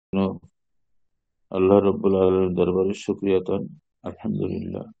আল্লাহ রাব্বুল আলামিনের দরবারে শুকরিয়া তান।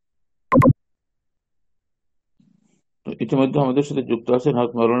 আলহামদুলিল্লাহ। ইতিমধ্যে আমাদের সাথে যুক্ত আছেন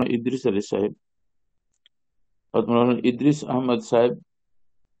হযরত মাওলানা ইদ্রিস আলী সাহেব। হযরত মাওলানা ইদ্রিস আহমদ সাহেব,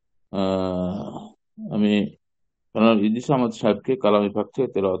 আমি মাওলানা ইদ্রিস আহমদ সাহেবকে কালামি পাক থেকে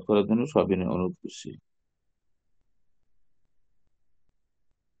তেলাওয়াত করার জন্য সবিনয় অনুরোধ করছি।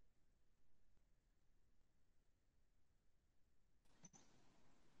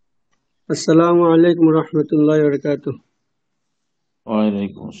 আসসালামু আলাইকুম রহমতুল্লাহি ওয়া বারাকাতুহু।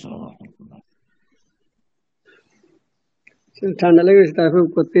 ওয়ালাইকুম আসসালাম ওয়া রাহমাতুল্লাহ। ঠান্ডা লেগেছে তারপর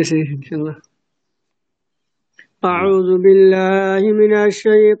করতেছি ইনশাআল্লাহ। আউযু বিল্লাহি মিনাশ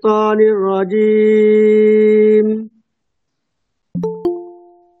শাইতানির রাজীম।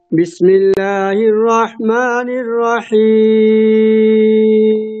 বিসমিল্লাহির রহমানির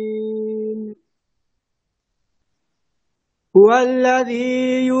রহিম। হুয়াল্লাযী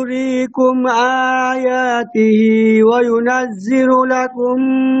ইউরীকুম আয়াতিহি ওয়া ইউনাজ্জিলু লাকুম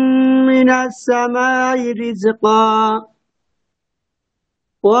মিনাস সামাই রিজকা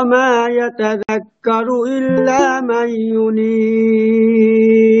وما يتذكر إلا من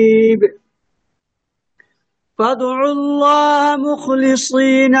ينيب فادعوا الله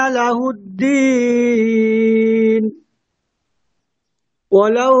مخلصين له الدين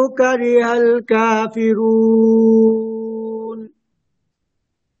ولو كره الكافرون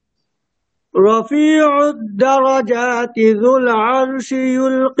رفيع الدرجات ذو العرش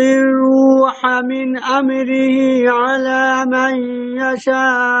يلقي الروح من أمره على من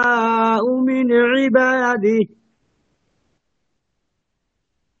يشاء من عباده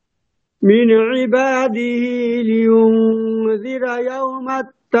لينذر يوم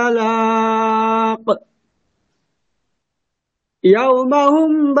التلاق يوم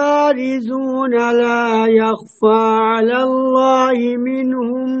هم بارزون لا يخفى على الله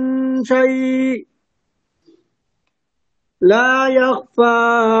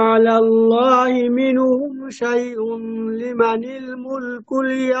منهم شيء لمن الملك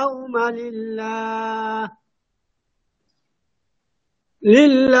اليوم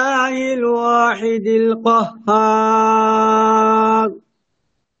لله الواحد القهار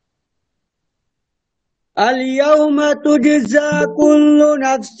اليوم تجزى كل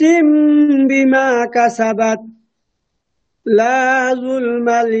نفس بما كسبت لا ظلم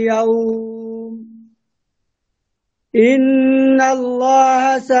اليوم إن الله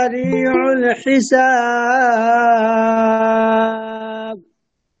سريع الحساب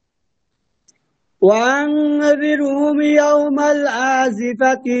وأنذرهم يوم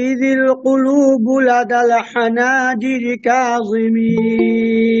الآزفة إذ القلوب لدى الحناجر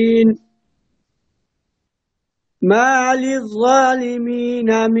كاظمين ما للظالمين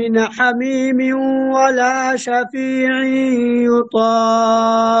من حميم ولا شفيع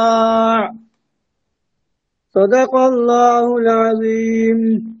يطاع صدق الله العظيم।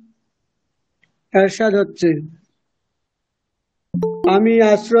 ارشاد হচ্ছে, আমি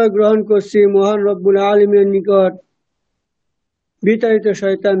আশ্রয় গ্রহণ করছি মহান রব্বুল আলামিনের নিকট বিতাড়িত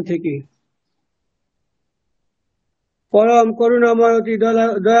শয়তান থেকে। পরম করুণাময় অতি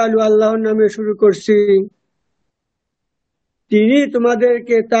দয়ালু আল্লাহর নামে শুরু করছি। তিনি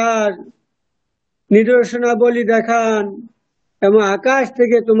তোমাদেরকে তার নিদর্শনাবলী দেখান এবং আকাশ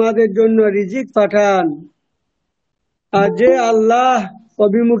থেকে তোমাদের জন্য রিজিক পাঠান। আর যে আল্লাহ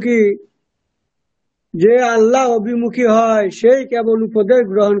অভিমুখী হয় সেই কেবল উপদেশ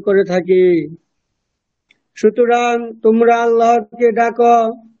গ্রহণ করে থাকে। সুতরাং তোমরা আল্লাহকে ডাকো,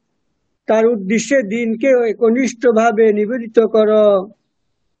 তার উদ্দেশ্যে দিনকে একনিষ্ঠভাবে নিবেদিত করো,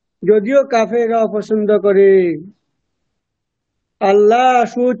 যদিও কাফেররা অপছন্দ করে। আল্লাহ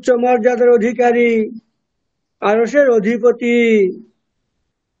সুউচ্চ মর্যাদার অধিকারী, আরশের অধিপতি।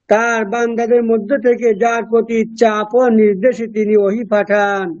 তার বান্দাদের মধ্য থেকে যার প্রতি ইচ্ছা আপন নির্দেশে তিনি ওহী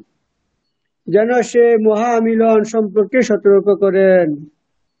পাঠান, যেন সে মহামিলন সম্পর্কে সতর্ক করেন।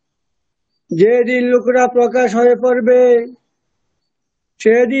 যেদিন লোকরা প্রকাশ হয়ে পড়বে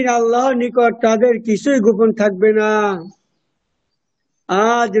সেদিন আল্লাহর নিকট তাদের কিছুই গোপন থাকবে না।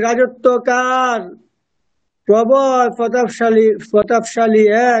 আজ রাজত্ব কার? প্রবল প্রতাপশালী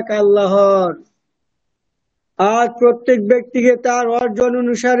এক আল্লাহর। আজ প্রত্যেক ব্যক্তিকে তার অর্জন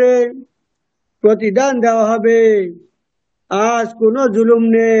অনুসারে প্রতিদান দেওয়া হবে। আজ কোনো জুলুম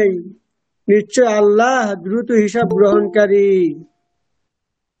নেই, নিশ্চয় আল্লাহ দ্রুত হিসাব গ্রহণকারী।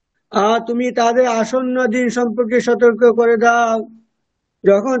 আর তুমি তাদের আসন্ন দিন সম্পর্কে সতর্ক করে দাও,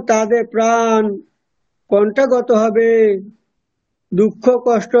 যখন তাদের প্রাণ কণ্ঠাগত হবে দুঃখ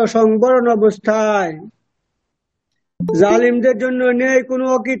কষ্ট সংবরণ অবস্থায়। জালিমদের জন্য নেই কোনো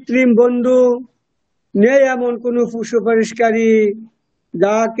অকৃত্রিম বন্ধু, নেই এমন কোনো সুপারিশকারী,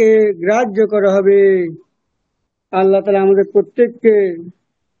 যাকে গ্রাহ্য করা হবে। আল্লাহ তাআলা আমাদের প্রত্যেককে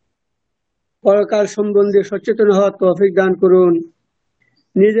পরকাল সম্বন্ধে সচেতন হওয়ার তৌফিক দান করুন।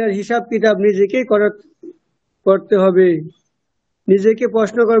 নিজের হিসাব কিতাব নিজেকেই করতে হবে। নিজেকে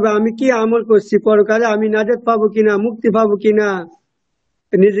প্রশ্ন করবে, আমি কি আমল করছি, পরকালে আমি নাজাত পাবো কিনা, মুক্তি পাবো কিনা।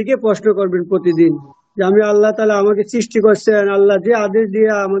 নিজেকে প্রশ্ন করবেন প্রতিদিন যে আমি আল্লাহ তাআলা আমাকে সৃষ্টি করছেন, আল্লাহ যে আদেশ দিয়ে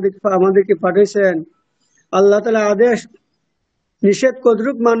আমাদেরকে পাঠিয়েছেন, আল্লাহ তাআলা আদেশ নিষেধ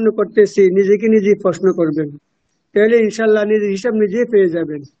কতটুক মান্য করতেছি, নিজেকে নিজেই প্রশ্ন করবেন। তাহলে ইনশাল্লাহ নিজের হিসাব নিজেই পেয়ে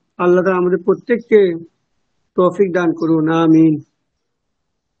যাবেন। আল্লাহ তাআলা আমাদের প্রত্যেককে তৌফিক দান করুন, আমিন।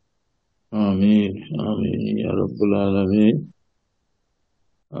 আমিন আমিন ইয়া রাব্বুল আলামিন।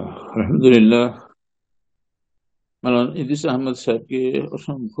 আলহামদুলিল্লাহ। মাওলানা ইদ্রিস আহমদ সাহেবকে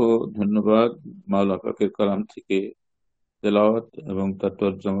অসংখ্য ধন্যবাদ মাওলা পাকের কালাম থেকে তেলাওয়াত এবং তার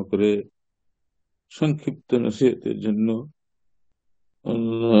তরজমা করে সংক্ষিপ্ত নসিহতের জন্য।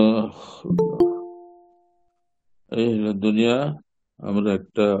 আল্লাহ, এই হলো দুনিয়া। আমরা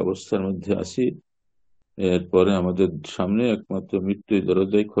একটা অবস্থার মধ্যে আছি, এরপরে আমাদের সামনে একমাত্র মৃত্যুর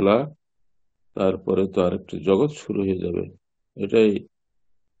দরজাই খোলা, তারপরে তো আর একটা জগৎ শুরু হয়ে যাবে। এটাই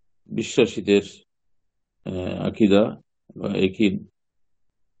বিশ্বাসীদের আকীদা বা ইয়াকিন।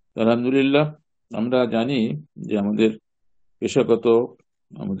 আলহামদুলিল্লাহ, আমরা জানি যে আমাদের পেশাগত,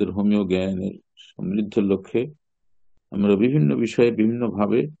 আমাদের হোমিও জ্ঞানের সমৃদ্ধির লক্ষ্যে আমরা বিভিন্ন বিষয়ে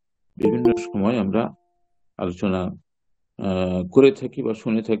বিভিন্নভাবে বিভিন্ন সময় আমরা আলোচনা করে থাকি বা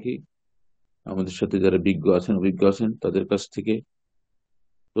শুনে থাকি আমাদের সাথে যারা বিজ্ঞ আছেন, অভিজ্ঞ আছেন তাদের কাছ থেকে।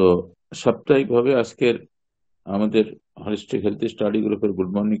 তো সাপ্তাহিকভাবে আজকের আমাদের হলিস্টিক হেলথ স্টাডি গ্রুপের গুড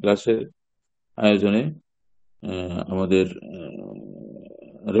মর্নিং ক্লাসের আয়োজনে আমাদের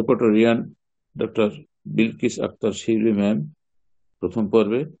রেপোর্টারিয়ান ডক্টর বিলকিস আক্তার শিবলি ম্যাম প্রথম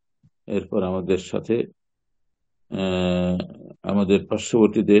পর্বে, এরপর আমাদের সাথে আমাদের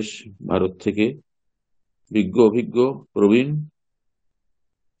পার্শ্ববর্তী দেশ ভারত থেকে বিজ্ঞ অভিজ্ঞ প্রবীণ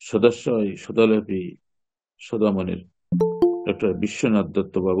সদালাপী সদামনের ডক্টর বিশ্বনাথ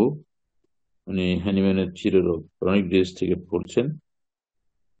দত্ত বাবু, উনি হ্যানিম্যানের চিররোগ ক্রনিক ডিজিজ থেকে পড়ছেন।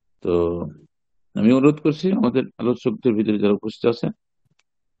 তো আমি অনুরোধ করছি আমাদের আলোচকদের ভিতরে যারা উপস্থিত আছেন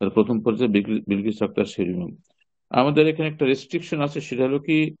তার প্রথম পর্যায়ে বিলকিস আক্তার শিবলি ম্যাম। আমাদের এখানে একটা রেস্ট্রিকশন আছে, সেটা হলো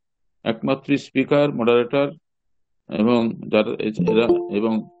কি একমাত্র স্পিকার, মডারেটর এবং যারা এরা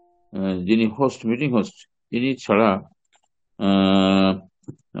এবং যিনি হোস্ট, মিটিং হোস্ট, তিনি ছাড়া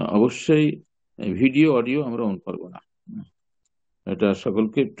অবশ্যই ভিডিও অডিও আমরা অন করবো না। এটা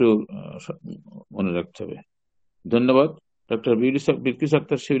সকলকে একটু মনে রাখতে হবে। ধন্যবাদ। ডক্টর বিলকিস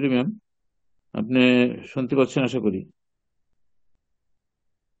আক্তার শিবলি ম্যাম, আপনি শুনতে পাচ্ছেন আশা করি।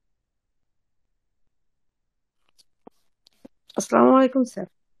 আসসালামু আলাইকুম স্যার।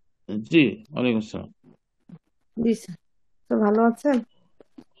 জি, ওয়ালাইকুম আসসালাম। জি স্যার, তো ভালো আছেন?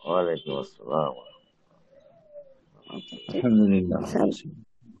 ওয়ালাইকুম আসসালাম। আচ্ছা, ঠিক। আলহামদুলিল্লাহ ভালো স্যার, আছি।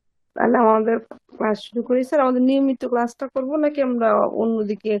 তাহলে আমাদের ক্লাস শুরু করি স্যার। আমাদের নিয়মিত ক্লাসটা করব নাকি আমরা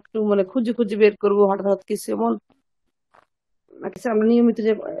অন্যদিকে একটু খুঁজে খুঁজে বের করবো হঠাৎ হঠাৎ কিছু এমন, নাকি স্যার আমরা নিয়মিত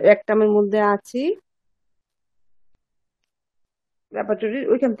যে একটামের মধ্যে আছি ল্যাবরেটরি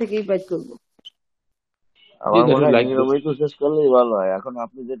ওইখান থেকেই বাইর করবো? আমার মনে হয় লাইক নিয়মিত শেষ করলেই ভালো হয়। এখন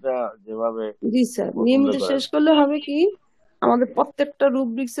আপনি যেভাবে জি স্যার, পছন্দ নিয়মিত করেন। শেষ করলে হবে কি, আমাদের প্রত্যেকটা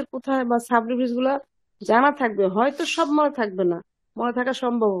রুব্রিক্স এর কোথায় বা সাব রুব্রিক্স গুলা জানা থাকবে, হয়তো সব মনে থাকবে না, মনে থাকা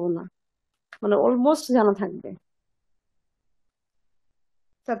সম্ভব না, অলমোস্ট জানা থাকবে।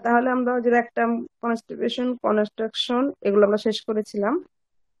 স্যার তাহলে আমরা যে একটা কনস্টিটিউশন, কনস্ট্রাকশন এগুলো আমরা শেষ করেছিলাম।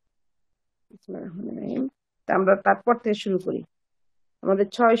 বিসমিল্লাহির রহমানির রহিম। তা আমরা তারপর থেকে শুরু করি। আমাদের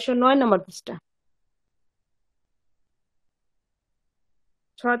 609 নম্বর পৃষ্ঠা।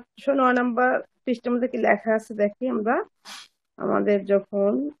 609 নম্বর পৃষ্ঠার মধ্যে কি লেখা আছে দেখি আমরা। আমাদের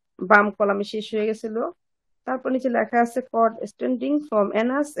যখন বাম কলামে শেষ হয়ে গেছিল, তারপর নিচে লেখা আছে cord extending from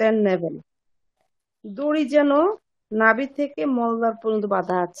Anas and naval. দড়ি যেন নাভি থেকে মলদ্বার পর্যন্ত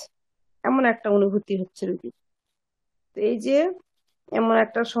বাঁধা আছে, এমন একটা অনুভূতি হচ্ছে রোগীর। তো এই যে এমন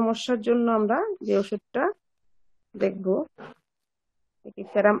একটা সমস্যার জন্য আমরা যে ওষুধটা দেখবো, কি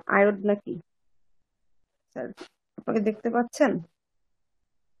ফেরাম আয়োড নাকি স্যার, আপনাকে দেখতে পাচ্ছেন?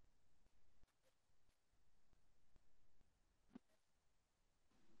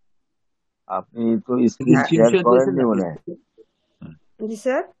 আপনি তো স্ক্রিন শেয়ার করেননি মনে হয়। জি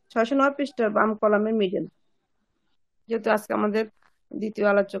স্যার, 609 পৃষ্ঠার বাম কলামের মিডল। যেহেতু আজকে আমাদের দ্বিতীয়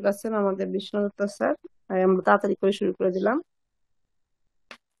আলোচক আছেন আমাদের বিশ্বনাথ দত্ত স্যার, তাই আমরা তাড়াতাড়ি করে শুরু করে দিলাম।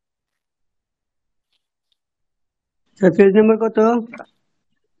 পেজ নাম্বার কত?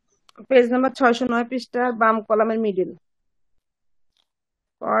 পেজ নাম্বার 609 পৃষ্ঠার বাম কলামের middle.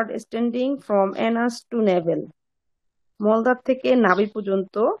 Cord extending from Anas two naval. মলদ্বার থেকে নাভি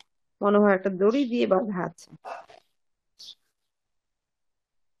পর্যন্ত মনে হয় একটা দড়ি দিয়ে বাঁধা আছে।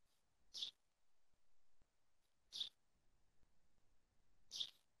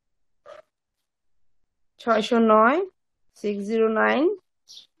 ছয়শো নয় 609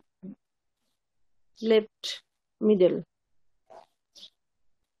 লেফট মিডল।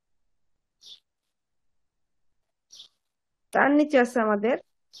 তার নিচে আছে আমাদের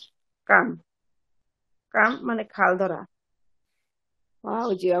কাম। কাম মানে খাল ধরা,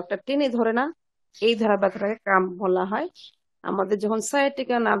 ওই যে একটা টেনে ধরে না, এই ধরা ব্যথাটাকে কাম বলা হয়। আমাদের যখন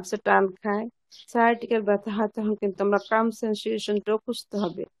সায়াটিকা নার্ভসে টান খায়, সায়াটিকার ব্যথা হয়, তখন কিন্তু আমরা কাম সেন্সেশনটাও খুঁজতে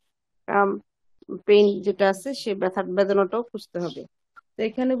হবে, কাম পেইন যেটা আছে সে ব্যথার বেদনাটাও খুঁজতে হবে। তো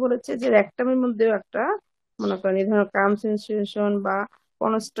এখানে বলেছে যে রেকটামের মধ্যেও একটা মনে করেন এই ধরনের কাম সেন্সেশন বা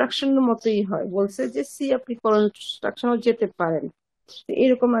কনস্ট্রাকশনের মতোই হয়। বলছে যে সি আপনি কনস্ট্রাকশনও যেতে পারেন। তো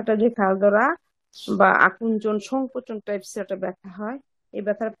এরকম একটা যে খাল ধরা বা আকুঞ্চন সংকোচন টাইপস একটা ব্যথা হয়, এই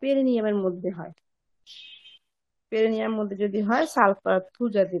ব্যথাটা পেরিনিয়ামের মধ্যে হয়। পেরিনিয়ামের মধ্যে যদি হয় সালফার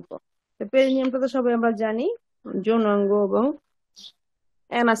থুজা দিব। তো পেরিনিয়ামটা তো সবাই আমরা জানি, যৌনাঙ্গ এবং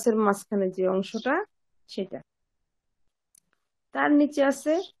অ্যানাসের মাঝখানে যে অংশটা সেটা। তার নিচে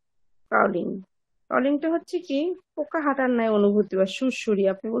আছে কাউলিং। কাউলিংটা হচ্ছে কি পোকা হাঁটার নাই অনুভূতি বা সুরসুরি।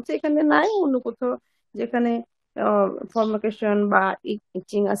 আপনি বলছেন এখানে নাই, অন্য কোথাও যেখানে ফর্মিকেশন বা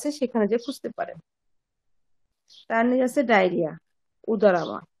ইচিং আছে সেখানে যে খুঁজতে পারেন। তার নিচে আছে ডায়রিয়া,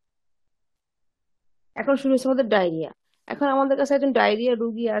 উদরামা। এখন শুরু হচ্ছে আমাদের ডায়রিয়া। এখন আমাদের কাছে একজন ডায়রিয়া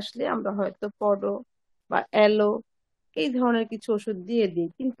রুগী আসলে আমরা হয়তো পডো বা অ্যালো এই ধরনের কিছু ওষুধ দিয়ে দিই,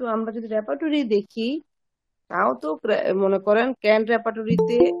 কিন্তু আমরা যদি রেপার্টরি দেখি তাও তো মনে করেন ক্যান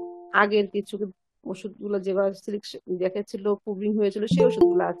রেপার্টরিতে আগের কিছু ওষুধগুলো যেভাবে দেখেছিল পুবিং হয়েছিল সেই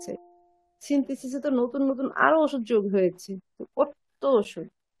ওষুধগুলো আছে। সিনথেসিসে তো নতুন নতুন আরো ওষুধ যোগ হয়েছে, তো কত ওষুধ।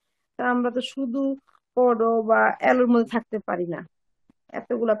 তা আমরা তো শুধু পডো বা অ্যালোর মধ্যে থাকতে পারি না।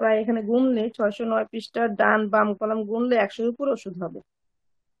 এতগুলা প্রায় এখানে গুনলে 609 পৃষ্ঠার ডান বাম কলাম গুনলে 100-এর উপর ওষুধ হবে।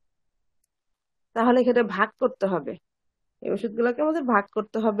 তাহলে এখানে ভাগ করতে হবে, এই ওষুধগুলোকে আমাদের ভাগ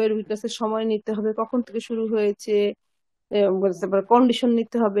করতে হবে, রোগীর কাছে সময় নিতে হবে, কখন থেকে শুরু হয়েছে, বলতে পারে কন্ডিশন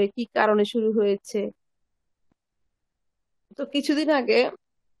নিতে হবে, কি কারণে শুরু হয়েছে। তো কিছুদিন আগে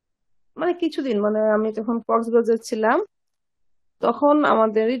মানে আমি যখন কক্সবাজার ছিলাম তখন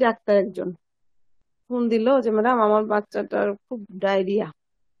আমাদেরই ডাক্তার একজন ফোন দিল যে ম্যাডাম আমার বাচ্চাটার খুব ডায়রিয়া,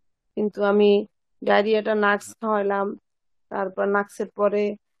 কিন্তু আমি ডায়রিয়াটা নাক্স খাওয়াইলাম, তারপর নাক্সের পরে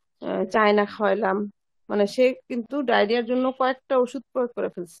চায়না খাওয়াইলাম, মানে সে কিন্তু ডায়রিয়ার জন্য কয়েকটা ওষুধ প্রয়োগ করে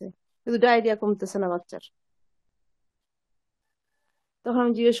ফেলছে, কিন্তু ডায়রিয়া কমতেছে না বাচ্চার। তখন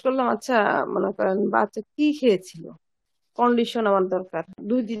আমি জিজ্ঞেস করলাম আচ্ছা মনে করেন বাচ্চা কি খেয়েছিল, কন্ডিশন আমার দরকার,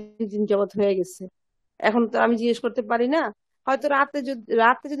 2-3 দিন যাবত হয়ে গেছে। এখন তো আমি জিজ্ঞেস করতে পারি না, হয়তো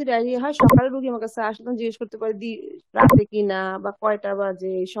রাতে যদি ডায়রিয়া হয় সকালে রুগী আমার কাছে আসলে তখন জিজ্ঞেস করতে পারি রাতে কি না বা কয়টা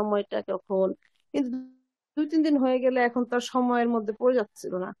বাজে সময়টা কখন। কিন্তু 2-3 দিন হয়ে গেলে এখন তার সময়ের মধ্যে পড়ে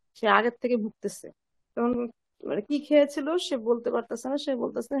যাচ্ছিল না, সে আগের থেকে ভুগতেছে। তখন মানে কি খেয়েছিল সে বলতে পারতেছে না, সে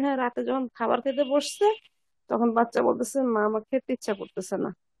বলতেছে হ্যাঁ রাতে যখন খাবার খেতে বসছে তখন বাচ্চা বলতেছে মা আমার খেতে ইচ্ছা করতেছে না,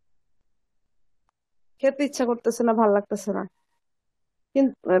 খেতে ইচ্ছা করতেছে না, ভালো লাগতেছে না।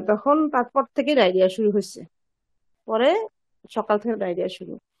 কিন্তু তখন তারপর থেকে ডায়রিয়া শুরু হয়েছে, পরে সকাল থেকে ডায়রিয়া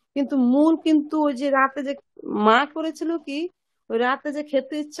শুরু। কিন্তু মূল কিন্তু ওই যে রাতে যে মা করেছিল কি, ওই রাতে যে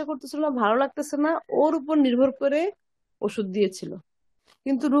খেতে ইচ্ছা করতেছিল না, ভালো লাগতেছে না, ওর উপর নির্ভর করে ওষুধ দিয়েছিল।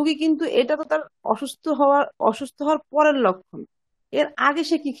 কিন্তু রোগী কিন্তু এটা তো তার অসুস্থ হওয়ার পরের লক্ষণ, এর আগে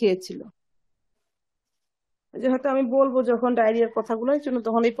সে কি খেয়েছিল। যে হয়তো আমি বলবো যখন ডায়রিয়ার কথাগুলো এই জন্য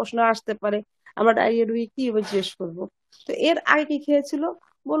তখন এই প্রশ্ন আসতে পারে, আমরা ডায়রিয়া রুগী কি জিজ্ঞেস করবো। তো এর আগে কি খেয়েছিল,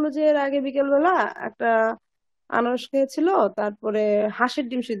 বললো যে এর আগে বিকেল বেলা একটা আনারস খেয়েছিল, তারপরে হাঁসের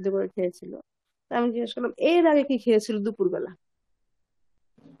ডিম সিদ্ধ করে খেয়েছিল। তা আমি জিজ্ঞেস করলাম এর আগে কি খেয়েছিল দুপুরবেলা।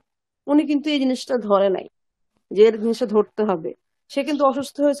 উনি কিন্তু এই জিনিসটা ধরে নাই, যে এর জিনিসটা ধরতে হবে। সে কিন্তু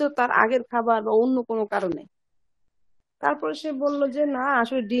অসুস্থ হয়েছে তার আগের খাবার বা অন্য কোনো কারণে। তারপরে সে বলল যে না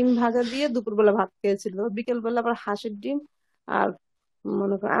আসলে ডিম ভাজা দিয়ে দুপুরবেলা ভাত খেয়েছিল, বিকেল বেলা আবার হাঁসের ডিম আর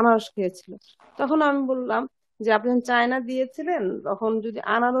মনে করেন আনারস খেয়েছিল। তখন আমি বললাম যে আপনি যখন চায়না দিয়েছিলেন তখন যদি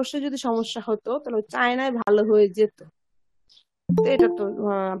আনারসে যদি সমস্যা হতো তাহলে ওই চায়নায় ভালো হয়ে যেত। তো এটা তো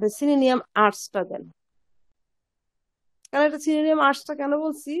আপনি সিনেনিয়াম আর্টসটা দেন। কারণ এটা সিনেনিয়াম আর্টসটা কেন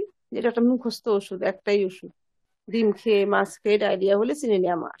বলছি, যেটা একটা মুখস্থ ওষুধ, একটাই ওষুধ, ডিম খেয়ে মাছ খেয়ে ডায়রিয়া হলে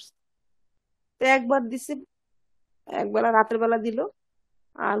সিনেনিয়াম আর্টস। তো একবার দিছে, একবেলা রাতের বেলা দিল,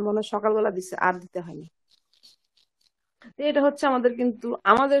 আর মনে হয় সকালবেলা দিছে, আর দিতে হয়নি। তো এটা হচ্ছে আমাদের কিন্তু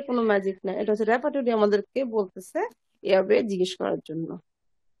আমাদের কোনো ম্যাজিক না, এটা হচ্ছে রেপার্টরি আমাদেরকে বলতেছে এভাবে জিজ্ঞেস করার জন্য।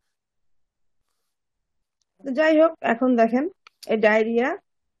 তো যাই হোক এখন দেখেন এই ডায়রিয়া,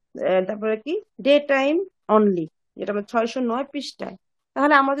 তারপরে কি ডে টাইম অনলি, যেটা আমরা 609 পৃষ্ঠায়।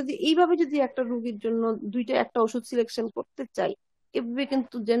 তাহলে আমরা যদি এইভাবে যদি একটা রোগীর জন্য দুইটা একটা ওষুধ সিলেকশন করতে চাই, এভাবে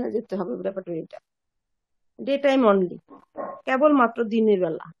কিন্তু জেনে যেতে হবে রেপার্টরিটা। ডে টাইম অনলি, কেবলমাত্র দিনের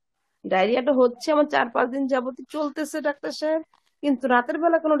বেলা। ডায়রিয়াটা হচ্ছে আমার 4-5 দিন যাবতীয় চলতেছে ডাক্তার সাহেব, কিন্তু রাতের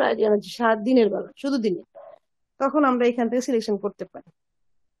বেলা কোনো ডায়রিয়া না, সারা দিনের বেলা, শুধু দিনে, তখন আমরা এখান থেকে সিলেকশন করতে পারি।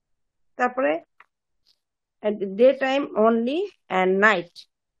 তারপরে day time only and night,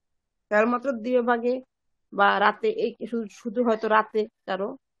 কেবলমাত্র দিবাভাগে বা রাতে, এই শুধু শুধু হয়তো রাতে কারো,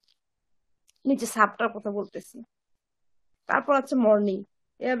 নিচে সাবটার কথা বলতেছি। তারপর আছে মর্নিং,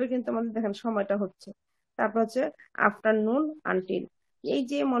 এভাবে কিন্তু আমাদের দেখেন সময়টা হচ্ছে। তারপর হচ্ছে আফটারনুন আনটিল, এই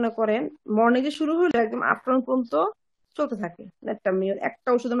যে মনে করেন মর্নিং এ শুরু হলো একদম আফটারনুন পর্যন্ত চলতে থাকে। একটা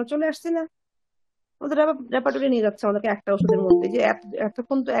ওষুধ আমরা চলে আসছি না, ওদের রেপার্টরি নিয়ে যাচ্ছে আমাদেরকে একটা ওষুধের মধ্যে, যে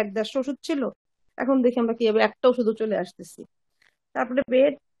এতক্ষণ তো 1-1.5 ওষুধ ছিল, এখন দেখি আমরা কিভাবে একটা ওষুধও চলে আসতেছি। তারপরে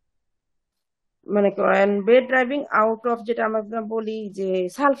বেড, মানে করেন বেড ড্রাইভিং আউট অফ, যেটা আমরা বলি যে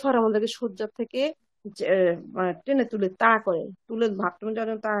সালফার আমাদেরকে শয্যা থেকে মানে টেনে তুলে তাড়া করে, তুলে বাথরুমে যাওয়ার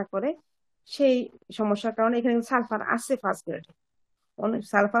জন্য তাড়া করে, সেই সমস্যার কারণে এখানে সালফার আছে ফার্স্ট গ্রেড, অনেক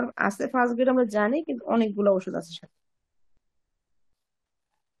সালফার আছে ফার্স্ট গ্রেড আমরা জানি, কিন্তু অনেকগুলো ওষুধ আছে সাথে।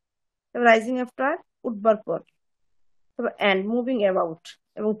 রাইজিং আফটার, উঠবার পর, তারপর এন্ড মুভিং অ্যাবাউট,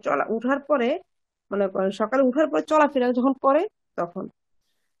 এবং উঠার পরে, মনে করেন সকালে উঠার পরে চলাফেরা যখন করে তখন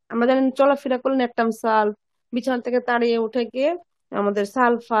আমরা জানেন চলাফেরা করলে ন্যাট্টাম সালফ, বিছানা থেকে দাঁড়িয়ে উঠে গিয়ে আমাদের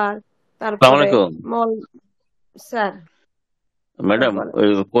সালফার, তারপরে আসসালামু মল। স্যার ম্যাডাম,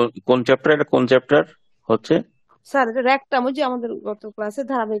 কোন চ্যাপ্টার, এটা কোন চ্যাপ্টার হচ্ছে? স্যার এটা রেকটাম, ওই যে আমাদের গত ক্লাসে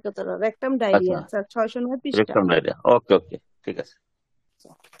ধারাবাহিকতা, রেকটাম আচ্ছা, ডায়রিয়া স্যার, 609 পৃষ্ঠা। রেকটাম ডায়রিয়া, ওকে ওকে, ঠিক আছে।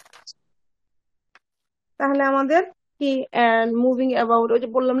 তাহলে আমাদের কি মুভিং অ্যাবাউট, ওই যে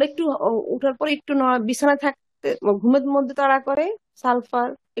বললাম না একটু উঠার পর একটু বিছানায় থাকতে, ঘুমের মধ্যে তাড়া করে সালফার,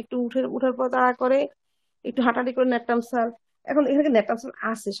 একটু উঠার পর তাড়া করে, একটু হাঁটাহাঁটি করে ন্যাট্টাম সালফ। এখন এখানে ন্যাট্টাম সালফ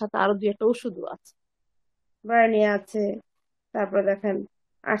আছে, সাথে আরো 2-1টা ওষুধও আছে, ব্রায়োনিয়া আছে, তারপরে দেখেন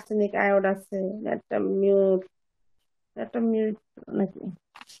আর্সেনিক আয়োড আছে, ন্যাট্টামিউর, ন্যাট্টামিউর নাকি,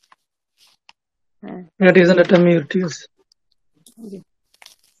 হ্যাঁ ঠিক আছে। জি।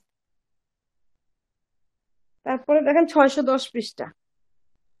 তারপরে দেখেন 610 পৃষ্ঠা,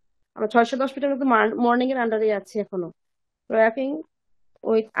 আমরা 610 পৃষ্ঠার মধ্যে মর্নিং এর আন্ডারে আছি এখনো। ওয়াকিং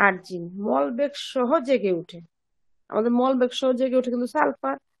উইথ আর্জিন, মল বেগ সহ জেগে উঠে, আমাদের মল বেগ সহ জেগে উঠে কিন্তু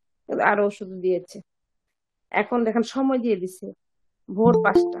সালফার, কিন্তু আরো ওষুধ দিয়েছে। এখন দেখেন সময় দিয়ে দিছে, ভোর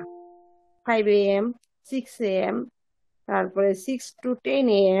 5টা, 5 AM, 6 AM, তারপরে 6 to 10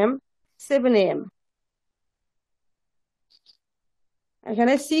 AM, 7 AM।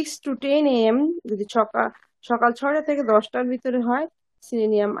 এখানে 6 to 10 AM যদি সকাল 6টা থেকে 10টার ভিতরে হয়,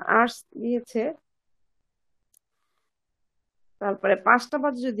 সিলেনিয়াম আর্টস দিয়েছে। তারপরে 5টা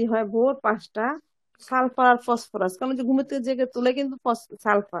বাজে যদি হয়, ভোর 5টা, সালফার আর ফসফরাস, কারণ যে ঘুমের থেকে জেগে তুলে কিন্তু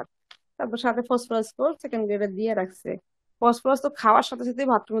সালফার, তারপর সাথে ফসফরাস কোর সেকেন্ড গ্রেডে দিয়ে রাখছে। ফসফরাস তো খাওয়ার সাথে সাথে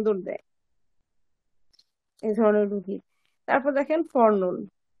বাথরুমে দৌড় দেয় এই ধরনের রুগী। তারপর দেখেন ফরনুন,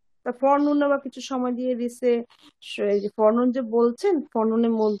 তা ফরনুন আবার কিছু সময় দিয়ে দিছে। এই যে ফরনুন যে বলছেন,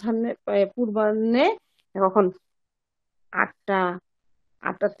 ফরনুনের মধ্যাহ্নে পূর্বাহ্নে কখন,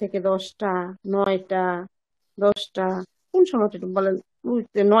 8টা থেকে 10টা, 9টা, 10টা, কোন সময়টা একটু বলেন।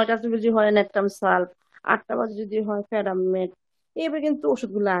 9টা যদি হয় ন্যাট্টাম সালফ, 8টা বাজে যদি হয় ফেরামেট, এভাবে কিন্তু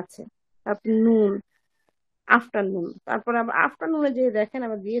ওষুধগুলো আছে। তারপর নুন, আফটারনুন, তারপরে আবার আফটারনুনে যে দেখেন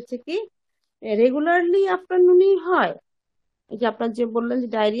আবার দিয়েছে কি, রেগুলারলি আফটারনুনই হয়। এই যে আপনার যে বললেন যে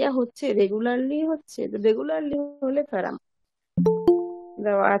ডায়রিয়া হচ্ছে, রেগুলারলি হচ্ছে, রেগুলারলি হলে ফেরাম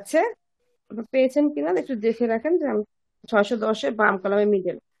দেওয়া আছে, পেয়েছেন কিনা একটু দেখে রাখেন, যে আমি 610-এ বাম কলামে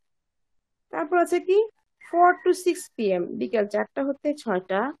মিডল। তারপর আছে কি 4 to 6 PM, বিকাল 4টা হতে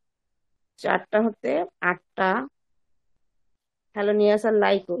 6টা, 4টা হতে 8টা, হ্যালোনিয়াস আর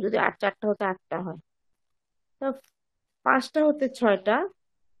লাইকো যদি 4টা হতে 8টা হয়, 5টা হতে 6টা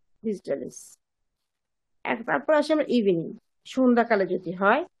ডিজিটালিস। তারপর আসে আমার ইভিনিং, সন্ধ্যাকালে যদি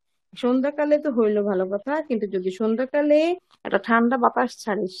হয়, সন্ধ্যাকালে তো হইলো ভালো কথা, কিন্তু যদি সন্ধ্যাকালে একটা ঠান্ডা বাতাস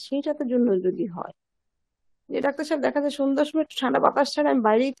ছাড়ে সেইটাতে জন্য যদি হয়, যে ডাক্তার সাহেব দেখা যায় সন্ধ্যার সময় একটু ঠান্ডা বাতাস ছাড়ে, আমি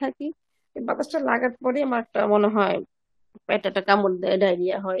বাইরেই থাকি, এই বাতাসটা লাগার পরে আমার একটা মনে হয় পেটে একটা কামড় দেয়,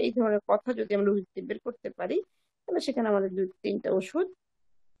 ডায়রিয়া হয়, এই ধরনের কথা যদি আমরা রুগীকে বের করতে পারি, তাহলে সেখানে আমাদের 2-3টা ওষুধ,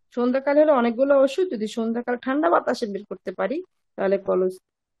 সন্ধ্যাকালে হলে অনেকগুলো ওষুধ, যদি সন্ধ্যাকাল ঠান্ডা বাতাসে বের করতে পারি, তাহলে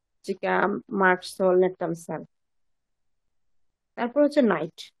কলোচিকাম, মার্কসল, ন্যাট্টামসাল। তারপর হচ্ছে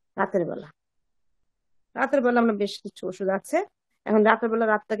নাইট, রাতের বেলা। রাতের বেলা আমরা বেশ কিছু ওষুধ আছে। এখন রাতের বেলা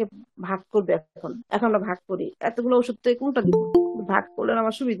রাতটাকে ভাগ করবে, এখন আমরা ভাগ করি, এতগুলো ওষুধ থেকে কোনটা দিব, ভাগ করলে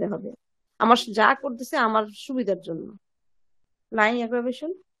আমার সুবিধা হবে, আমার যা করতেছে আমার সুবিধার জন্য। লাইন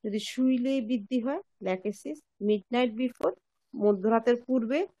অ্যাগ্রাভেশন, যদি শুইলেই বৃদ্ধি হয় ল্যাকেসিস, মিডনাইট বিফোর মধ্যরাতের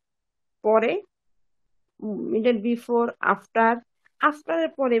পূর্বে, পরে মিডনাইট বিফোর, আফটার,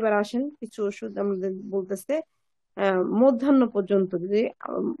 আফটারের পরে এবার আসেন কিছু ওষুধ আমাদের বলতেছে মধ্যাহ্ন পর্যন্ত, যদি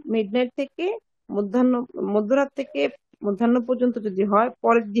মিডনাইট থেকে মধ্যরাত থেকে মধ্যাহ্ন পর্যন্ত যদি হয়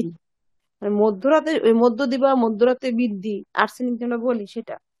পরের দিন, মানে মধ্যরাতে ওই মধ্যদিবা মধ্যরাতে বৃদ্ধি আর্সেনিক যেটা বলি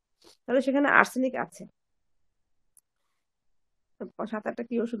সেটা, তাহলে সেখানে আর্সেনিক আছে। 7-8টা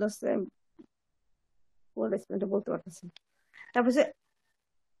কি ওষুধ আছে বলতে পারতেছি। তারপর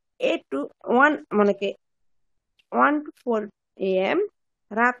এ টু 1 মানে কি 1 to 4 AM,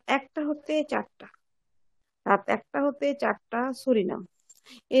 রাত 1টা হতে 4টা, রাত 1টা হতে 4টা সুরিনাম।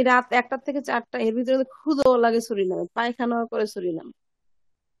 এই রাত 1টা থেকে 4টা এর ভিতরে ক্ষুধাও লাগে সুরিনামে, পায়খানাও করে সুরিনাম,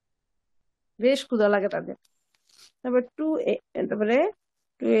 বেশ ক্ষুধা লাগে তাদের। তারপরে তারপরে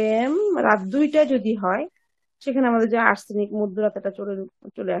 2 AM, রাত 2টা যদি হয় সেখানে আমাদের যে আর্সেনিক মধ্যরাতেটা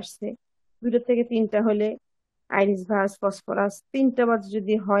চলে আসছে। 2টা থেকে 3টা হলে আইরিস ভাস, ফসফরাস। 3টা বাজে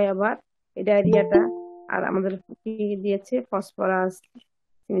যদি হয় আবার এই ডায়রিয়াটা, আর আমাদের কি দিয়েছে ফসফরাস,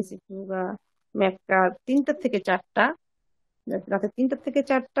 সিনিসিফুরা, ম্যাককার। 3টা থেকে 4টা, রাতে 3টা থেকে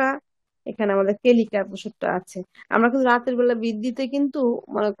 4টা এখানে আমাদের কেলিকার ওষুধটা আছে। আমরা কিন্তু রাতের বেলা বৃদ্ধিতে কিন্তু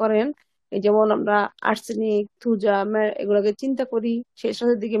মনে করেন এই যেমন আমরা আর্সেনিক, থুজা, এগুলোকে চিন্তা করি,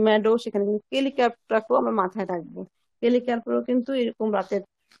 শেষের দিকে ম্যাডো, সেখানে কিন্তু কেলিক্যাপটাকেও আমরা মাথায় রাখবো। কেলিক্যাপেরও কিন্তু এরকম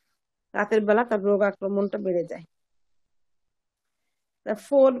রাতের বেলা তার রোগ আক্রমণটা বেড়ে যায়।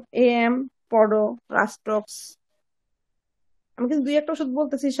 4 AM পডো, রাস্টক্স। আমি কিন্তু 2-1টা ওষুধ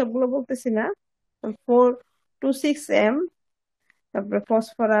বলতেছি, সবগুলো বলতেছি না। 4 to 6 AM, তারপরে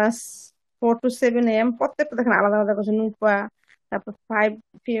ফসফরাস 4 to 7 AM, প্রত্যেকটা দেখেন আলাদা আলাদা করছে, নুপা। তারপর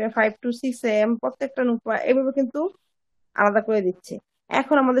 5 to 6 AM প্রত্যেকটা নুপা, এভাবে কিন্তু আলাদা করে দিচ্ছে।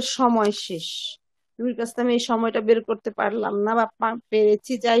 এখন আমাদের সময় শেষ, রুগীর কাছ থেকে আমি এই সময়টা বের করতে পারলাম না, বা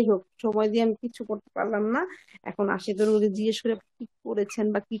পেরেছি, যাই হোক সময় দিয়ে আমি কিছু করতে পারলাম না। এখন আসি তো রুগী জিজ্ঞেস করে কি করেছেন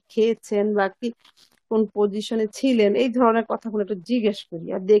বা কি খেয়েছেন বা কি কোন পজিশনে ছিলেন, এই ধরনের কথাগুলো একটু জিজ্ঞেস করি,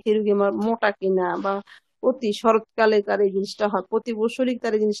 আর দেখি রুগী আমার মোটা কিনা, বা প্রতি শরৎকালে তার এই জিনিসটা হয়, প্রতি বছরই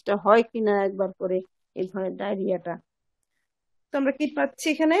তার এই জিনিসটা হয় কিনা একবার করে, এই ধরনের ডায়রিয়াটা। তো আমরা কি পাচ্ছি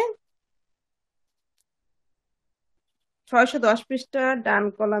এখানে 610 পৃষ্ঠা ডান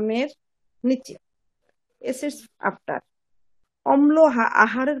কলামের নিচে, এসিডস আফটার, অম্ল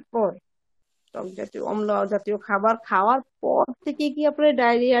আহারের পর, টক জাতীয় অম্ল জাতীয় খাবার খাওয়ার পর থেকে কি আপনার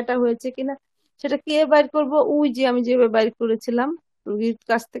ডায়রিয়াটা হয়েছে কিনা সেটা কে বাইর করবো? ওই যে আমি যেভাবে বাইর করেছিলাম রুগীর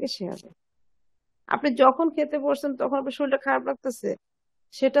কাছ থেকে সে হবে। আপনি যখন খেতে বসছেন তখন আপনার শরীরটা খারাপ লাগতেছে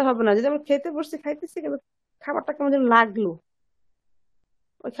সেটা হবে না। যদি আমরা খেতে বসছি, খাইতেছি, কিন্তু খাবারটা কেমন যেন লাগলো,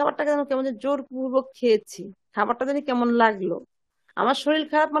 ওই খাবারটা কেমন যেন জোরপূর্বক খেয়েছি, খাবারটা জানি কেমন লাগলো, আমার শরীর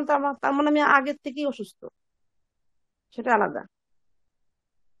খারাপ মানে তার মানে আমি আগের থেকেই অসুস্থ, সেটা আলাদা।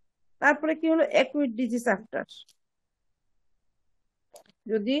 তারপরে কি হলো অ্যাকুইট ডিজিজ আফটার,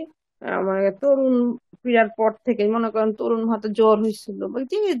 যদি মানে তরুণ পীড়ার পর থেকে, মনে করেন তরুণ হয়তো জ্বর হয়েছিল বা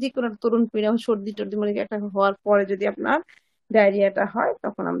যে কোনো তরুণ পীড়া, সর্দি টর্দি মানে একটা হওয়ার পরে যদি আপনার ডায়রিয়াটা হয়,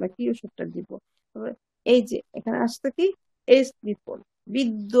 তখন আমরা কি ওষুধটা দিব? এই যে এখানে আসতে কি এজ পিপল,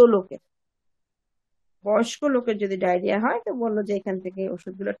 বৃদ্ধ লোকের, বয়স্ক লোকের যদি ডায়রিয়া হয় তো বললো যে এখান থেকে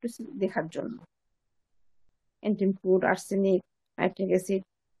ওষুধগুলো একটু দেখার জন্য, অ্যান্টিফুড, arsenic, nitric acid,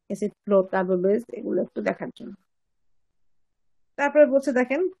 acid floor, কার্বোবেজ, এগুলো একটু দেখার জন্য। তারপরে বলছে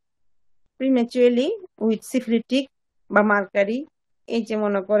দেখেন প্রিম্যাচুয়ালি উইথ সিফিলিটিক বা মার্কারি, এই যে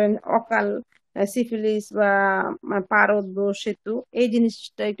মনে করেন অকাল সিফিলিস বা পারদ সেতু, এই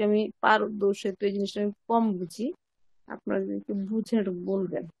জিনিসটা একটু আমি পারদ সেতু এই জিনিসটা আমি কম বুঝি, আপনারা যদি একটু বুঝে একটু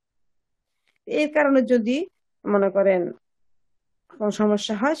বলবেন। এর কারণে যদি মনে করেন কোন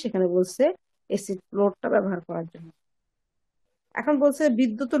সমস্যা হয় সেখানে বলছে অ্যাসিড ফ্লোরটা ব্যবহার করার জন্য। এখন বলছে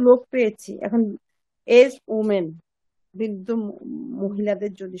বৃদ্ধ তো লোক পেয়েছি, এখন এজ ওমেন, বৃদ্ধ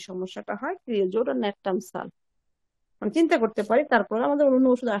মহিলাদের যদি সমস্যাটা হয় ক্রিয়োজোর আর ন্যাকটাম সাল আমি চিন্তা করতে পারি, তারপর আমাদের অন্য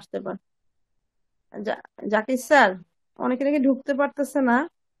ওষুধ আসতে পারে। জাকির স্যার অনেকে নাকি ঢুকতে পারতেছে না।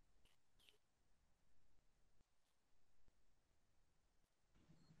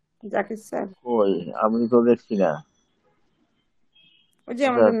 জাকির স্যার, ওই আমি তো দেখছি না। ওই যে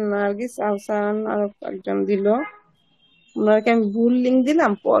আমাদের নার্গিস আহসান আর একজন দিল, ওনাকে আমি ভুল লিঙ্ক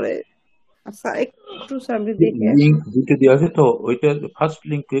দিলাম পরে। আচ্ছা একটু স্যার দেখে লিংক দুটো দেওয়া আছে তো, ওইটা ফার্স্ট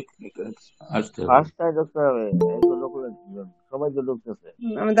লিংক আসতে হবে। ফার্স্ট টাইম ঢুকতে হবে, এই তো লোক সবাই তো ঢুকতেছে।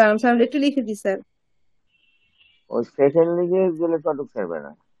 আমি দাঁড়ান স্যার একটু লিখে দিই স্যার। ওই সেকেন্ড লিগে গেলে তো ঢুকতে পারবে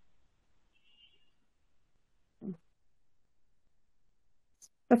না।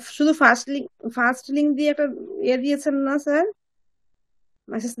 শুধু ফার্স্ট লিঙ্ক দিয়ে একটা ইয়ে দিয়েছেন না স্যার,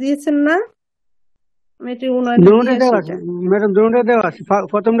 মেসেজ দিয়েছেন না? আমি একটু উন্নয়নটা দিয়ে দুটোটা আসি দেওয়া আছে এটা। ম্যাডাম, দুটোটা দেওয়া আছে।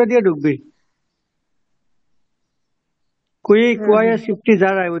 প্রথমটা দিয়ে ঢুকবি, কুইক হ্যাঁ ওয়াই হ্যাঁ, আর সিফটি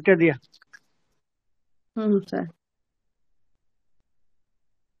যারা ওইটা দিয়া। স্যার।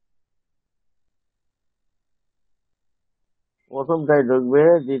 প্রথমটাই ঢুকবে,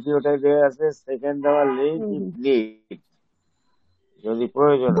 দ্বিতীয়টাই দেওয়া আছে second hour link hmm if hmm, need, যদি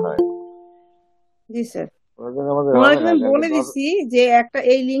প্রয়োজন হয়। জি স্যার। প্রয়োজন আমাদের হবে ওনাকে না, আমি কারণ বলে দিছি যে একটা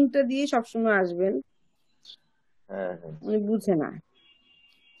এই লিঙ্কটা দিয়ে সবসময় আসবেন, হ্যাঁ হ্যাঁ, উনি বুঝে না।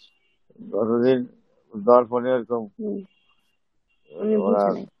 গতদিন দর্পণে এরকম হুম, উনি ওরা বুঝে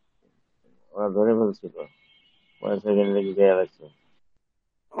নাই। ওরা ধরে ফেলছিল, পরে সেকেন্ড লিঙ্ক দেওয়া লাগছে।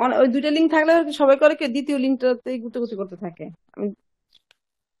 ওই দুইটা লিঙ্ক থাকলে আর কি সবাই করে কি দ্বিতীয় লিঙ্কটাতেই গুতাগুতি করতে থাকে। আমি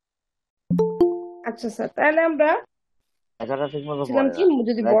আচ্ছা স্যার, তাহলে আমরা লেখাটা ঠিক মতো ছিলাম পড়ে কি, না।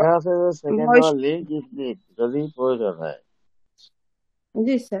 যদি লেখা আছে যে সেকেন্ড বয়স, আওয়ার লিঙ্ক ইফ নিড, যদি প্রয়োজন হয়।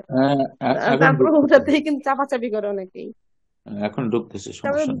 জি স্যার। হ্যাঁ, এখন তারপরে ঢুকতেছে, ওটাতেই কিন্তু চাপাচাপি করে অনেকেই, এখন ঢুকতেছে,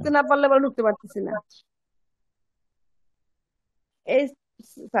 তারপরে সমস্যা ঢুকতে নেই। না পারলে আবার ঢুকতে পারতেছি না। এই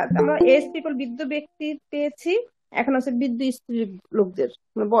স্যার, আমরা এজ পিপল বৃদ্ধ ব্যক্তি পেয়েছি, এখন আছে বৃদ্ধ স্ত্রী লোকদের,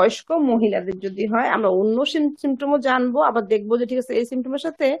 মানে বয়স্ক মহিলাদের যদি হয় আমরা অন্য সিমটমও জানবো, আবার দেখবো যে ঠিক আছে এই সিমটমের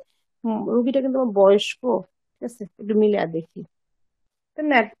সাথে রোগীটা কিন্তু আমার বয়স্ক, ঠিক আছে, একটু মিলে দেখি। তো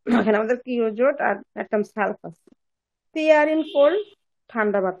এখানে আমাদের কি ওজোট আর একটা সালফ আছে। আর ইন কোল্ড,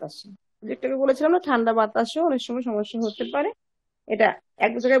 ঠান্ডা বাতাসে, যেটাকে বলেছিলাম না, ঠান্ডা বাতাসেও অনেক সময় সমস্যা হতে পারে। এটা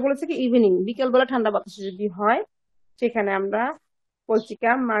এক জায়গায় বলেছে কি ইভিনিং, বিকেল বেলা ঠান্ডা বাতাসে যদি হয়, সেখানে আমরা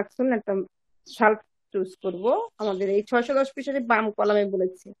পলচিকা মার্কসুন একটা সাল্ফ চুজ করব। আমাদের এই 610 পৃষ্ঠার বাম কলামে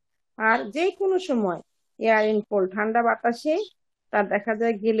বলেছে। আর যে কোনো সময় এয়ার ইন কোল্ড, ঠান্ডা বাতাসে তার দেখা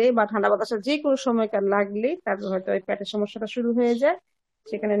যায় গেলে বা ঠান্ডা বাতাসে যে কোনো সময়কার লাগলে তার হয়তো ওই পেটের সমস্যাটা শুরু হয়ে যায়,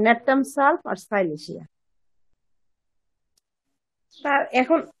 সেখানে ন্যাট্টাম সালফ আর সাইলেশিয়া। তার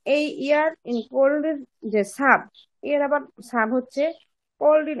এখন এই ইয়ার ইন কোল্ড এর যে সাব, এর আবার সাব হচ্ছে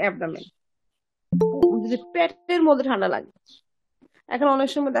কোল্ড ইন অ্যাবডোমেন, যদি পেটের মধ্যে ঠান্ডা লাগে। এখন অনেক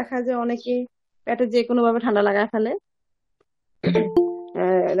সময় দেখা যায় অনেকে পেটে যে কোনো ভাবে ঠান্ডা লাগায় ফেলে।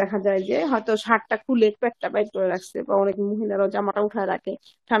 দেখা যায় যে হয়তো শার্টটা খুলে পেটটা বাইর করে রাখছে, বা অনেক মহিলারাও জামাটা উঠায় রাখে,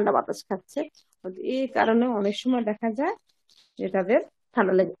 ঠান্ডা বাতাস খাচ্ছে। এই কারণে অনেক সময় দেখা যায় যে তাদের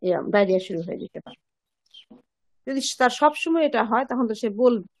ঠান্ডা লেগে ডায়রিয়া শুরু হয়ে যেতে পারে। যদি তার সবসময় এটা হয় তখন তো সে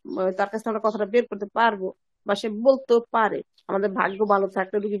তার কাছে আমরা কথাটা বের করতে পারবো, বা সে বলতেও পারে। আমাদের ভাগ্য ভালো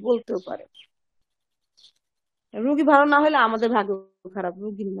থাকলে রুগী বলতেও পারে। রুগী ভালো না হলে আমাদের ভাগ্য খারাপ,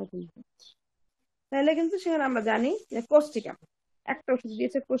 রুগীর না কিন্তু। তাহলে কিন্তু সেখানে আমরা জানি যে কোস্টিকাম, একটা ওষুধ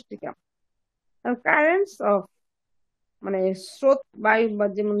দিয়েছে কোস্টিকাম। কারেন্টস অফ, মানে স্রোত বায়ু, বা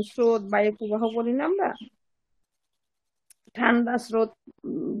যেমন স্রোত বায়ু প্রবাহ বলি না আমরা, ঠান্ডা স্রোত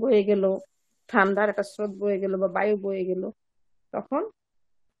বয়ে গেল, ঠান্ডার একটা স্রোত বয়ে গেল বা বায়ু বয়ে গেল, তখন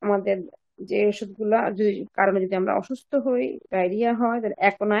আমাদের যে ওষুধগুলা যদি কারণে যদি আমরা অসুস্থ হই, ডায়রিয়া হয়, তাহলে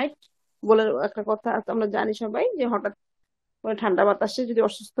অ্যাকোনাইট বলে একটা কথা আছে, আমরা জানি সবাই যে হঠাৎ করে ঠান্ডা বাতাসে যদি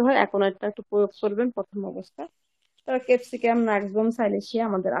অসুস্থ হয় অ্যাকোনাইটটা একটু প্রয়োগ করবেন প্রথম অবস্থায়। তারপর ক্যাপসিকাম, নাক্সবম, সাইলেশিয়া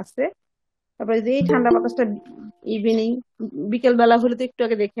আমাদের আছে। তারপরে যদি এই ঠান্ডা বাতাসটা ইভিনিং, বিকেল বেলা হলে তো একটু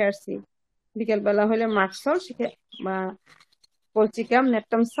আগে দেখে আসছি, বিকেল বেলা হলে মার্কসল বা পলচিকাম,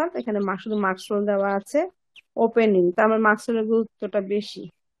 নেপটাম সাল্ট, এখানে শুধু মার্কসল দেওয়া আছে। ওপেনিং, তার মানে মার্কসলের গুরুত্বটা বেশি।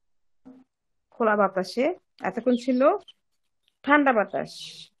 খোলা বাতাসে, এতক্ষণ ছিল ঠান্ডা বাতাস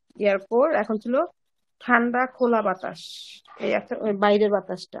এয়ারপোর্ট, এখন ছিল ঠান্ডা খোলা বাতাস, এই একটা ওই বাইরের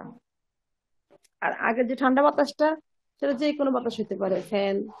বাতাসটা। আর আগের যে ঠান্ডা বাতাসটা, সেটা যে কোনো বাতাস হতে পারে,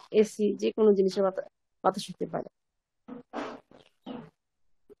 ফ্যান, এসি, যে কোনো জিনিসের বাতাস হতে পারে,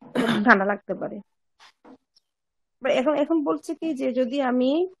 ঠান্ডা লাগতে পারে। এখন এখন বলছে কি যে যদি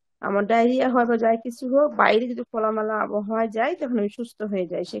আমার ডায়রিয়া হয় বা যাই কিছু হোক, বাইরে যদি খোলামেলা আবহাওয়ায় যাই তখন আমি সুস্থ হয়ে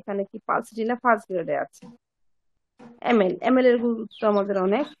যাই। সেখানে কি পালসিটিলা ফার্স্ট গ্রেডে আছে। এমএল এর গুরুত্ব আমাদের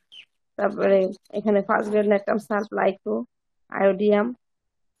অনেক। তারপরে এখানে first grade natrum sulph, লাইকো, iodium.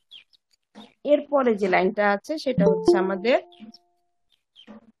 এরপরে যে লাইনটা আছে সেটা হচ্ছে আমাদের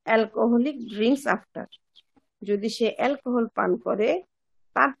অ্যালকোহলিক ড্রিঙ্কস আফটার, যদি সে অ্যালকোহল পান করে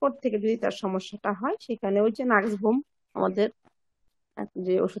তারপর থেকে যদি তার সমস্যাটা হয়, সেখানে ওই যে নাক্সবুম আমাদের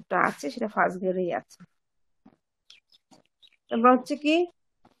যে ওষুধটা আছে সেটা ফার্স্ট গ্রেডেই আছে। তারপর হচ্ছে কি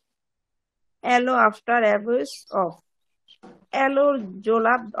অ্যালো আফটার অ্যাবিউজ অফ, অ্যালোর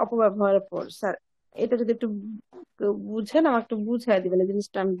জোলাপ অপব্যবহারের পর। স্যার এটা যদি একটু বুঝেন, আমার একটু বুঝাই দিবেন, এই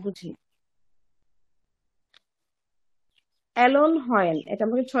জিনিসটা আমি বুঝি। অ্যালোন হয়, এটা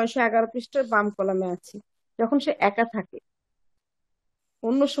আমাকে 611 পৃষ্ঠার বাম কলামে আছে। যখন সে একা থাকে,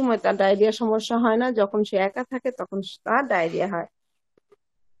 অন্য সময় তার ডায়রিয়া সমস্যা হয় না, যখন সে একা থাকে তখন তার ডায়রিয়া হয়।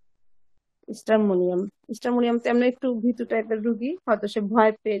 স্টারমোনিয়াম তেমন একটু ভীতু টাইপের রুগী, হয়তো সে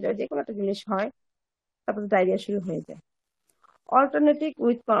ভয় পেয়ে যায়, যে কোনো একটা জিনিস হয়, তারপর ডায়রিয়া শুরু হয়ে যায়। অল্টারনেটিভ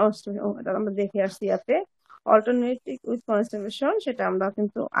উইথ আমরা দেখে আসছি ইয়াতে অল্টারনেটিভ উইথ কনস্টিপেশন, সেটা আমরা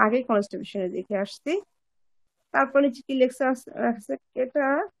কিন্তু আগে কনস্টিপেশনে দেখে আসছি। তারপর নিচে কি লেখা আছে,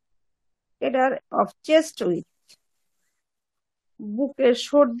 এটার অফ চেস্ট উইথ, বুকের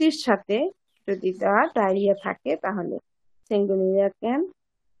সর্দির সাথে যদি তার ডায়রিয়া থাকে তাহলে সেঙ্গোনিয়া ক্যান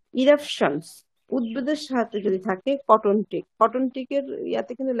ইরাপশনস, উদ্ভিদের সাথে যদি থাকে কটন টিকের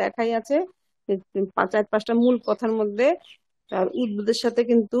ইয়াতে কিন্তু লেখাই আছে 4-5টা মূল কথার মধ্যে তার উদ্ভিদের সাথে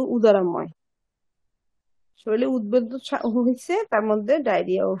কিন্তু উদারাময়, শরীরে উদ্ভিদ হয়েছে তার মধ্যে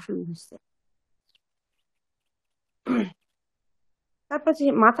ডায়রিয়াও শুরু হয়েছে। তারপর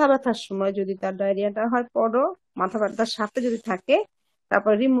মাথা ব্যথার সময় যদি তার ডায়রিয়াটা হয় পরও মাথা ব্যথার সাথে যদি থাকে,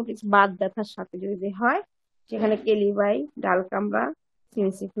 তারপর রিমোটিস বাত ব্যথার সাথে যদি হয় সেখানে কেলিবাই, ডাল কামড়া,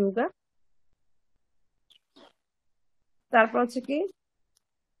 সিনসিফিউগা। তারপর হচ্ছে কি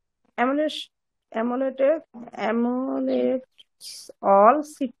অল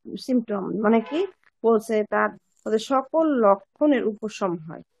সিমটম, মানে কি বলছে তার সকল লক্ষণের উপশম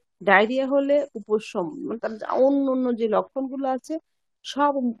হয়। ডায়রিয়া হলে উপশম মানে তার অন্য অন্য যে লক্ষণগুলো আছে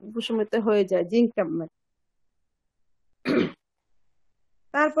সব উপশমিত হয়ে যায় জিঙ্ক ট্যাবলেট।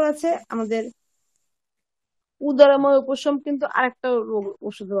 তারপর আছে আমাদের উদারময় উপশম, কিন্তু আরেকটা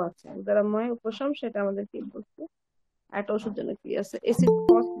ওষুধও আছে উদারময় উপশম, সেটা আমাদের কি বলছে একটা ওষুধ জন্য কি আছে এসিড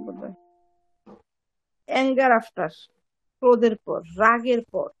অ্যাঙ্গার আফটার, ক্রোধের পর, রাগের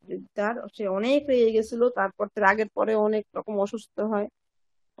পর, তার সে অনেক রেগে গেছিল তারপর রাগের পরে অনেক রকম অসুস্থ হয়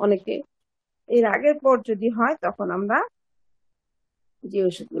অনেকে, এই রাগের পর যদি হয় তখন আমরা যে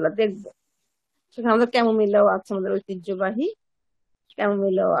ওষুধগুলো দেখবো সেখানে আমাদের ক্যামোমিলাও আছে, আমাদের ঐতিহ্যবাহী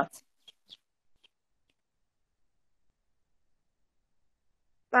ক্যামোমিলাও আছে।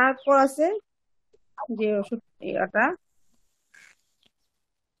 তারপর আছে যে ওষুধ এটা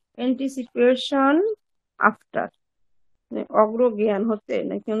অ্যান্টিসিপেশন আফটার, অগ্রজ্ঞান হতে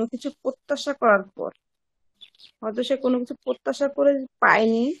নাকি কোনো কিছু প্রত্যাশা করার পর, হয়তো সে কোনো কিছু প্রত্যাশা করে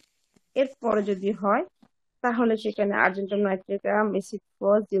পায়নি এরপরে যদি হয় তাহলে সেখানে আর্জেন্টাম নাইট্রিকাম,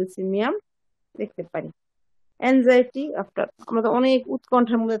 এসিডফস, জিলসিমিয়াম দেখতে পারি। অ্যাংজাইটি আফটার, আমরা তো অনেক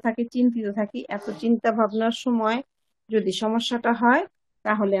উৎকণ্ঠার মধ্যে থাকি, চিন্তিত থাকি, এত চিন্তা ভাবনার সময় যদি সমস্যাটা হয়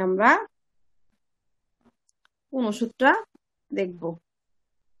তাহলে আমরা কোন ওষুধটা দেখব।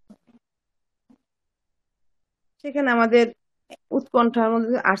 সেখানে আমাদের উৎকণ্ঠার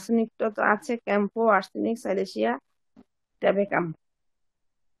মধ্যে আর্সেনিকটা তো আছে, ক্যাম্পো, আর্সেনিক, সাইলেশিয়া, ট্যাবেকাম।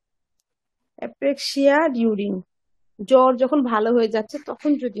 অ্যাপ্রেক্সিয়া ডিউরিং, জ্বর যখন ভালো হয়ে যাচ্ছে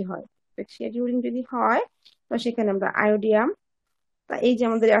তখন যদি হয়, অ্যাপ্রেক্সিয়া ডিউরিং যদি হয় তো সেখানে আমরা আয়োডিয়াম। তা এই যে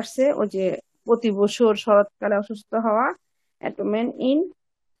আমাদের আসছে ওই যে প্রতি বছর শরৎকালে অসুস্থ হওয়া, অ্যাটোমেন ইন,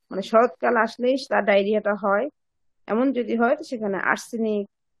 মানে শরৎকাল আসলেই তার ডায়রিয়াটা হয়, এমন যদি হয় তো সেখানে আর্সেনিক,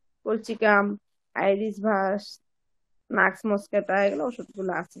 কলচিকাম, আইরিস ভাস, নাক্স মস্কাটা, এগুলো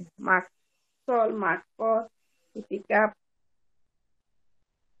ওষুধগুলো আছে। Merc sol, marks, ইপিকাপ।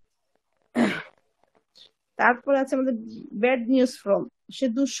 তারপর আছে আমাদের ব্যাড নিউজ ফ্রম, সে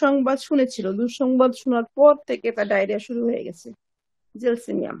দুঃসংবাদ শুনেছিল, দুঃসংবাদ শোনার পর থেকে তার ডায়রিয়া শুরু হয়ে গেছে,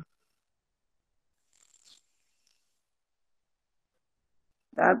 জেলসিমিয়াম।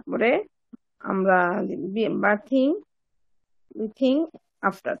 তারপরে আমরা বার্থিং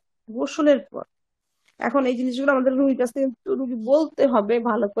আফটার, গোসলের পর। এখন এই জিনিসগুলো আমাদের রুগীর কাছ থেকে রুগী বলতে হবে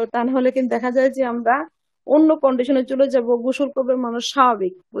ভালো করে, তা না হলে কিন্তু দেখা যায় যে আমরা অন্য কন্ডিশনে চলে যাব। গোসল করবে মানুষ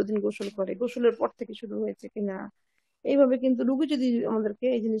স্বাভাবিক, প্রতিদিন গোসল করে, গোসলের পর থেকে শুরু হয়েছে কিনা, এইভাবে কিন্তু রুগী যদি আমাদেরকে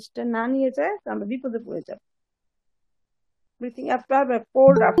এই জিনিসটা না নিয়ে যায় তো আমরা বিপদে পড়ে যাব। ব্রিথিং আফটার বা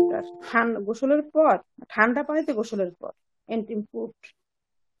কোল্ড আফটার, গোসলের পর, ঠান্ডা পানিতে গোসলের পর। অ্যান্টিমপুট,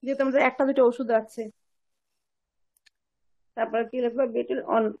 যেহেতু আমাদের একটা দুটো ওষুধ আছে। তারপরে কি লিখবো, বেটেল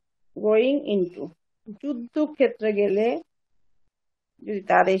অন গোয়িং ইনটু, যুদ্ধ ক্ষেত্রে গেলে যদি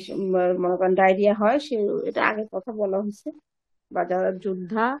তার এই মনে করেন ডায়রিয়া হয়, সে এটা আগে কথা বলা হয়েছে, বা যারা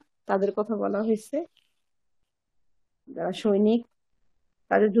যোদ্ধা তাদের কথা বলা হয়েছে, যারা সৈনিক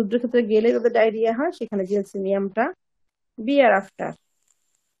তাদের যুদ্ধক্ষেত্রে গেলে তাদের ডায়রিয়া হয়, সেখানে জেলসিমিয়ামটা। বিয়ার আফটার,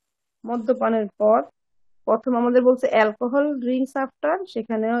 মদ্যপানের পর। প্রথম আমাদের বলছে অ্যালকোহল ড্রিঙ্কস আফটার,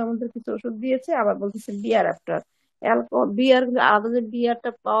 সেখানেও আমাদের কিছু ওষুধ দিয়েছে, আবার বলতেছে বিয়ার আফটার। বিয়ার আলাদা যে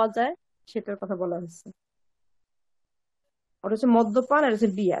বিয়ারটা পাওয়া যায় সেটার কথা বলা হয়েছে, ওটা হচ্ছে মদ্যপান আর হচ্ছে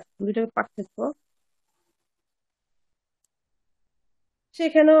বিয়ার, দুইটার পার্থক্য।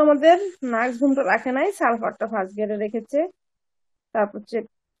 সেখানেও আমাদের নাক্স ঘুমটা রাখে নাই, সালফারটা ফার্স্ট গিয়ারে রেখেছে। তারপর হচ্ছে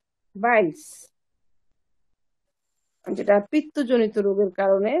বাইলস, যেটা পিত্তজনিত রোগের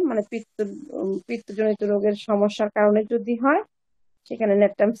কারণে, মানে পিত্তজনিত রোগের সমস্যার কারণে যদি হয় সেখানে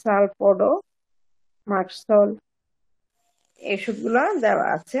নেপটামসাল, পডো, মার্কসল, এই ওষুধগুলো দেওয়া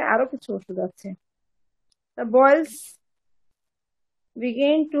আছে। আরো কিছু ওষুধ আছে। The boils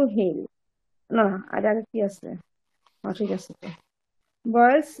begin to heal. না না, আর আগে কি আছে? ঠিক আছে তো।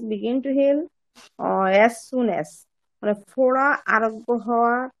 boils begin to heal as soon as, মানে ফোড়া আরোগ্য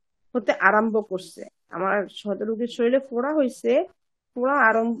হতে আরম্ভ করছে। আমার রোগীর শরীরে ফোড়া হয়েছে, ফোড়া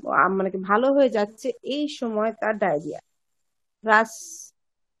মানে কি ভালো হয়ে যাচ্ছে, এই সময় তার ডায়রিয়া।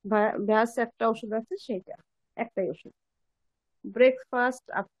 ভ্যাস একটা ওষুধ আছে, সেটা একটাই ওষুধ। ব্রেকফাস্ট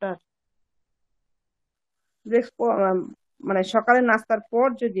আফটার, মানে সকালে নাস্তার পর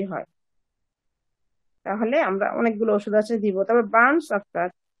যদি হয় তাহলে আমরা অনেকগুলো ওষুধ আছে দিব। তারপর বার্নস আফটার,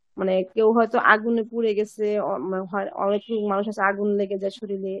 মানে কেউ হয়তো আগুনে পুড়ে গেছে, অনেক মানুষ আছে আগুন লেগে যায়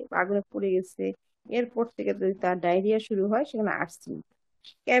শরীরে, আগুনে পুড়ে গেছে, এরপর থেকে যদি তার ডায়রিয়া শুরু হয় সেখানে আর্সেনিক।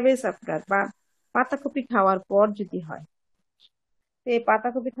 ক্যাবেজ আফটার, বা পাতাকপি খাওয়ার পর যদি হয়, এই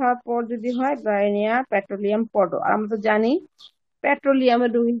পাতাকপি খাওয়ার পর যদি হয় ব্রাইনিয়া পেট্রোলিয়াম পডো। আর আমরা তো জানি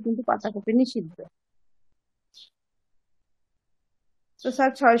পেট্রোলিয়ামের রোগী কিন্তু পাতাকপি নিষিদ্ধ। তো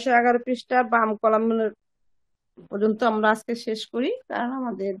স্যার 611 পৃষ্ঠা বাম কলাম পর্যন্ত আমরা আজকে শেষ করি, কারণ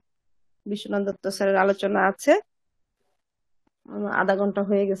আমাদের বিশ্বনাথ দত্ত স্যারের আলোচনা আছে, আধা ঘন্টা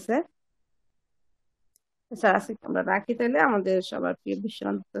হয়ে গেছে। স্যার আজকে আমরা রাখি তাহলে। আমাদের সবার প্রিয়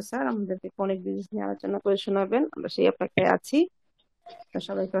বিশ্বনাথ দত্ত স্যার আমাদেরকে কনিক ডিজিজ নিয়ে আলোচনা করে শোনাবেন, আমরা সেই অপেক্ষায় আছি।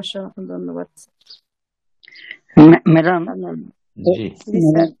 সবাইকে অসংখ্য ধন্যবাদ। ম্যাডাম, জি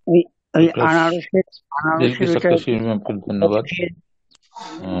ওই ডক্টর আনারসের দিলকিস ওইটা আক্তার শিরোমণিকে ধন্যবাদ।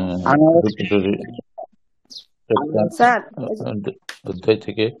 আনারস রেপার্টরি স্যার অধ্যায়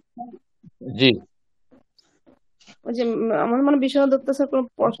থেকে জি ওই যে আমার মনে হয় বিশ্বনাথ দত্ত স্যার কোনো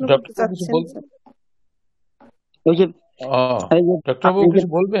প্রশ্ন করতে ডক্টর কিছু চাচ্ছেন। বলবেন? ওই যে ডক্টর বাবু কিছু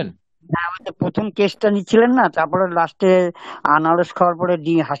বলবেন? প্রথম কেসটা নিচ্ছিলেন না, তারপরে লাস্টে আনারস খাওয়ার পরে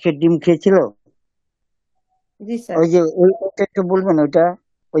হাঁসের ডিম খেয়েছিল। জি স্যার। ওই যে ওইটা একটু বলবেন, ওইটা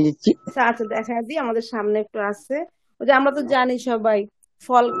ওই যে স্যার আচ্ছা দেখা দিই, আমাদের সামনে একটু আছে। ওই যে আমরা তো জানি সবাই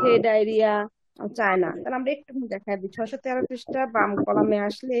ফল খেয়ে ডায়রিয়া চায় না, তাহলে আমরা একটু দেখা দিই। 613 পৃষ্ঠা বাম কলামে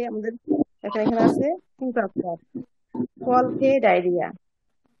আসলে আমাদের এখানে আছে ফ্রুট আফটার, ফল খেয়ে ডায়রিয়া।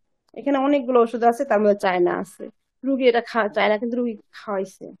 এখানে অনেকগুলো ওষুধ আছে, তার মধ্যে চায়না আছে। রুগী এটা চায়না কিন্তু রুগী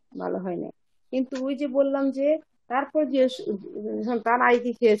খাওয়াইছে, ভালো হয় না। কিন্তু ওই যে বললাম যে তারপর যে তার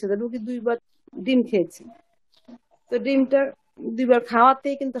আইকি খেয়েছে, রুগী 2বার ডিম খেয়েছে, তো ডিমটা 2বার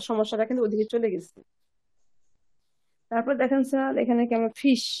খাওয়াতেই কিন্তু সমস্যাটা কিন্তু ওদিকে চলে গেছে। তারপর দেখেন স্যার এখানে কি আমরা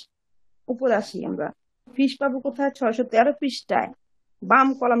ফিশ উপরে আসি, আমরা ফিশ পাবো কোথায়? 613 পৃষ্ঠায় বাম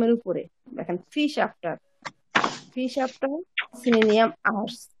কলামের উপরে দেখেন ফিশ আফটার, সিনেনিয়াম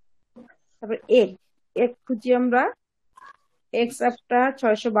আর্স। তারপর এগ খুঁজি আমরা, এক্স আফটার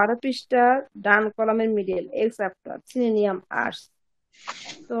 612 পৃষ্ঠা ডান কলামের মিডল, এক্স আফটার সিনেনিয়াম আর্স।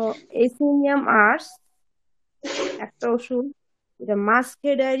 তো এই সিনেনিয়াম আর্স একটা ওষুধ, এটা মাছ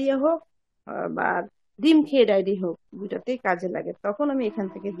খেয়ে ডায়রিয়া হোক বা ডিম খেয়ে ডায়রিয়া হোক, দুটাতেই কাজে লাগে, তখন আমি এখান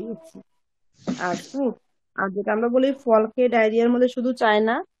থেকে দিয়েছি। আর ফ্রুট, আর যেটা আমরা বলি ফল খেয়ে ডায়রিয়ার মধ্যে শুধু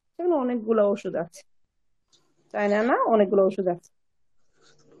চায়না, সেগুলো অনেকগুলো ওষুধ আছে, চায়না না অনেকগুলো ওষুধ আছে।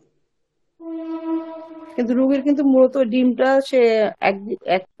 কিন্তু রোগীর কিন্তু মূলত ডিমটা সে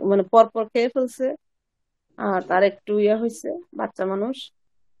এক মানে পরপর খেয়ে ফেলছে, আর তার একটু হয়েছে, বাচ্চা মানুষ,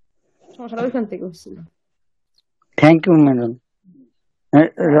 সমস্যাটা ওইখান থেকে হচ্ছিল। Thank you madam.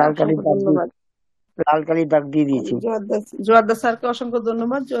 ধন্যবাদ। লাল কালি দাগ দিয়ে দিয়েছি। জোয়াদ্দার স্যারকে অসংখ্য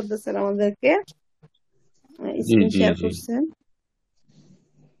ধন্যবাদ। জোয়াদ্দার স্যার আমাদেরকে স্ক্রিন শেয়ার করছেন।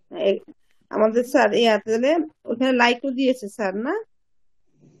 আমাদের স্যার তাহলে ওখানে লাইকও দিয়েছে স্যার, না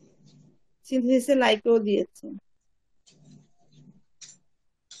সিনথেসিসে লাইকও দিয়েছে।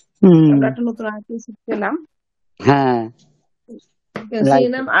 আমরা একটা নতুন আর্টিস্ট পেলাম। হ্যাঁ,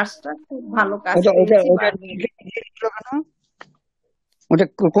 সিনেমাম আর্টসটা খুব ভালো কাজ করেছে। ওটা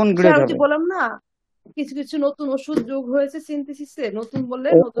কোন গ্রেড হবে? বললাম না, কিছু কিছু নতুন ওষুধ যোগ হয়েছে সিনথেসিসে, নতুন বললে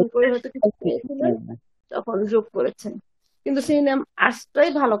নতুন করে হয়তো কিছু পেয়েছিলেন তখন যোগ করেছেন, কিন্তু সিনেমাম আর্টসটাই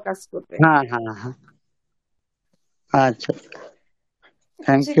ভালো কাজ করবে। হ্যাঁ হ্যাঁ হ্যাঁ, আচ্ছা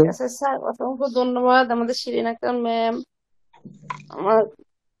থ্যাংক ইউ। ঠিক আছে স্যার, অসংখ্য ধন্যবাদ। আমাদের শিরিন আক্তার ম্যাম, আমার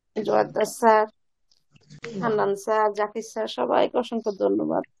Joardar sir, Hannan sir, Zakir sir, সবাইকে অসংখ্য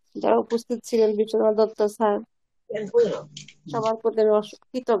ধন্যবাদ। যারা উপস্থিত ছিলেন, বিশ্বনাথ দত্ত স্যার, সবার প্রতি আমি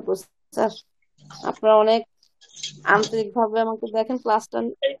কৃতজ্ঞ স্যার। আপনারা অনেক আন্তরিক ভাবে আমাকে দেখেন, ক্লাসটা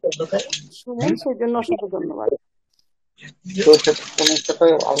শুনেন, সেই জন্য অসংখ্য ধন্যবাদ।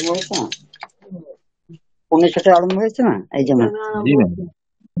 ফোনের সাথে আরম্ভ হয়েছে না, এই জন্য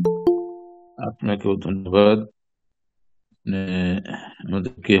আপনাকেও ধন্যবাদ।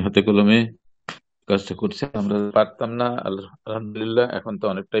 আমাদেরকে হাতে কলমে কাজটা করছে, আমরা পারতাম না, আলহামদুলিল্লাহ এখন তো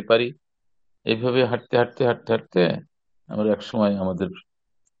অনেকটাই পারি। এইভাবে হাঁটতে হাঁটতে হাঁটতে হাঁটতে আমরা এক সময় আমাদের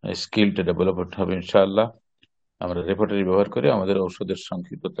স্কিলটা ডেভেলপ হবে ইনশাআল্লাহ। আমরা রেপার্টরি ব্যবহার করে আমাদের ঔষধের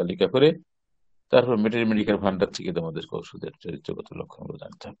সংক্ষিপ্ত তালিকা করে তারপর মেডিকেল ভান্ডার থেকে তোমাদেরকে ওষুধের চরিত্রগত লক্ষণগুলো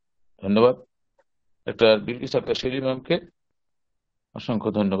জানতে হবে। ধন্যবাদ ডাক্তার বিলকিস আক্তার সেলিম ম্যামকে, অসংখ্য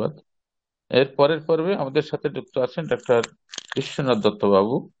ধন্যবাদ। এর পরের পর্বে আমাদের সাথে যুক্ত আছেন ডাক্তার বিশ্বনাথ দত্ত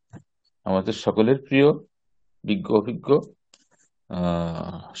বাবু, আমাদের সকলের প্রিয়, বিজ্ঞ অভিজ্ঞ,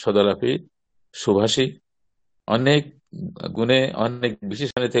 সদালাপী, সুভাষী, অনেক গুণে অনেক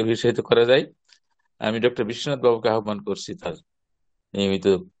বিশেষণে বিশেষিত করা যায়। আমি ডক্টর বিশ্বনাথ বাবুকে আহ্বান করছি তার নিয়মিত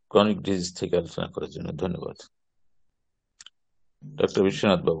ক্রনিক ডিজিজ থেকে আলোচনা করার জন্য। ধন্যবাদ ডক্টর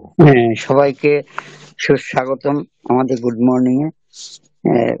বিশ্বনাথ বাবু। হ্যাঁ, সবাইকে সুস্বাগতম আমাদের গুড মর্নিং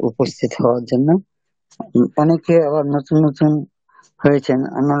এ উপস্থিত হওয়ার জন্য। অনেকে আবার নতুন নতুন হয়েছেন,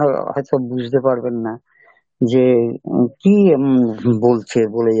 আপনারা হয়তো বুঝতে পারবেন না যে কি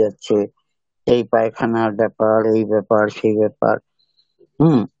বলে যাচ্ছে, এই পায়খানার ব্যাপার, এই ব্যাপার, সেই ব্যাপার।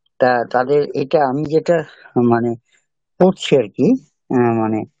 তাদের এটা আমি যেটা মানে পড়ছি আর কি,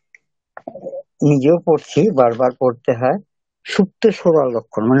 মানে নিজেও পড়ছি, বারবার পড়তে হয়, সুপ্ত সোরার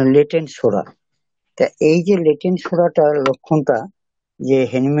লক্ষণ, মানে লেটেন্ট সোরা। তা এই যে লেটেন্ট সোরাটার লক্ষণটা, যে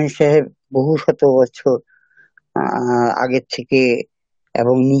হেনিম্যান সাহেব বহু শত বছর আগের থেকে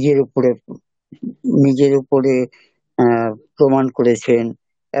এবং নিজের উপরে প্রমাণ করেছেন,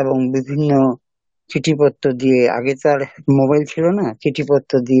 এবং বিভিন্ন চিঠিপত্র দিয়ে, আগে তো আর মোবাইল ছিল না,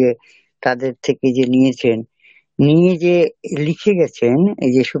 চিঠিপত্র দিয়ে তাদের থেকে যে নিয়েছেন, নিয়ে যে লিখে গেছেন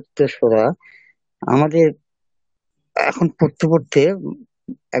এই যে সুপ্ত সোরা, আমাদের এখন পড়তে পড়তে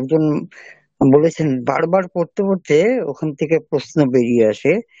একজন বলেছেন, বারবার পড়তে পড়তে ওখান থেকে প্রশ্ন বেরিয়ে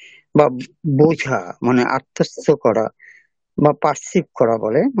আসে, বা বোঝা মানে আত্মস্থ করা বা পার্সিভ করা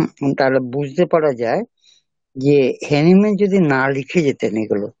বলে, তাহলে বুঝতে পারা যায় যে হ্যানিম্যান যদি না লিখে যেতেন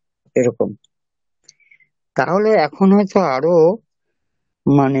এগুলো এরকম, তাহলে এখন হয়তো আরো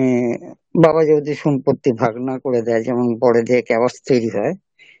মানে বাবা যদি সম্পত্তি ভাগ না করে দেয়, যেমন পরে দিয়ে ক্যাবাস তৈরি হয়,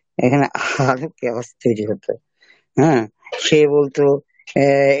 এখানে আরো ক্যাবাস তৈরি হতো। হ্যাঁ, সে বলতো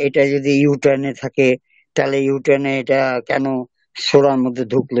এটা যদি ইউটার্নে থাকে তাহলে ইউটার্নে এটা কেন সোরার মধ্যে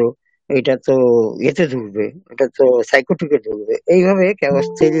ঢুকলো, এটা তো এতে ঢুকবে, এটা তো সাইকোটিকে ঢুকবে। এইভাবে ক্যাবাস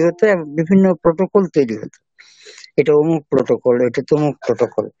তৈরি হতো এবং বিভিন্ন প্রোটোকল তৈরি হতো, এটা অমুক প্রোটোকল, এটা তমুক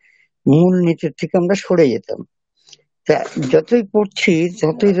প্রোটোকল, মূল নীতির থেকে আমরা সরে যেতাম। তা যতই পড়ছি,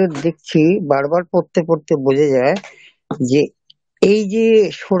 যতই দেখছি, বারবার পড়তে পড়তে বোঝা যায় যে এই যে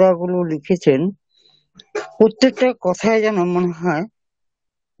সোরাগুলো লিখেছেন, প্রত্যেকটা কথায় যেন মনে হয়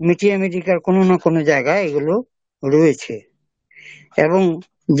মিডিয়ার কোনো না কোনো জায়গায় এগুলো রয়েছে। এবং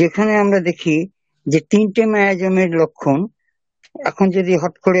যেখানে আমরা দেখি যে 3টে মায়াজমের লক্ষণ, এখন যদি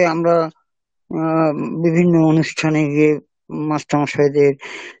হট করে আমরা বিভিন্ন অনুষ্ঠানে গিয়ে মাস্টারমশাইদের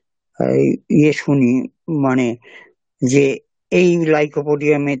ইয়ে শুনি, মানে যে এই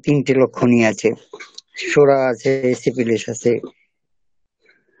লাইকোপোডিয়ামে 3টে লক্ষণই আছে, সোরা আছে, সিপিলিস আছে,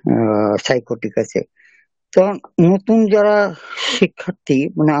 সাইকোটিক আছে। তো নতুন যারা শিক্ষার্থী,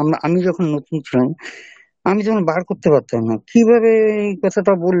 মানে আমি যখন নতুন ছিলাম, আমি যখন বার করতে পারতাম না কিভাবে এই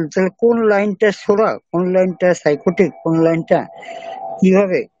কথাটা বল, তাহলে কোন লাইনটা সোরা, কোন লাইনটা সাইকোটিক, কোন লাইনটা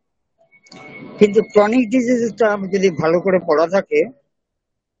কিভাবে। কিন্তু ক্রনিক ডিজিজটা যদি ভালো করে পড়া থাকে,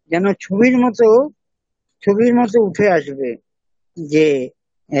 যেন ছবির মতো উঠে আসবে যে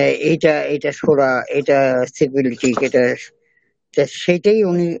এইটা সোরা, এটা সিপিলিটিক, এটা, সেটাই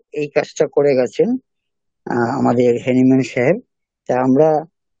উনি এই কাজটা করে গেছেন আমাদের হ্যানিম্যান সাহেব। তা আমরা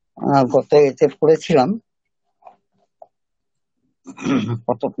গত এতে পড়েছিলাম,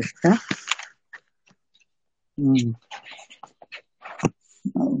 কত পৃষ্ঠা,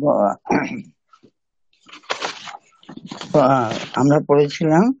 আমরা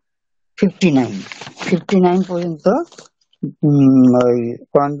পড়েছিলাম 59 পর্যন্ত, ওই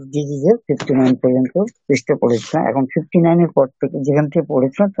ক্রনিক ডিজিজের 59 পর্যন্ত পৃষ্ঠা পড়েছিলাম। এখন 59-এর পর থেকে, যেখান থেকে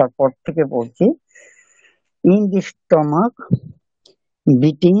পড়েছিলাম তারপর থেকে পড়ছি। In the stomach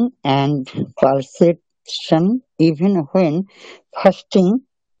beating and pulsation even when fasting,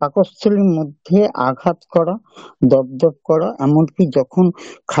 পাকস্থলীর মধ্যে আঘাত করা, দপদপ করা, এমনকি যখন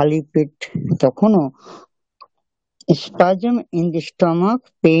খালি পেট তখনও। spasm in the stomach,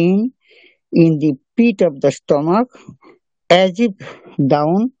 pain in the pit of the stomach as if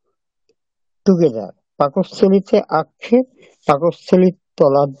down together, পাকস্থলীতে আক্ষেপ, পাকস্থলীর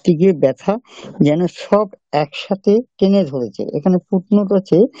তলার দিকে ব্যথা, যেন সব একসাথে টেনে ধরেছে। এখানে ফুটনোট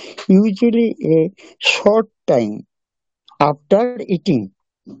আছে, usually a short time after eating,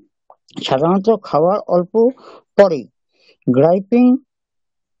 সাধারণত খাওয়ার অল্প পরে। গ্রাইপিং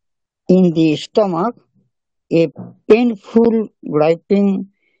in the stomach, A painful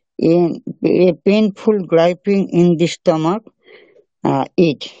গ্রাইপিং in the stomach,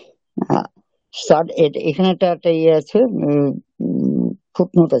 ইট এখানে একটা ইয়ে আছে,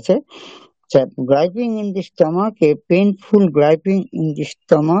 ফুটনোট আছে। Griping in the stomach, a painful griping in the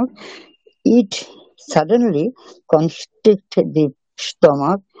stomach. It suddenly constrict the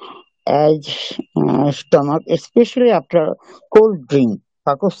stomach, especially after cold drink.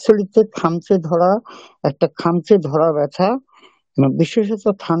 পাকস্থলীতে খামচে ধরা ব্যথা, বিশেষত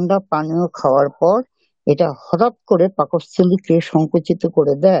ঠান্ডা পানীয় খাওয়ার পর এটা হঠাৎ করে পাকস্থলীকে সংকুচিত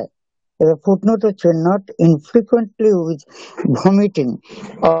করে দেয়। The footnote not infrequently with vomiting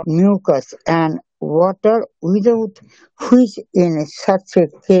of mucus and water, without which in such a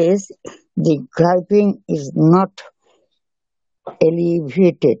case the griping is not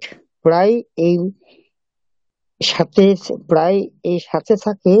alleviated. প্রায় এই সাথে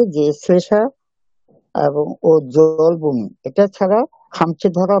থাকে যে শ্লেষা ও জল বমি, এটা ছাড়া খামচে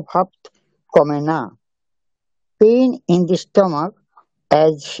ধরা ভাব কমে না। Pain in the stomach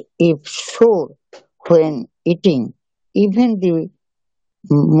as if sore when eating, even the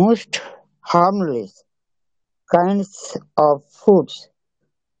most harmless kinds of foods.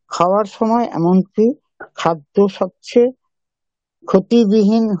 খাওয়ার সময় এমনকি খাদ্য সবচেয়ে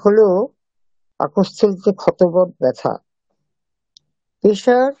ক্ষতিবিহীন হলেও পাকস্থলীতে ক্ষতবৎ ব্যথা।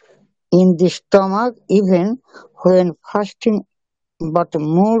 Pressure in the stomach even when fasting, but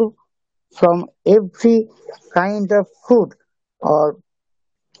more from every kind of food or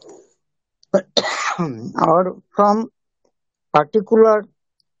from particular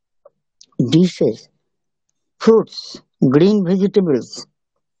dishes, fruits, green vegetables,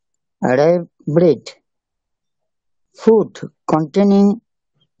 rye bread, food containing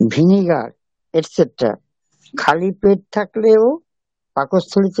vinegar, etc. খালি পেট থাকলেও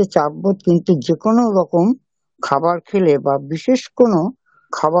পাকস্থলীতে চাপবোধ, কিন্তু যে কোনো রকম খাবার খেলে বা বিশেষ কোনো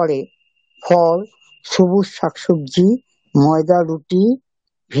খাবারে ফল, সবুজ শাকসবজি, ময়দা, রুটি,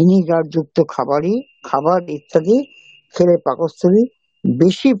 ভিনিগার যুক্ত খাবার ইত্যাদি খেলে পাকস্থলী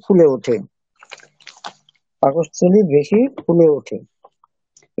বেশি ফুলে ওঠে।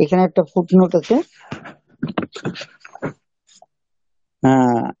 এখানে একটা ফুটনোট আছে,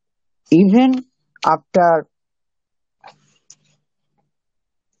 even after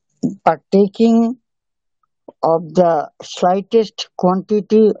partaking of the slightest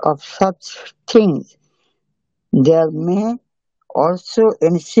quantity of such things, there may also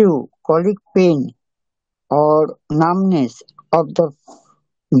ensue colic pain or numbness of the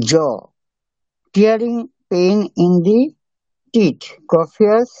jaw, tearing pain in the teeth,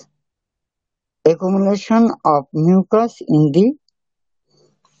 copious accumulation of mucus in the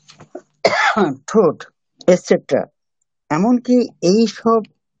throat, etc. এমনকি এই সব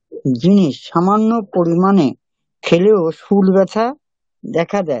জিনিস সামান্য পরিমাণে খেলেও শুল ব্যথা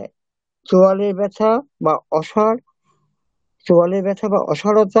দেখা দেয়, চোয়ালে ব্যথা বা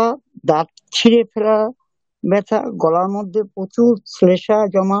অসাড়তা, দাঁত ছিঁড়ে ফেলা ব্যথা, গলার মধ্যে প্রচুর শ্লেষা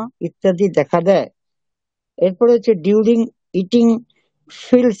জমা ইত্যাদি দেখা দেয়। এরপরে হচ্ছে during eating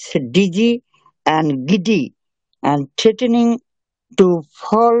feels DG and গিডি and threatening to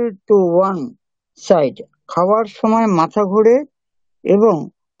fall two one side. খাওয়ার সময় মাথা ঘোরে এবং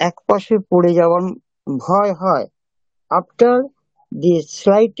একপাশে পড়ে যাওয়ার ভয় হয়। After the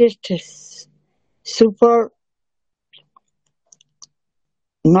slightest super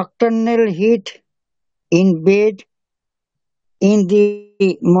nocturnal heat in bed in the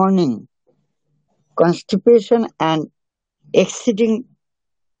morning, constipation and exceeding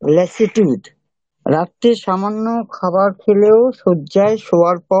lassitude. রাত্রে সামান্য খাবার খেলেও শয্যায়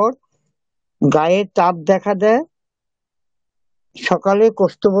শোয়ার পর গায়ে তাপ দেখা দেয়, সকালে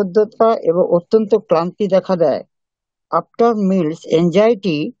কোষ্ঠবদ্ধতা এবং অত্যন্ত ক্লান্তি দেখা দেয়। After mills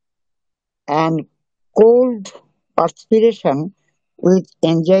anxiety and cold পারস্পিরেশন with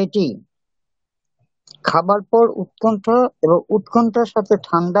anxiety. খাবার পর উৎকণ্ঠার সাথে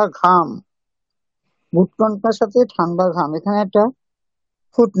ঠান্ডা ঘাম। এখানে একটা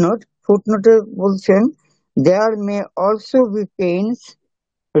ফুটনোটে বলছেন, there may also be pains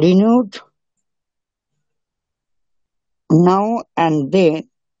renewed now and then,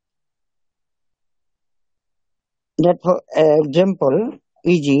 that for example,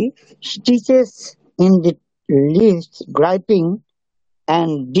 e.g. stitches in the leaves, griping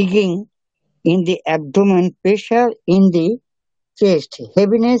and digging in the abdomen, pressure in the chest,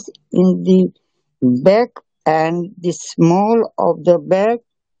 heaviness in the back and the small of the back,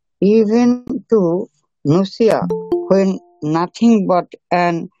 even to nausea, when nothing but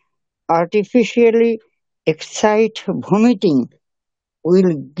an artificially excite vomiting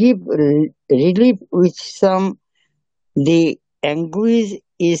will give relief, with some the anguish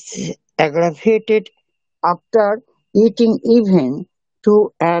is aggravated after eating, even to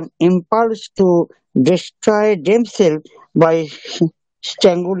an impulse to destroy themselves by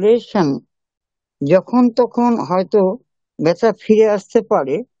strangulation. যখন তখন হয়তো ব্যথা ফিরে আসতে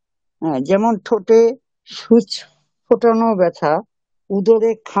পারে, যেমন ঠোঁটে সূচ ফোটানো ব্যথা,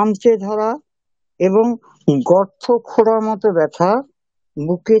 উদরে খামচে ধরা এবং গর্ত খোঁড়ার মতো ব্যথা,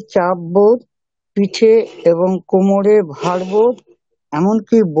 বুকে চাপ বোধ, পিঠে এবং কোমরে ভার বোধ,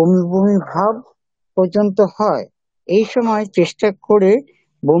 এমনকি বমি বমি ভাব পর্যন্ত হয়। এই সময় চেষ্টা করে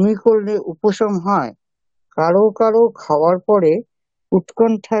বমি করলে উপশম হয়। কারো কারো খাওয়ার পরে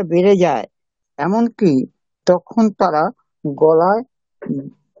উৎকণ্ঠা বেড়ে যায়, এমনকি তখন তারা গলায়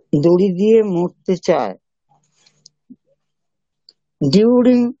দড়ি দিয়ে মরতে চায়।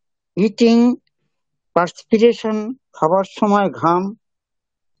 ডিউরিং ইটিং পার্সপিরেশন, খাবার সময় ঘাম।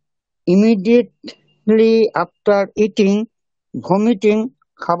 ইমিডিয়েটলি আফটার ইটিং ভমিটিং,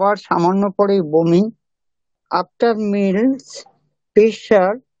 খাবার সামান্য পরেই বমি। After mills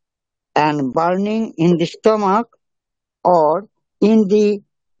pressure and burning in the stomach or in the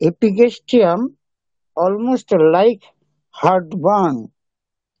epigastrium, almost like heartburn.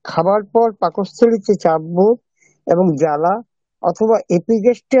 খাবার পর পাকস্থলীতে চাপ বোধ এবং জ্বালা, অথবা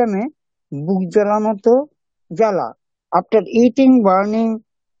এপিগ্যাস্ট্রিয়ামে বুক জ্বালা মতো জ্বালা। After eating burning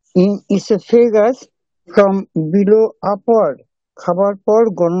in oesophagus from below upward, খাবার পর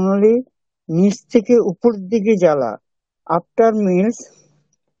গণনলী নিচ থেকে উপর দিকে জ্বালা। After mills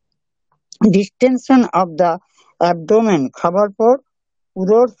distinction of the abdomen, খাবার পর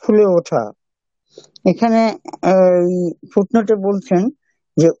উদর ফুলে ওঠা। এখানে ফুটনোটে বলছেন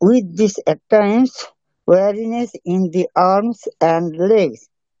যে with this at Times ওয়ারিনেস in the arms and legs,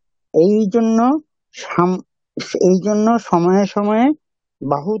 এই জন্য সময়ে সময়ে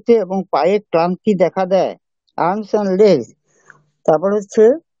বাহুতে এবং পায়ে ক্লান্তি দেখা দেয়। Arms and legs. তারপর হচ্ছে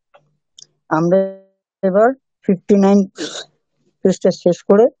আমরা এবার 59 পৃষ্ঠা শেষ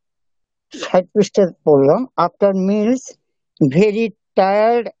করে 60 পৃষ্ঠা পড়লাম। After mills very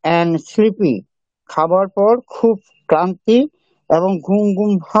tired and sleepy, খাবার পর খুব ক্লান্তি এবং ঘুম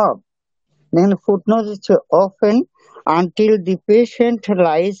ঘুম ভাব। Then footnote হচ্ছে often until the patient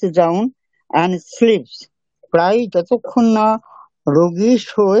lies down and sleeps, প্রায় যতক্ষণ না রোগী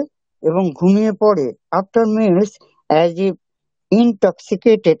শোয় এবং ঘুমিয়ে পড়ে। After mills as if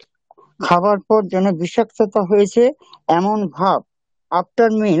intoxicated, খাবার পর যেন বিষাক্ততা হয়েছে এমন ভাব।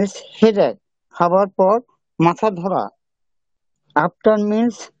 আফটার মিলস হেডেক, খাবার পর মাথা ধরা। After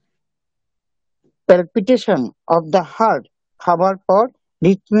mills palpitation of the heart, খাবার পর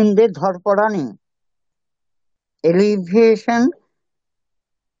হৃৎপিণ্ডে ধড়পড়ানি। Elevation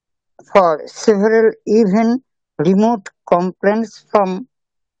for several even remote complaints from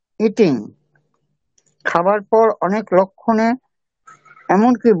eating, খাবার পর অনেক লক্ষণে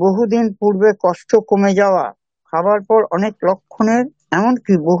এমনকি বহুদিন পূর্বে কষ্ট কমে যাওয়া। খাবার পর অনেক লক্ষণের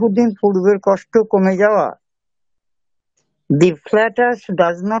এমনকি বহুদিন পূর্বের কষ্ট কমে যাওয়া। The flatus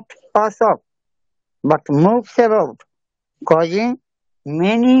does not pass off but moves about, causing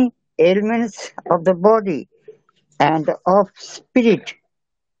many ailments of the body and of spirit.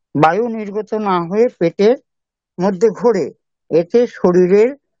 বায়ু নির্গত না হয়ে পেটের মধ্যে ঘোরে, এতে শরীরের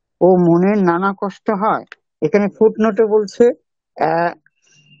ও মনের নানা কষ্ট হয়। এখানে ফুটনোটে বলছে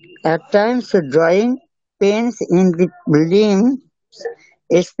at times drawing pains in the limbs,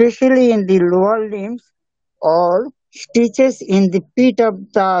 especially in the lower limbs, or stitches in the pit of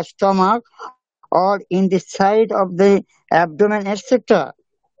the stomach or in the side of the abdomen, etc.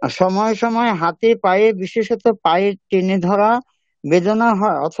 সময় সময় হাতে পায়ে, বিশেষত পায়ে টেনে ধরা বেদনা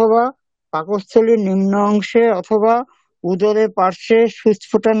হয়, অথবা পাকস্থলীর নিম্ন অংশে অথবা উদরের পার্শ্বে সূচ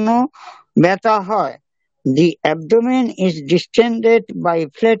ফোটানো ব্যথা হয়। The abdomen is distended by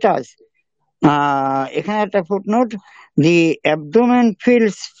flatus. এখানে একটা footnote, the abdomen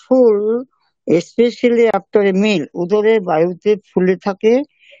feels full especially after a meal, উদরের বায়ুতে ফুলে থাকে,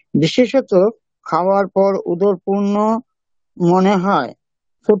 বিশেষত খাওয়ার পর উদর পূর্ণ মনে হয়।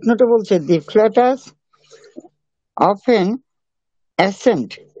 ফুটনোটে বলছে the flatus often ascend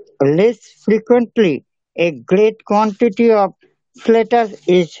less frequently. A great quantity of flatus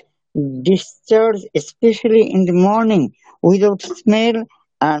is discharged, especially in the morning, without smell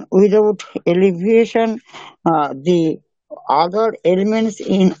and without elevation. The other elements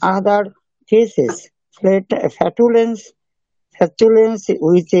in other cases, flatulence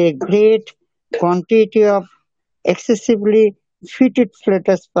with a great quantity of excessively fetid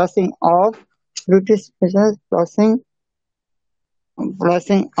flatus passing off,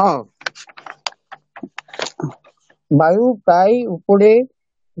 passing off. বায়ু প্রায় উপরে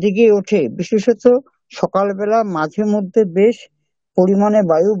দিকে ওঠে, বিশেষত সকালবেলা মাঝে মধ্যে বেশ পরিমাণে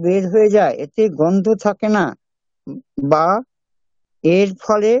বায়ু বের হয়ে যায়, এতে গন্ধ থাকে না বা এর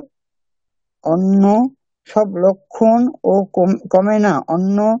ফলে অন্য সব লক্ষণ ও কমে না,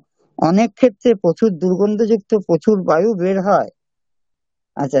 অনেক ক্ষেত্রে প্রচুর দুর্গন্ধযুক্ত প্রচুর বায়ু বের হয়।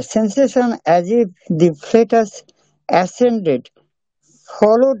 আচ্ছা, sensation as if the foetus অ্যাসেন্ডেড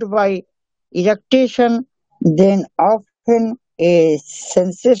followed by eructation, then often a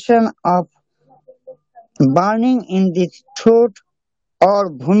sensation of burning in the throat or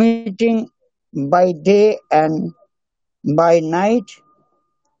vomiting by day and by night,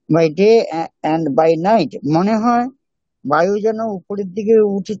 মনে হয় বায়ু যেন উপরের দিকে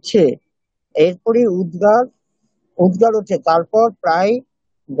উঠছে, এরপরে উদ্গার ওঠে,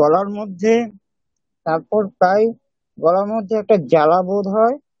 গলার মধ্যে গলার মধ্যে একটা জ্বালা বোধ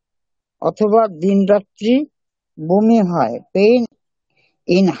হয়, অথবা দিন রাত্রি বমি হয়। Pain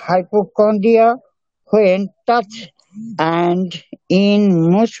in hypochondria when touch and in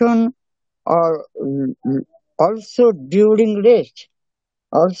motion, or also during rest.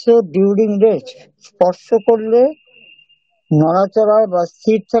 স্পর্শ করলে, নড়াচড়ায় বা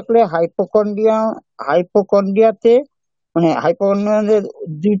স্থির থাকলে হাইপোকন্ড্রিয়াতে মানে হাইপোকন্ড্রিয়াদের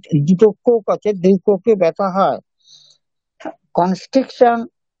দুটো কোষ আছে, দুই কোষে ব্যথা হয়।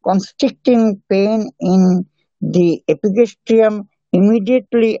 Constricting pain in the epigastrium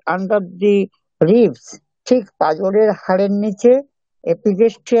immediately under the ribs, ঠিক পাঁজরের হাড়ের নিচে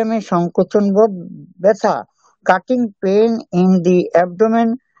এপিগেস্ট্রিয়ামে সংকোচনবোধ ব্যথা। Cutting pain in the abdomen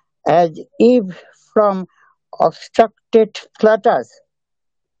as if from obstructed flatus.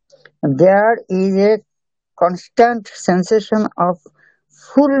 There is a constant sensation of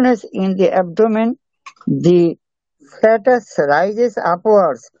fullness in the abdomen. The flatus rises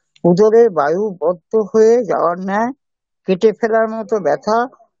upwards. উদরে বায়ু বদ্ধ হয়ে যাওয়ার ন্যায় কেটে ফেলার মতো ব্যথা,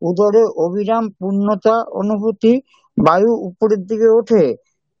 উদরে অবিরাম পূর্ণতা অনুভূতি, বায়ু উপরের দিকে ওঠে।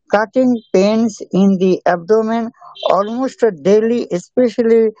 Cutting pains in the abdomen almost daily,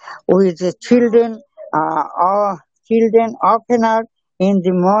 especially with children, oftener in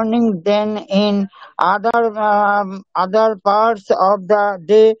the morning than in other parts of the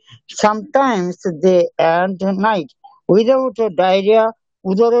day, sometimes day and night. Without diarrhea,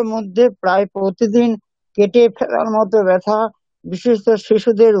 উদরের মধ্যে প্রায় প্রতিদিন কেটে ফেলার মতো ব্যথা, বিশেষত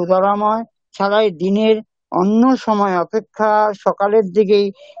শিশুদের উদরাময় ছাড়াই দিনের অন্য সময় অপেক্ষা সকালের দিকেই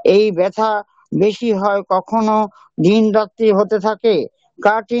এই ব্যথা বেশি হয়, কখনো দিন রাত্রি হতে থাকে।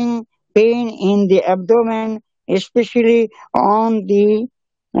 Cutting pain in the abdomen, especially on the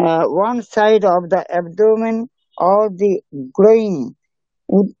one side of the abdomen or the groin.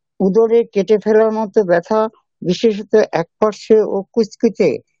 উদরে কেটে ফেলার মতো ব্যথা বিশেষত একপার্শ্বে ও কুচকুচে।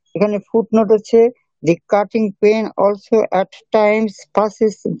 এখানে ফুটনোট হচ্ছে, the cutting pain also at times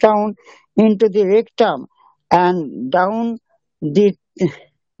passes down into the rectum and down the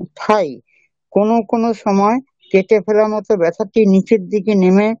thigh. কোনো সময় কেটে ফেলার মতো ব্যথাটি নিচের দিকে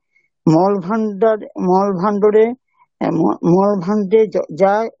নেমে মলভাণ্ডে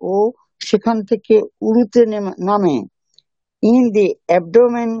যায় ও সেখান থেকে উরুতে নামে। In the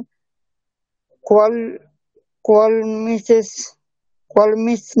abdomen,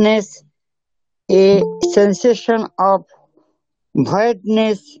 qualmishness, a sensation of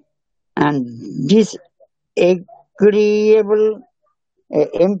voidness and disagreeable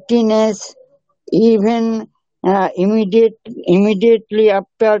emptiness, even immediately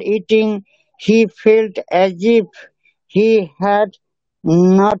after eating, he felt as if he had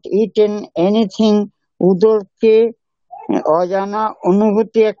not eaten anything. উদরকে অজানা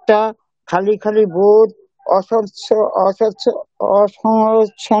অনুভূতি, একটা খালি খালি বোধ,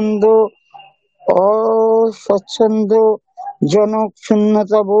 অস্বচ্ছন্দজনক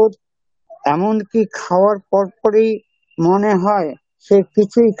শূন্যতা বোধ, এমনকি খাওয়ার পরপরই মনে হয় সে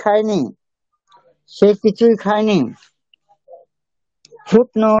কিছুই খায়নি।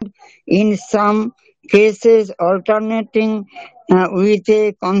 Footnote: in some cases alternating with a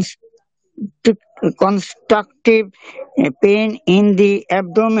constructive pain in the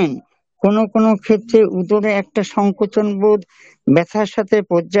abdomen, কোনো ক্ষেত্রে উদরে একটা সংকোচন বোধ ব্যথার সাথে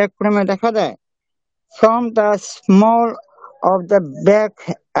পর্যায়ক্রমে দেখা দেয়। From the small of the back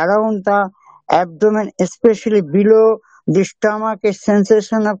around the abdomen, especially below the stomach, a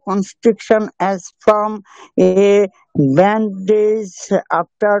sensation of constriction as from a bandage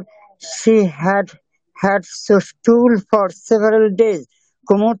after she had stool for several days.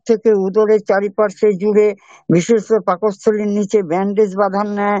 কোমর থেকে উদরের চারিপাশে জুড়ে, বিশেষত পাকস্থলীর নিচে ব্যান্ডেজ বাঁধার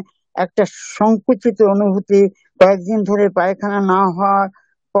ন্যায় একটা সংকুচিত অনুভূতি, কয়েকদিন ধরে পায়খানা না হওয়ার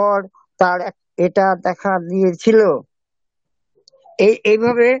পর তার এটা দেখা দিয়েছিল।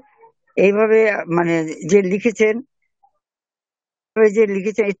 এইভাবে মানে যে লিখেছেন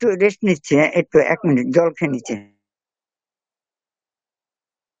একটু রেস্ট নিচ্ছে, একটু 1 মিনিট জল খেয়ে নিচ্ছে।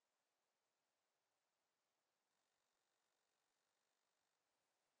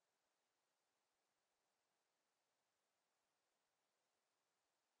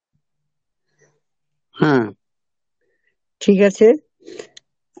 হ্যাঁ, ঠিক আছে।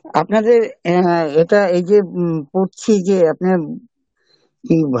 আপনাদের এটা এই যে পড়ছি যে আপনার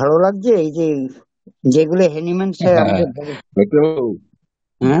কি ভালো লাগছে এই যে যেগুলো হ্যানিম্যান স্যার হ্যাঁ, আমাদের বলে? ডাক্তারবাবু,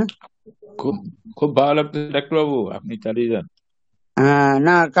 হ্যাঁ, খুব খুব ভালো লাগতেছে ডাক্তারবাবু, আপনি চালিয়ে যান।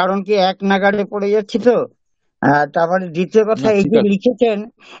 না কারণ কি এক নাগাড়ে পড়ে যাচ্ছি তো। তারপরে দ্বিতীয় কথা না, এই ঠিক যে আছে। লিখেছেন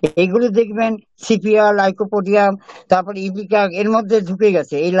এগুলো দেখবেন সিপিয়া, লাইকোপোডিয়াম, তারপরে ইপিকা এর মধ্যে ঢুকে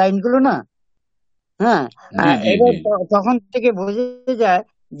গেছে এই লাইনগুলো না। হ্যাঁ, জি জি এবার জি। তখন থেকে বোঝা যায়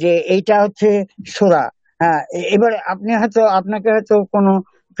যে এইটা হচ্ছে সোরা। হ্যাঁ, এবারে আপনি হয়তো আপনাকে হয়তো কোনো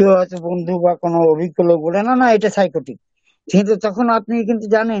কেউ হয়তো বন্ধু বা কোনো অভিজ্ঞ লোক বলে না না এটা সাইকোটিক, কিন্তু তখন আপনি কিন্তু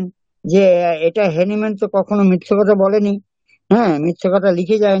জানেন যে এটা হ্যানিম্যান তো কখনো মিথ্যে কথা বলেনি। হ্যাঁ, মিথ্যে কথা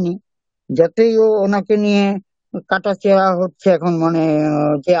লিখে যায়নি। যতই ও ওনাকে নিয়ে কাটাছেঁড়া হচ্ছে এখন, মানে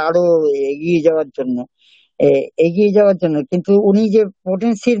যে আরো এগিয়ে যাওয়ার জন্য, এগিয়ে যাওয়ার জন্য, কিন্তু উনি যে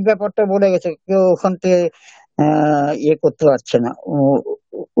পোটেন্সির ব্যাপারটা বলে গেছে কেউ ওখান থেকে ইয়ে করতে পারছে না,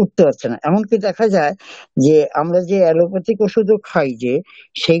 উঠতে পারছে না। এমনকি দেখা যায় যে আমরা যে অ্যালোপ্যাথিক ওষুধও খাই যে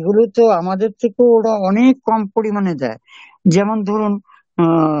সেইগুলো তো আমাদের থেকে ওরা অনেক কম পরিমাণে দেয়। যেমন ধরুন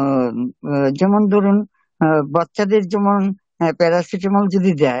আহ যেমন ধরুন বাচ্চাদের যেমন প্যারাসিটামল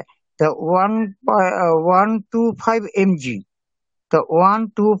যদি দেয় তা 125 mg, তা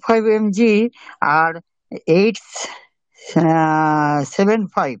 125 mg আর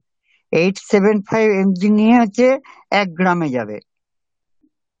 875 mg নিয়ে হচ্ছে 1 গ্রামে যাবে।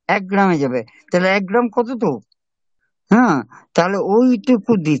 1 গ্রামে যাবে, তাহলে 1 গ্রাম কত তো? হ্যাঁ, তাহলে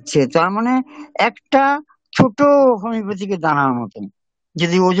ওইটুকু দিচ্ছে, তার মানে একটা ছোট হোমিওপ্যাথিকে দানার মতন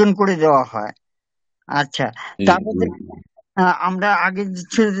যদি ওজন করে দেওয়া হয়। আচ্ছা, জি তারপর জি। আমরা আগে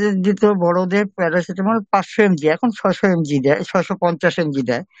দিত বড়দের প্যারাসিটামল 500 mg, এখন 600 mg দেয়, 650 mg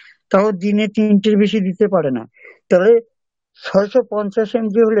দেয়। তাও দিনে 3টের বেশি দিতে পারে না। তাহলে 650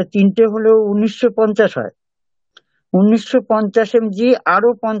 mg হলে 3টে হলেও 1950 হয়। 1950 mg আরো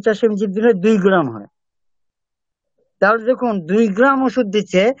 50 mg দিলে 2 গ্রাম হয়। তাহলে দেখুন 2 গ্রাম ওষুধ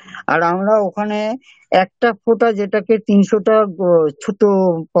দিচ্ছে, আর আমরা ওখানে একটা ফোঁটা যেটাকে 300টা ছোট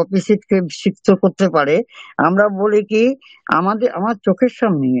পপি সিডকে সিক্ত করতে পারে। আমরা বলি কি আমার চোখের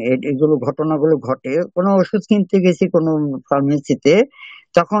সামনে এগুলো ঘটনাগুলো ঘটে। কোনো ওষুধ কিনতে গেছি কোনো ফার্মেসিতে,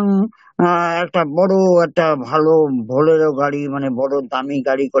 তখন একটা বড় একটা ভালো বোলেরো গাড়ি, মানে বড় দামি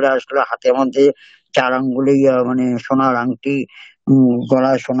গাড়ি করে আসলো, হাতের মধ্যে 4 আঙ্গুলে মানে সোনার আংটি,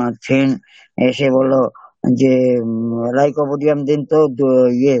 গলায় সোনার চেন। এসে বললো যে লাইকোপোডিয়াম দিন তো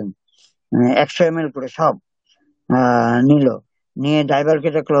 100 ml করে সব নিল। নিয়ে ড্রাইভারকে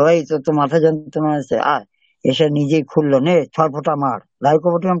দেখলো, এই তো তো মাথা যন্ত্রণা আছে, আর এসে নিজেই খুললো, নে 6 ফোঁটা মার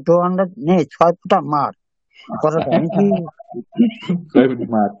লাইকোপোডিয়াম 200, নে 6 ফোঁটা মার। কথাটা আমি কি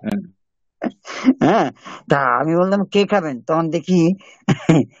মার, হ্যাঁ। হ্যাঁ, তা আমি বললাম কে খাবেন? তখন দেখি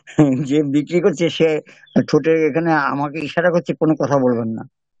যে বিক্রি করছে সে ঠোঁটের এখানে আমাকে ইশারা করছে কোনো কথা বলবেন না।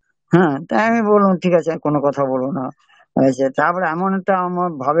 হ্যাঁ, তাই আমি বললাম ঠিক আছে কোনো কথা বলবো না। তারপরে এমন একটা আমার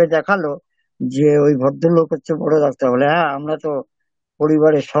ভাবে দেখালো যে ওই ভদ্রলোক হচ্ছে বড় ডাক্তার, বলে হ্যাঁ আমরা তো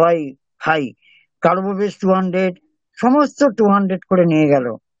পরিবারের সবাই খাই। কার্বোভেজ 200, সমস্ত 200 করে নিয়ে গেল,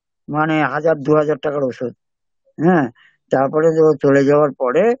 মানে 1000-2000 টাকার ওষুধ। হ্যাঁ, তারপরে ও চলে যাওয়ার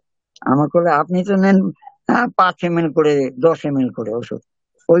পরে আমাকে বলে আপনি তো নেন 5 ml করে, 10 ml করে ওষুধ।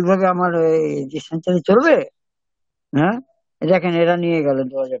 ওইভাবে আমার ডিসপেন্সারি চলবে? হ্যাঁ, দেখেন এরা নিয়ে গেল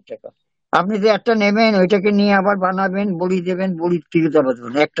 2000 টাকা। আপনি যে একটা নেবেন ওইটাকে নিয়ে আবার বানাবেন, বড়ি দেবেন, বড়ির থেকে চাপা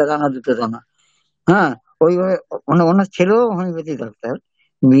দেবেন, একটা দানা দুটো দানা। হ্যাঁ, ওইভাবে ওনার ছেলেও হোমিওপ্যাথি ডাক্তার,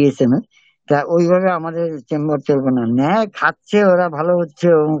 বিএসএম এর। তা ওইভাবে আমাদের চেম্বার চলবে না। নেয়, খাচ্ছে, ওরা ভালো হচ্ছে,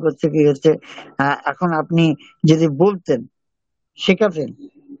 অমুক হচ্ছে, কি হচ্ছে। এখন আপনি যদি বলতেন, শেখাতেন,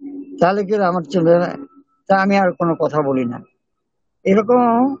 তাহলে কি আমার চলবে না? তা আমি আর কোনো কথা বলি না। এরকম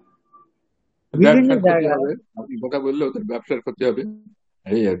বিভিন্ন ব্যবসার ক্ষতি জায়গায়। হবে, আপনি কথা বললে ওদের ব্যবসার ক্ষতি হবে,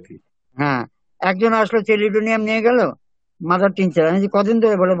 এই আর কি। হ্যাঁ, একজন আসলো চেলিডোনিয়াম নিয়ে গেল, মাদার টিনচার। আমি বলছি, কদিন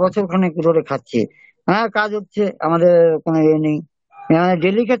ধরে? বলে বছর খানেক ধরে খাচ্ছি। হ্যাঁ, কাজ হচ্ছে, আমাদের কোনো ইয়ে নেই।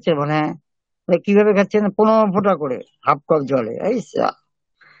 ডেলি খাচ্ছে? বলে হ্যাঁ। বলে, কিভাবে খাচ্ছেন? 15 ফোঁটা করে, হাফ কাপ জলে।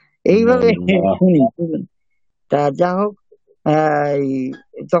 এইভাবে আল্লাহ। শুনি, বুঝলেন? তা যা হোক, এই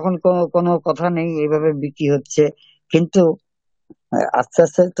তখন কোনো কোনো কথা নেই, এইভাবে বিক্রি হচ্ছে। কিন্তু আস্তে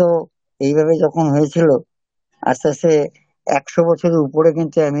আস্তে তো এইভাবে যখন হয়েছিল, আস্তে আস্তে 100 বছরের উপরে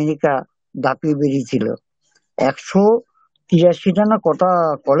কিন্তু আমেরিকা দাপিয়ে বেরিয়েছিল। 183টা না কটা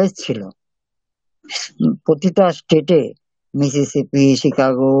কলেজ ছিল প্রতিটা স্টেটে, মিসিসিপি,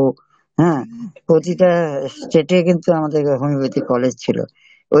 শিকাগো, হ্যাঁ, প্রতিটা স্টেটে কিন্তু আমাদের হোমিওপ্যাথি কলেজ ছিল।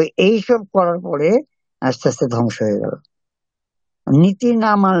 এইসব করার পরে আস্তে আস্তে ধ্বংস হয়ে গেল। নীতি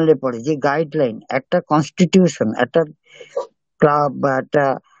না মানলে পরে যে গাইডলাইন, একটা কনস্টিটিউশন, একটা ক্লাব বা একটা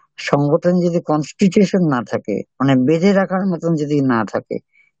সংগঠন যদি কনস্টিটিউশন না থাকে, মানে বেঁধে রাখার মতন যদি না থাকে,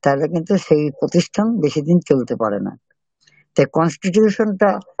 তাহলে কিন্তু সেই প্রতিষ্ঠান বেশি দিন চলতে পারে না। তাই কনস্টিটিউশনটা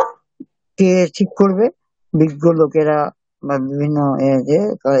কে ঠিক করবে? বিজ্ঞ লোকেরা বা বিভিন্ন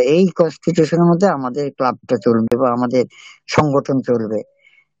এই কনস্টিটিউশনের মধ্যে আমাদের ক্লাবটা চলবে বা আমাদের সংগঠন চলবে।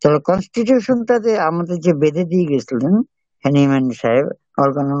 তাহলে কনস্টিটিউশনটাতে আমাদের যে বেঁধে দিয়ে গেছিলেন হ্যানিম্যান সাহেব,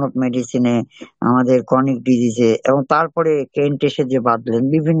 অর্গানন অফ মেডিসিনে, আমাদের ক্রনিক ডিজিজে, এবং তারপরে কেন্ট এসে যে বাঁধলেন,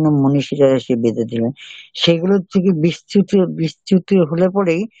 বিভিন্ন মনীষীরা এসে বেঁধে দিলেন, সেগুলোর থেকে বিস্তৃত হলে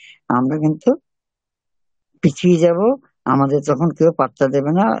পরেই আমরা কিন্তু পিছিয়ে যাব। আমাদের তখন কেউ পাত্তা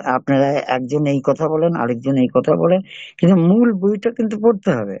দেবে না। আপনারা একজন এই কথা বলেন, আরেকজন এই কথা বলেন, কিন্তু মূল বইটা কিন্তু পড়তে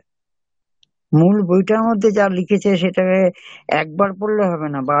হবে। মূল বইটার মধ্যে যা লিখেছে সেটাকে একবার পড়লে হবে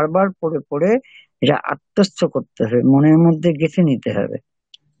না, বারবার পড়ে পড়ে এটা আত্মস্থ করতে হবে, মনের মধ্যে গেঁথে নিতে হবে।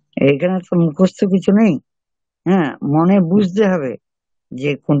 এখানে তো মুখস্থ কিছু নেই। হ্যাঁ, মনে বুঝতে হবে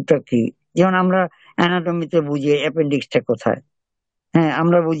যে কোনটা কি। যেমন আমরা অ্যানাটমিতে বুঝি অ্যাপেন্ডিক্সটা কোথায়। হ্যাঁ,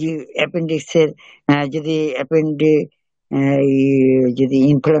 আমরা বুঝি অ্যাপেন্ডিক্সের যদি যদি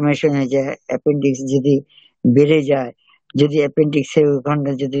ইনফ্লামেশন হয়ে যায়, অ্যাপেন্ডিক্স যদি বেড়ে যায়, যদি অ্যাপেন্ডিক্সের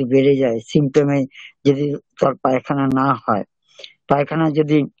ওখানটা যদি বেড়ে যায়, সিমটমে যদি তার পায়খানা না হয়, পায়খানা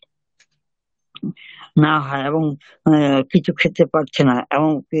যদি না হয় এবং কিছু খেতে পারছে না, এবং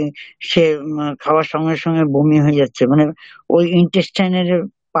সে খাওয়ার সঙ্গে সঙ্গে বমি হয়ে যাচ্ছে, মানে ওই ইন্টেস্টাইনের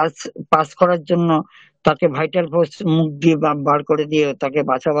পাস করার জন্য তাকে ভাইটাল ফোর্স মুখ দিয়ে বার করে দিয়ে তাকে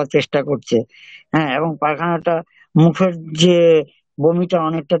বাঁচাবার চেষ্টা করছে। হ্যাঁ, এবং পায়খানাটা মুখের যে বমিটা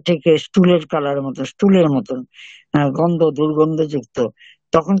অনেকটা থেকে স্টুলের কালার মতো, স্টুলের মতন দুর্গন্ধযুক্ত,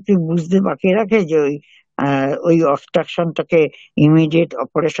 তখন কি বুঝতে বাকি রাখে যে ওই অবস্ট্রাকশনটাকে ইমিডিয়েট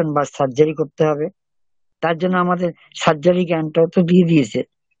অপারেশন বা সার্জারি করতে হবে? তার জন্য আমাদের সার্জারি জ্ঞানটাও তো দিয়ে দিয়েছে।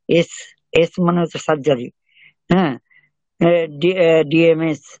 এস এস মানে হচ্ছে সার্জারি। হ্যাঁ,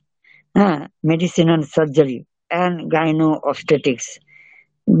 ডিএমএস, হ্যাঁ, medicine and surgery and gynae obstetrics,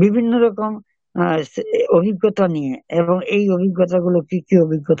 বিভিন্ন রকম অভিজ্ঞতা নিয়ে, এবং এই অভিজ্ঞতাগুলো কি কি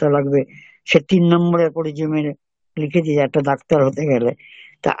অভিজ্ঞতা লাগবে সে 3 নম্বরে পরিজমের লিখে দিয়ে একটা ডাক্তার হতে গেলে।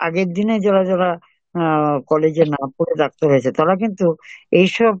 তা আগের দিনে যারা যারা কলেজে না পড়ে ডাক্তার হয়েছে, তারা কিন্তু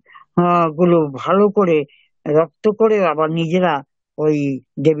এইসব গুলো ভালো করে রপ্ত করে আবার নিজেরা ওই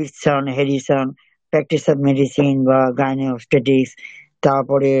Davidson, Harrison, practice of medicine বা গাইনো অবস্টেটিক্স,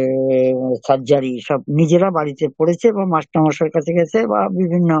 তারপরে সার্জারি সব নিজেরা বাড়িতে পড়েছে বা মাস্টারমশাইয়ের কাছে গেছে বা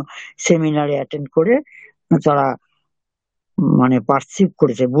বিভিন্ন সেমিনারে অ্যাটেন্ড করে তারা মানে পারসিভ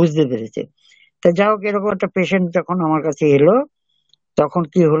করেছে, বুঝতে পেরেছে। তা যা হোক, এরকম একটা পেশেন্ট যখন আমার কাছে এলো, তখন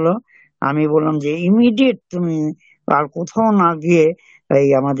কি হলো, আমি বললাম যে ইমিডিয়েট তুমি আর কোথাও না গিয়ে এই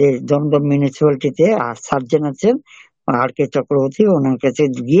আমাদের দমদম মিউনিসিপ্যালিটিতে সার্জন আছেন আর কে চক্রবর্তী, ওনার কাছে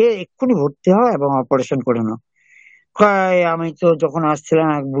গিয়ে এক্ষুনি ভর্তি হও এবং অপারেশন করে নাও। আমি তো যখন আসছিলাম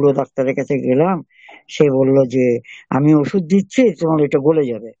এক বুড়ো ডাক্তারের কাছে গেলাম, সে বলল যে আমি ওষুধ দিচ্ছি, তোমার এটা গলে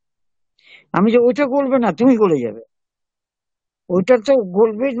যাবে। আমি যে ওইটা গলবে না, তুমি গলে যাবে। ওইটা তো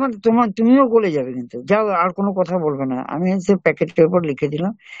গলবে মানে তুমিও গলে যাবে, কিন্তু যাও, আর কোনো কথা বলবে না। আমি সে প্যাকেটের উপর লিখে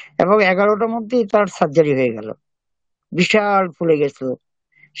দিলাম, এবং 11টার মধ্যেই তার সার্জারি হয়ে গেল। বিশাল ফুলে গেছিল,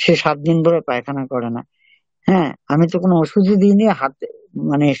 সে 7 দিন ধরে পায়খানা করে না। হ্যাঁ, আমি তো কোনো ওষুধই দিইনি, হাতে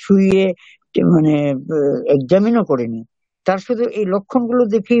মানে শুইয়ে মানে এক্সামিনও করিনি। তার শুধু এই লক্ষণগুলো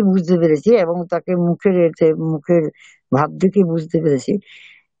দেখেই বুঝতে পেরেছি, এবং তাকে মুখের ভাব দেখে বুঝতে পেরেছি।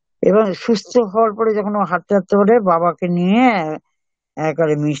 এবং সুস্থ হওয়ার পরে যখন ও হাঁটতে হাঁটতে পারে, বাবাকে নিয়ে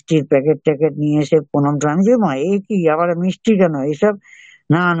একেবারে মিষ্টির প্যাকেট ট্যাকেট নিয়ে এসে প্রণাম টনাম, যে মা এ কি আবার মিষ্টি কেন এসব?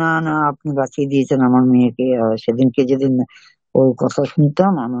 না না না, আপনি বাঁচিয়ে দিয়েছেন আমার মেয়েকে। সেদিনকে যেদিন ওর কথা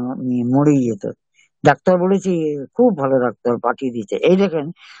শুনতাম আমার মেয়ে মরেই যেত। ডাক্তার বলেছি, খুব ভালো ডাক্তার, পাঠিয়ে দিয়েছে। এই দেখেন,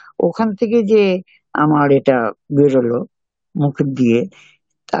 ওখান থেকে যে আমার এটা বেরোলো মুখ দিয়ে,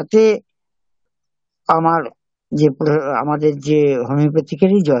 তাতে আমার আমাদের যে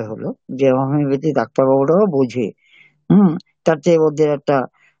হোমিওপ্যাথিকেরই জয় হলো, যে হোমিওপ্যাথি ডাক্তারবাবুরাও বোঝে। তাতে ওদের একটা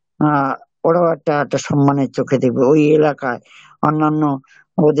ওরাও একটা সম্মানের চোখে দেখবে ওই এলাকায়। অন্যান্য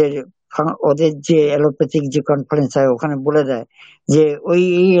ওদের ওদের যে অ্যালোপ্যাথিক যে কনফারেন্স হয়, ওখানে বলে দেয় যে ওই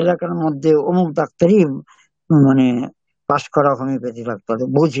এই এলাকার মধ্যে অমুক ডাক্তারই মানে পাশ করা হোমিওপ্যাথি ডাক্তার,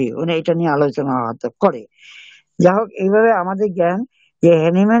 বোঝে, মানে এটা নিয়ে আলোচনা করে। যাই হোক, এইভাবে আমাদের জ্ঞান, যে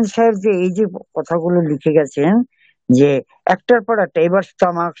হ্যানিম্যান সাহেব যে এই যে কথাগুলো লিখে গেছেন, যে একটার পর একটা, এবার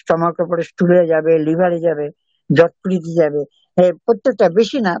স্টমাকের পরে স্টুলে যাবে, লিভারে যাবে, যকৃতে যাবে, প্রত্যেকটা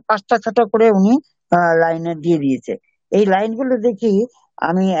বেশি না 5টা 6টা করে উনি লাইনে দিয়ে দিয়েছে। এই লাইনগুলো দেখি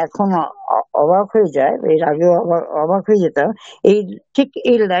আমি এখন অবাক হয়ে যাই, এর আগে অবাক হয়ে যেতাম। ঠিক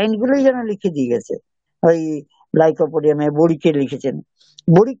এই লাইনগুলোই যেন লিখে দিয়ে গেছে। ওই লাইকোপোডিয়ামে বড়িকে লিখেছেন,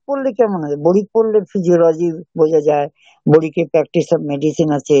 বড়িক পড়লে কেমন হয়? বড়িক পড়লে ফিজিওলজি বোঝা যায়, বড়িকে প্র্যাকটিস অফ মেডিসিন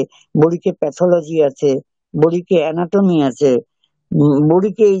আছে, বড়িকে প্যাথোলজি আছে, বড়িকে অ্যানাটমি আছে,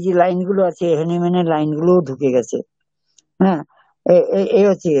 বড়িকে এই যে লাইনগুলো আছে হেনেমেনের লাইনগুলোও ঢুকে গেছে। হ্যাঁ, এই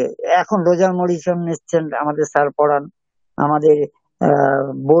হচ্ছে। এখন রোজার মরিসন এসছেন, আমাদের স্যার পড়ান, আমাদের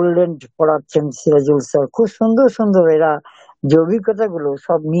বোল্ডেন পড়াচ্ছেন সিরাজুল স্যার, খুব সুন্দর সুন্দর এরা যে অভিজ্ঞতাগুলো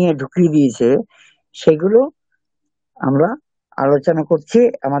সব নিয়ে ঢুকিয়ে দিয়েছে, সেগুলো আমরা আলোচনা করছি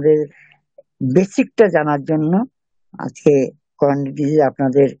আমাদের বেসিকটা জানার জন্য। আজকে কোরআনটি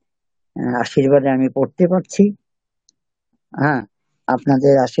আপনাদের আশীর্বাদে আমি পড়তে পারছি। হ্যাঁ,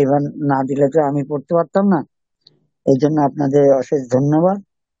 আপনাদের আশীর্বাদ না দিলে তো আমি পড়তে পারতাম না, এই জন্য আপনাদের অশেষ ধন্যবাদ।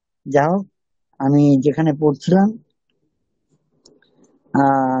 যা হোক, আমি যেখানে পড়ছিলাম,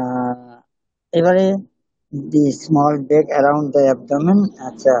 এবারে the small bag around the abdomen.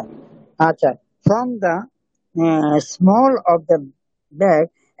 আচ্ছা আচ্ছা, from the small of the bag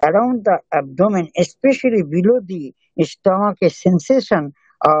around the abdomen, especially below the stomach, a sensation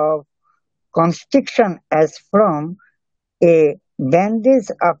of constriction as from a bandage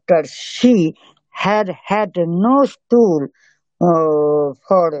after she had had no stool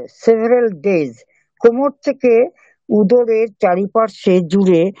for several days. কোমর থেকে উদরের চারিপার্শ্বে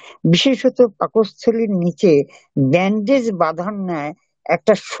জুড়ে, বিশেষত পাকস্থলীর নিচে bandage বাঁধার ন্যায়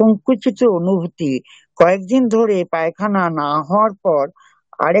একটা সংকুচিত অনুভূতি কয়েকদিন ধরে পায়খানা না হওয়ার পর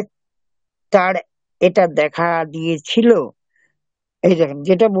আরেক তার এটা দেখা দিয়েছিল। এই দেখেন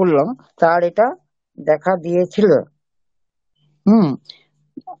যেটা বললাম, তার এটা দেখা দিয়েছিল।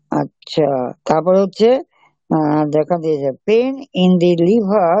 আচ্ছা, তারপরে হচ্ছে দেখা দিয়েছে pain in the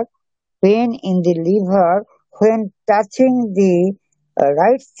liver, pain in the liver when touching the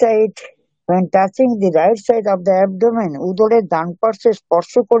right side, when touching the right side of the abdomen, উদরের ডান পার্শ্বে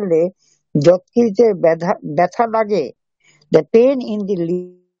স্পর্শ করলে যকৃতে ব্যথা লাগে। The pain in the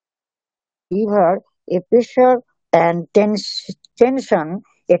liver, a pressure and tension,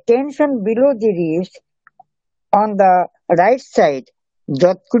 a tension below the wrist on the right side,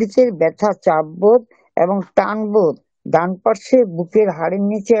 যকৃতের ব্যথা, চাপবোধ এবং টানবোধ, ডান পার্শ্বে বুকের হাড়ের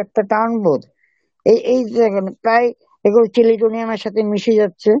নিচে একটা টানবোধ। এই এই দেখেন প্রায় এগুলো চিলিটোনিয়ামের সাথে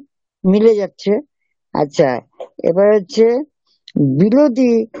মিলে যাচ্ছে। আচ্ছা, এবার হচ্ছে below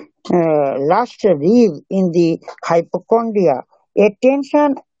the last rib in the hypochondria, a tension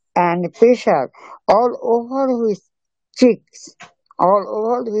and pressure all over his cheeks, all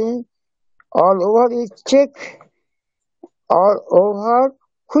over his cheek, all over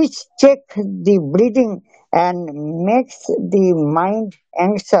which check the breathing and makes the mind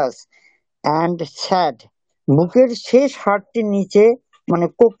anxious and sad. বুকের শেষ হাড়টির নিচে মানে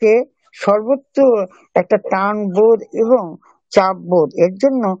কোকে সর্বত্র একটা টান বোধ এবং চাপ বোধ, এর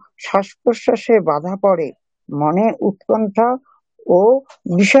জন্য শ্বাস প্রশ্বাসে বাধা পড়ে, মনে উৎকণ্ঠা ও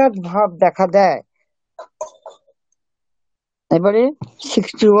বিষাদ ভাব দেখা দেয়। এবারে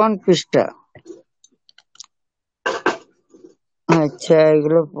 61 পৃষ্ঠা। আচ্ছা,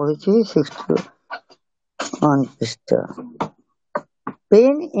 এগুলো পড়েছি 61 পৃষ্ঠা।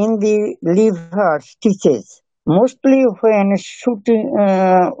 Pain in the liver stitches, mostly when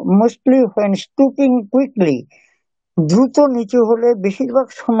stooping quickly, দ্রুত নিচু হলে বেশিরভাগ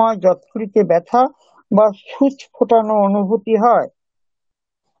সময় যকৃতে ব্যথা বা সূচ ফোটানো অনুভূতি হয়।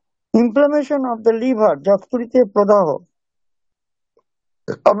 ইনফ্লামেশন অফ দ্য লিভার, যকৃতে প্রদাহ,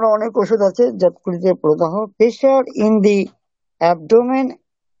 আমরা অনেক ওষুধ আছে যকৃতে প্রদাহ। Pressure in the abdomen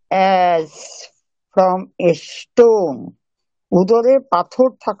as from a stone, উদরে পাথর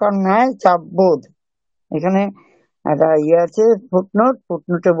থাকার ন্যায় চাপবোধ। এখানে একটা আছে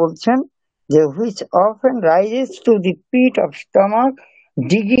ফুটনোটে বলছেন যে which often rises to the pit of stomach,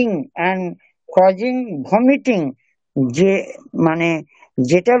 digging and causing vomiting, যে মানে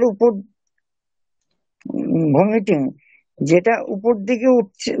যেটার উপর ভমিটিং, যেটা উপর দিকে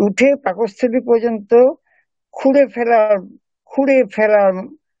উঠে পাকস্থলী পর্যন্ত খুঁড়ে ফেলার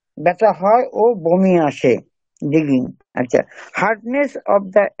ব্যথা হয় ও বমি আসে, ডিগিং। আচ্ছা, হার্ডনেস অফ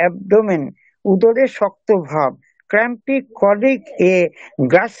দ্য অ্যাবডোমেন, উদরে শক্ত ভাব। ক্র্যাম্পিক colic, A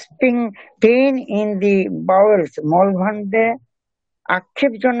গ্রাস্পিং pain in the bowels, মলভাণ্ডে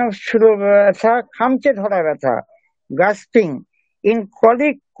আক্ষেপজনক সুর ব্যথা, খামচে ধরা ব্যথা, গ্রাস্পিং। In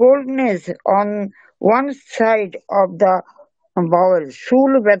colic, coldness on one side of the বাউল,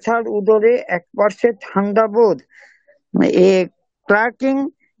 শুল ব্যথার উদরে এক পার্শ্বে ঠান্ডা বোধ। এ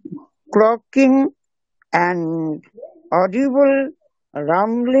clocking and audible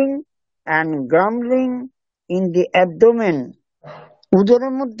rumbling and grumbling in the abdomen,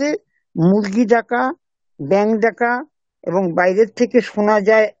 উদরের মধ্যে মুরগি ডাকা, ব্যাঙ ডাকা এবং বাইরের থেকে শোনা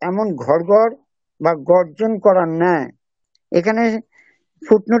যায় এমন ঘড়ঘড় বা গর্জন করার ন্যায়। এখানে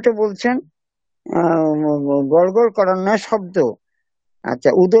ফুটনোটে বলছেন গড়গড় করার নয় শব্দ। আচ্ছা,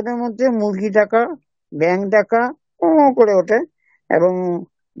 উদরের মধ্যে মুরগি ডাকা, ব্যাঙ ডাকা ও করে ওঠে, এবং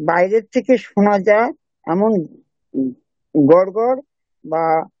বাইরের থেকে শোনা যায় এমন গড়গড় বা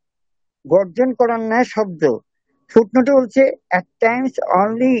গর্জন করার ন্যায় শব্দ। ফুটনোটে বলছে at times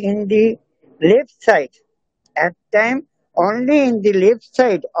only in the left side, at time only in the left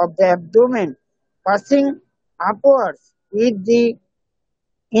side of the abdomen, passing upwards with the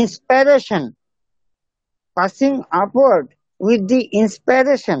inspiration, passing upward with the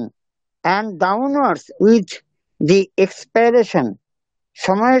inspiration and downwards with the expiration.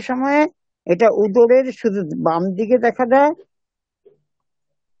 সময়ে সময়ে এটা উদরের শুধু বাম দিকে দেখা দেয়,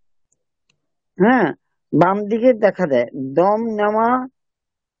 হ্যাঁ, বাম দিকে দেখা দেয়। দম নেওয়া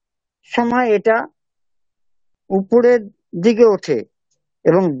সময় এটা উপরের দিকে ওঠে,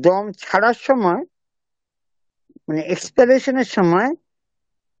 এবং দম ছাড়ার সময় মানে এক্সপিরেশনের সময়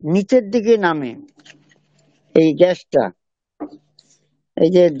নিচের দিকে নামে এই গ্যাসটা। এই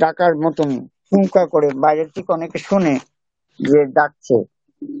যে ডাকার মতন হুঙ্কা করে বাইরের থেকে অনেকে শুনে যে ডাকছে।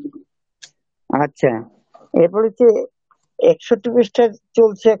 আচ্ছা, এরপর হচ্ছে 61 পৃষ্ঠা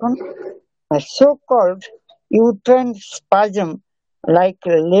চলছে এখন। So called uterine spasm, like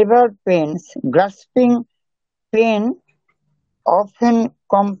labor pains, grasping pain, often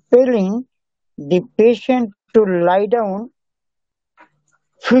compelling the patient to lie down,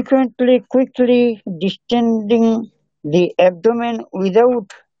 frequently quickly distending the abdomen without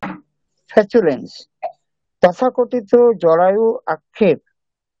flatulence. তথাকথিত জরায়ু আক্ষেপ,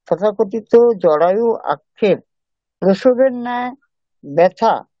 তথাকথিত জরায়ু আক্ষেপ, প্রসবের ন্যায়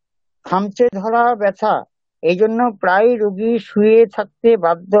ব্যথা, খামচে ধরা ব্যথা, এই জন্য প্রায় রোগী শুয়ে থাকতে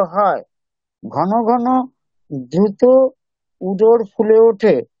বাধ্য হয়। ঘন ঘন দ্রুত উদর ফুলে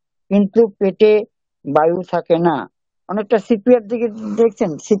ওঠে, কিন্তু পেটে বায়ু থাকে না। অনেকটা সিপিআর দিকে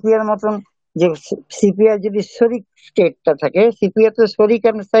দেখছেন, সিপিআর মতন, যে সিপিআর যদি শরিক স্টেটটা থাকে, সিপিআর তো শরিক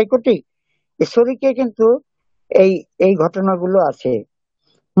আর সাইকোটিক, শরিকে কিন্তু এই এই ঘটনাগুলো আছে।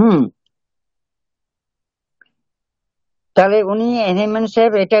 তাহলে উনি হেমান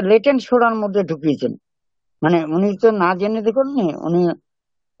সাহেব এটা লেটেন্ট সোরার মধ্যে ঢুকিয়েছেন, মানে উনি তো না জেনে দেখুননি, উনি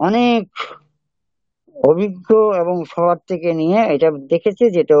অনেক অভিজ্ঞ এবং সবার থেকে নিয়ে এটা দেখেছে,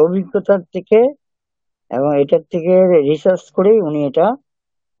 যেটা অভিজ্ঞতার থেকে এবং এটার থেকে রিসার্চ করেই উনি এটা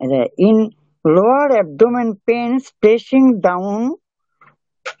in lower abdomen Pence pressing down,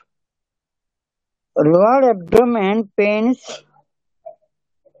 lower abdomen Pence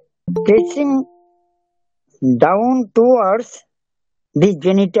pressing down towards the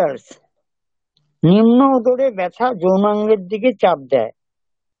জেনিটালস, নিম্ন উদরে ব্যথা যৌনাঙ্গের দিকে চাপ দেয়,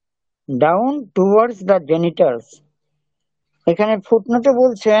 ডাউন টুয়ার্ডস দ্য জেনিটালস। এখানে ফুটনোটে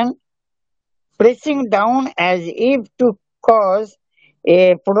বলছেন pressing down as if two cause A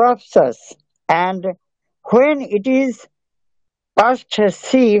prolapsus, and when it is past,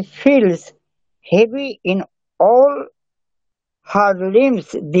 she feels heavy in all her limbs,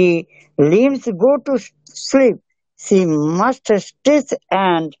 the limbs go to sleep, she must stretch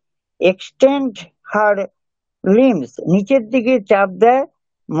and extend her limbs. নিচের দিকে চাপ দেয়,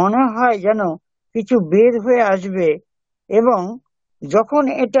 মনে হয় যেন কিছু বের হয়ে আসবে, এবং যখন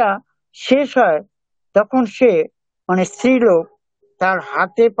এটা শেষ হয় তখন সে মানে স্ত্রীলোক তার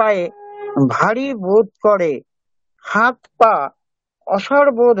হাতে পায়ে ভারী বোধ করে, হাত পা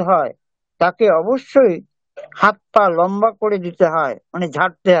অসাড় বোধ হয়, তাকে অবশ্যই হাত পা লম্বা করে দিতে হয়, মানে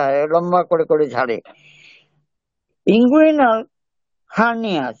ঝাড়তে হয়, লম্বা করে করে ঝাড়ে। Inguinal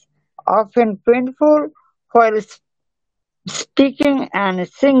hernias, often painful while speaking and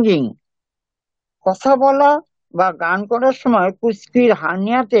singing. কথা বলা বা গান করার সময় কুস্কির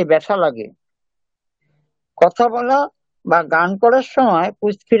হার্নিয়াতে ব্যথা লাগে। কথা বলা বা গান করার সময়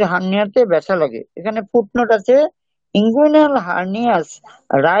কুস্কির হার্নিয়াতে ব্যথা লাগে। এখানে ফুটনোট আছে, inguinal hernias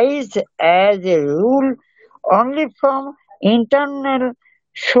rise as a rule only from internal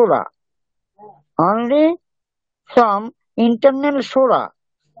sora, only from internal sora,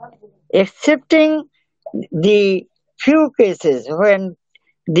 excepting the few cases when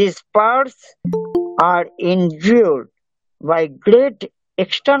these parts are injured by great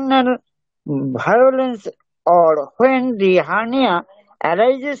external violence, or when the hernia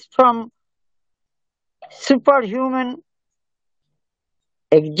arises from superhuman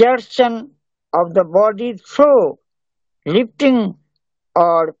exertion of the body through lifting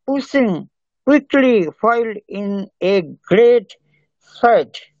or pushing quickly while in a great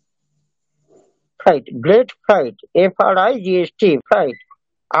fright, FRIGST, fright.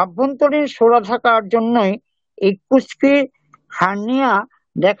 আভ্যন্তরীণ সোরা থাকার জন্যই এই কুস্কি hernia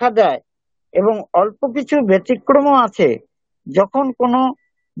দেখা দেয়, এবং অল্প কিছু ব্যতিক্রমও আছে। যখন কোনো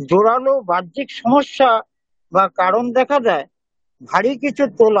জোরালো বাহ্যিক সমস্যা বা কারণ দেখা দেয়, ভারী কিছু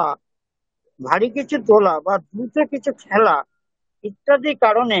তোলা বা দ্রুত কিছু খেলা ইত্যাদি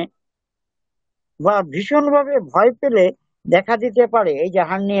কারণে বা ভীষণভাবে ভয় পেলে দেখা দিতে পারে এই যে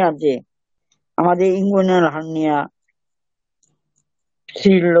হার্নিয়া, যে আমাদের ইঙ্গুইনাল হার্নিয়া,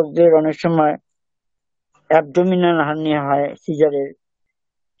 স্ত্রীর লোকদের অনেক সময় অ্যাবডোমিনাল হার্নিয়া হয়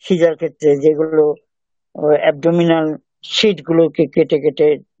সিজার ক্ষেত্রে, যেগুলো অ্যাবডোমিনাল সিট গুলোকে কেটে কেটে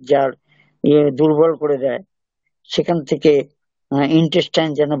যার দুর্বল করে দেয়, সেখান থেকে ইন্টেস্টাইন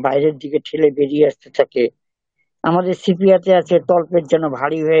যেন বাইরের দিকে ঠেলে বেরিয়ে আসতে থাকে। আমাদের সিপিয়াতে আছে তলপেট যেন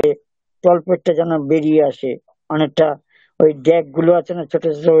ভারী হয়ে তলপেটটা যেন বেরিয়ে আসে অনেকটা, ওই ড্যাগ গুলো আছে না, ছোট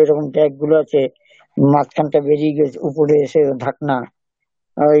ছোট এরকম ড্যাগ গুলো আছে, মাঝখানটা বেরিয়ে গেছে উপরে এসে ঢাকনা।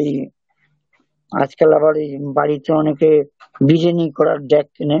 ওই আজকাল আবার এই বাড়িতে অনেকে বিরিয়ানি করার ড্যাগ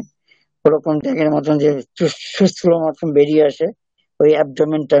কিনে, ওরকম ড্যাগের মতন যে সুস্থর মতন বেরিয়ে আসে, ওই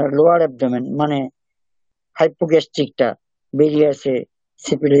অ্যাবডোমেনটা, লোয়ার অ্যাবডোমেন মানে হাইপোগ্যাস্ট্রিকটা বেরিয়ে আসে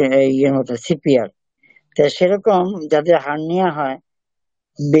ইয়ের মতো সিপিআর। তা সেরকম যাদের হার্নিয়া হয়,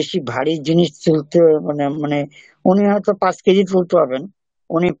 বেশি ভারী জিনিস তুলতে মানে মানে উনি হয়তো 5 কেজি তুলতে পারবেন,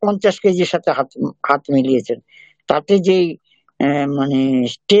 উনি 50 কেজির সাথে হাত হাত মিলিয়েছেন, তাতে যেই মানে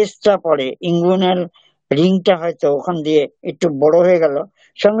স্ট্রেসটা পড়ে, ইঙ্গুইনাল রিংটা হয়তো ওখান দিয়ে একটু বড় হয়ে গেল,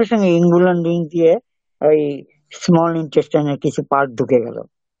 সঙ্গে সঙ্গে ইঙ্গুইনাল রিং দিয়ে ওই স্মল ইন্টেস্টাইনের কিছু পার্ট ঢুকে গেল।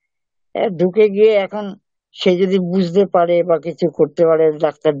 ঢুকে গিয়ে এখন সে যদি বুঝতে পারে বা কিছু করতে পারে,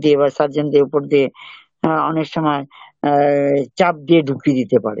 ডাক্তার দিয়ে বা সার্জন দিয়ে উপর দিয়ে অনেক সময় চাপ দিয়ে ঢুকিয়ে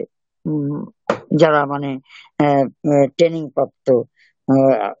দিতে পারে, যারা মানে ট্রেনিং প্রাপ্ত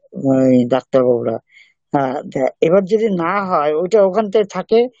ডাক্তারবাবুরা। এবার যদি না হয়, ওইটা ওখান থেকে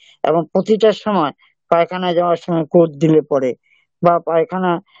থাকে এবং প্রতিটার সময় পায়খানায় যাওয়ার সময় কোট দিলে পরে, বা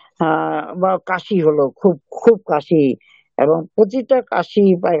পায়খানা বা কাশি হলো, খুব খুব কাশি, এবং প্রতিটা কাশি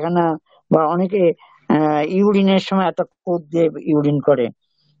পায়খানা বা অনেকে ইউরিনের সময় একটা কোট দিয়ে ইউরিন করে,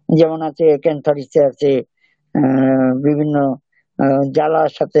 যেমন আছে ক্যান্সারিসে আছে, বিভিন্ন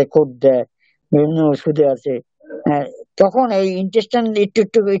জ্বালার সাথে কোট দেয়, বিভিন্ন ওষুধে আছে। তখন এই ইন্টেস্টাইন একটু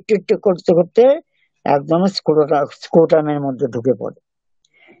একটু একটু একটু করতে করতে একদম স্ক্রোটামের মধ্যে ঢুকে পড়ে।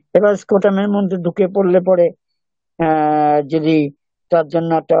 এবার স্ক্রোটামের মধ্যে ঢুকে পড়লে পরে যদি তার জন্য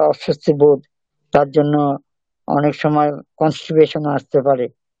একটা অস্বস্তি বোধ, তার জন্য অনেক সময় কনস্টিপেশন আসতে পারে।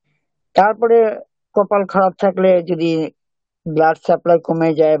 তারপরে কপাল খারাপ থাকলে যদি ব্লাড সাপ্লাই কমে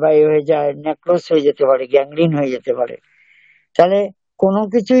যায় বা এ হয়ে যায়, নেক্রোস হয়ে যেতে পারে, গ্যাংগ্রিন হয়ে যেতে পারে। তাহলে কোনো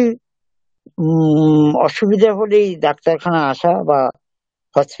কিছুই অসুবিধা হলেই ডাক্তারখানা আসা বা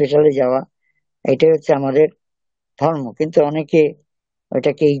হসপিটালে যাওয়া, এটাই হচ্ছে আমাদের ধর্ম। কিন্তু অনেকে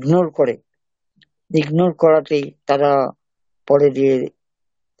ওইটাকে ইগনোর করাতেই তারা পরে দিয়ে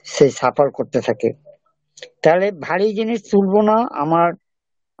সে সাফার করতে থাকে। তাহলে ভারী জিনিস তুলবো না, আমার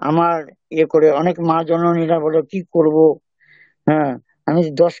আমার ইয়ে করে অনেক মা জননীরা বলে কি করব, হ্যাঁ আমি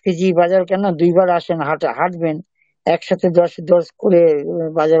 10 কেজি বাজার কেন, 2 বার আসেন হাঁটবেন, একসাথে 10 করে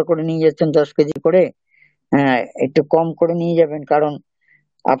বাজার করে নিয়ে যাচ্ছেন 10 কেজি করে, হ্যাঁ একটু কম করে নিয়ে যাবেন, কারণ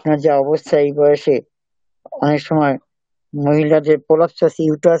আপনার যে অবস্থা এই বয়সে অনেক সময় মহিলাদের প্রলাপসাস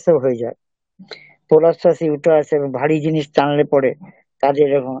ইউটারাসও হয়ে যায়, প্রলাপসাস ইউটারাস এবং ভারী জিনিস টানলে পরে তাদের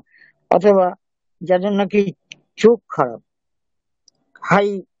এরকম, অথবা যাদের নাকি চোখ খারাপ, হাই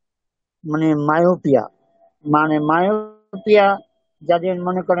মানে মায়োপিয়া যাদের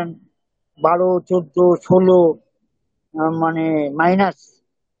মনে করেন 12, 14, 16 মানে মাইনাস,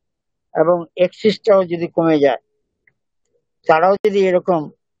 এবং এক্সিসটাও যদি কমে যায়, তারাও যদি এরকম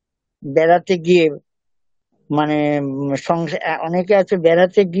বেড়াতে গিয়ে মানে অনেকে আছে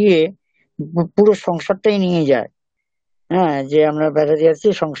বেড়াতে গিয়ে পুরো সংসারটাই নিয়ে যায়। হ্যাঁ, যে আমরা বেড়াতে যাচ্ছি,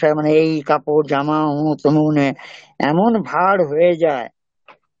 সংসার মানে এই কাপড় জামা অমুক তমুক এমন ভার হয়ে যায়,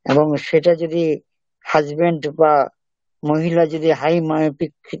 এবং সেটা যদি হাজবেন্ড বা মহিলা যদি হাই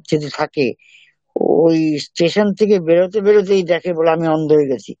মায়োপিক যদি থাকে, ওই স্টেশন থেকে বেরোতে বেরোতেই দেখে বলে আমি অন্ধ হয়ে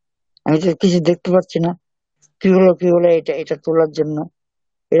গেছি, আমি তো কিছু দেখতে পাচ্ছি না, কি হলো এটা তোলার জন্য।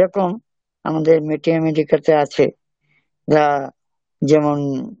 এরকম আমাদের মেডিকাতে আছে, যা যেমন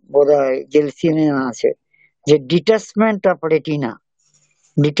বোধহয় জেলসিনে আছে, যে ডিটাচমেন্ট অফ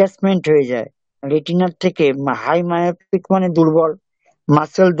ডিটাচমেন্ট হয়ে যায় রেটিনার থেকে। হাই মায়োপিক মানে দুর্বল,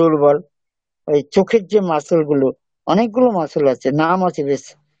 মাসেল দুর্বল, ওই চোখের যে মাসেল গুলো, অনেকগুলো মাসেল আছে, নাম আছে বেশ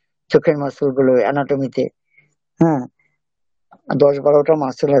চোখের মাসেল গুলো অ্যানাটমিতে, হ্যাঁ 10-12টা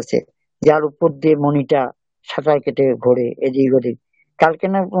মাসেল আছে, যার উপর দিয়ে মনিটা সাঁতার কেটে ঘোরে এদিক ওদিক। কালকে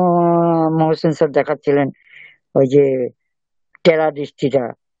না মহসিন স্যার দেখাচ্ছিলেন ওই যে টেরা দৃষ্টিটা,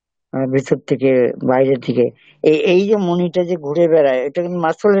 ভিতর থেকে বাইরের দিকে, এই যে মনিটা যে ঘুরে বেড়ায়, এটা কিন্তু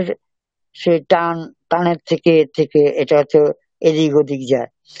মাসেলের সে কানের থেকে এর থেকে এটা হচ্ছে এদিক ওদিক যায়।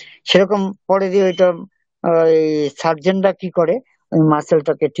 সেরকম পরে দিয়ে ওইটা ওই সার্জনরা কি করে, ওই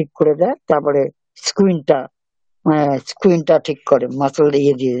মাসেলটাকে ঠিক করে দেয়, তারপরে স্কুইনটা স্কুইনটা ঠিক করে মাসেল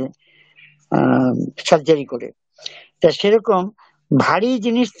ইয়ে দিয়ে সার্জারি করে। তা সেরকম ভারী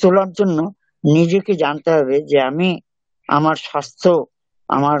জিনিস তোলার জন্য নিজেকে জানতে হবে যে আমি আমার স্বাস্থ্য,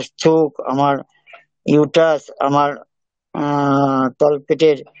 আমার চোখ, আমার ইউটাস, আমার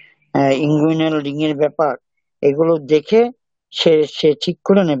তলপেটের ইঙ্গুইনাল রিং এর ব্যাপার, এগুলো দেখে সে ঠিক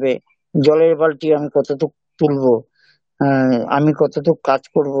করে নেবে জলের বালতি আমি কতটুকু তুলবো, আমি কতটুকু কাজ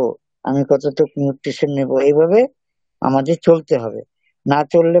করব, আমি কতটুকু নিউট্রিশন নেব। এইভাবে আমাদের চলতে হবে। না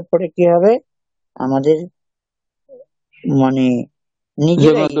চললে পরে কি হবে, আমাদের মানে যে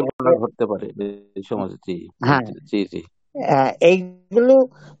নিজেরাই কোনো দুর্ঘটনা ঘটতে পারে এই সমাজে। জি হ্যাঁ জি জি। এইগুলো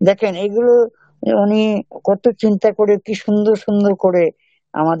দেখেন, এইগুলো উনি কত চিন্তা করে কি সুন্দর সুন্দর করে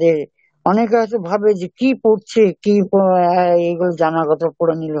আমাদের, অনেকে হয়তো ভাবে যে কি পড়ছে কি এইগুলো জানার কথা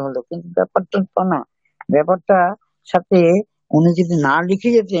পড়ে নিলে হলো, কিন্তু ব্যাপারটা তো না। ব্যাপারটা সাথে উনি যদি না লিখে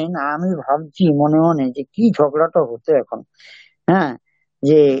যেতেন, আমি ভাবছি মনে মনে যে কি ঝগড়াটা হতো এখন। হ্যাঁ,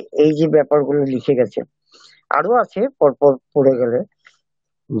 যে এই যে ব্যাপারগুলো লিখে গেছে, আরো আছে পরপর পড়ে গেলে।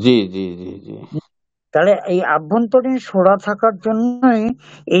 জি জি জি জি। তাহলে এই আভ্যন্তরীণ সোরা থাকার জন্যই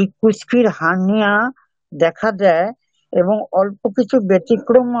এই কুষ্কির হার্নিয়া দেখা দেয়, এবং অল্প কিছু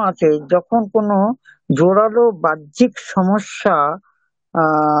ব্যতিক্রম আছে। যখন কোনো জোরালো বাহ্যিক সমস্যা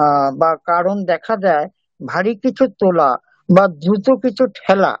বা কারণ দেখা দেয়, ভারী কিছু তোলা বা দ্রুত কিছু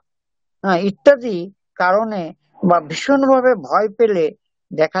ঠেলা ইত্যাদি কারণে বা ভীষণভাবে ভয় পেলে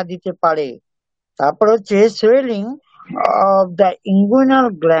দেখা দিতে পারে। তারপর হচ্ছে swelling of the inguinal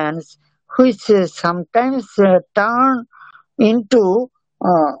glands which sometimes turn into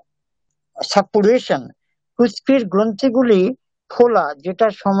suppuration, কুষ্কির গ্রন্থিগুলি ফোলা যেটা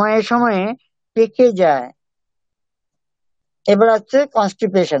সময়ে সময়ে পেকে যায়। এবার হচ্ছে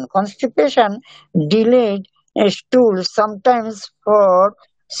constipation. Constipation delayed স্টুল sometimes for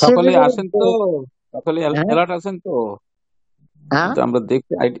সকলে সেভারাল আছেন তো, সকলে হ্যাঁ অ্যালার্ট আছেন তো? হ্যাঁ তো আমরা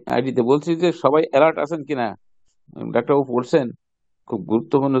দেখছি আইডিতে বলছি যে সবাই অ্যালার্ট আছেন কিনা। ডাক্তারবাবু বলছেন খুব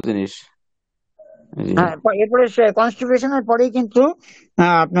গুরুত্বপূর্ণ জিনিস। জি হ্যাঁ, এরপরে কনস্টিপেশনের পরেই কিন্তু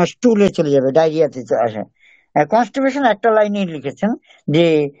আপনার স্টুলে চলে যাবে, ডায়রিয়াতে আসে। কনস্টিপেশন একটা লাইনে লিখেছেন যে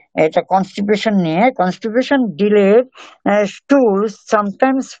এটা কনস্টিপেশন নিয়ে, constipation delayed স্টুল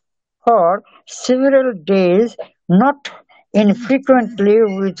sometimes for several days, not infrequently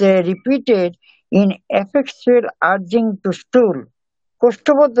with a repeated ineffectual urging to stool.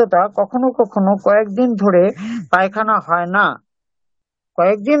 কোষ্ঠবদ্ধতা কখনো কখনো কয়েকদিন ধরে পায়খানা হয় না,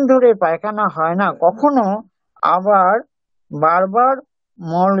 কয়েকদিন ধরে পায়খানা হয় না, কখনো আবার বারবার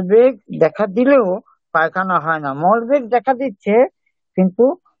মলবেগ দেখা দিলেও পায়খানা হয় না। মলবেগ দেখা দিচ্ছে কিন্তু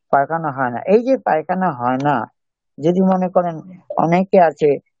পায়খানা হয় না। এই যে পায়খানা হয় না, যদি মনে করেন অনেকে আছে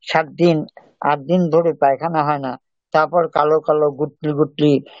 7 দিন 8 দিন ধরে পায়খানা হয় না, তারপর কালো কালো গুটলি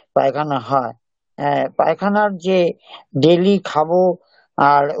গুটলি পায়খানা হয়। পায়খানার যে ডেলি খাবো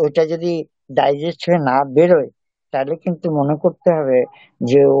আর ওইটা যদি ডাইজেস্ট হয়ে না বেরোয়, তাহলে কিন্তু মনে করতে হবে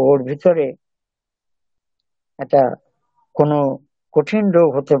যে ওর ভিতরে একটা কোনো কঠিন রোগ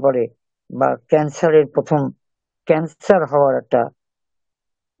হতে পারে, বা ক্যান্সারের প্রথম ক্যান্সার হওয়ার একটা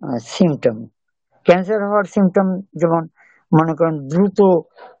সিমটম। ক্যান্সার হওয়ার সিমটম যেমন মনে করেন দ্রুত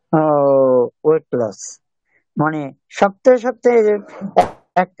ওয়েট লস, মানে সপ্তাহে সপ্তাহে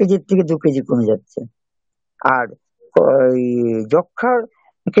 1 কেজির থেকে 2 কেজি কমে যাচ্ছে। আর ওই যক্ষার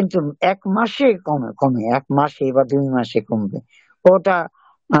কিন্তু 1 মাসে কমে কমে 1 মাসে বা 2 মাসে কমবে। ওটা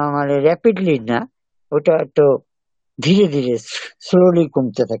মানে র্যাপিডলি না, ওটা একটু ধীরে ধীরে স্লোলি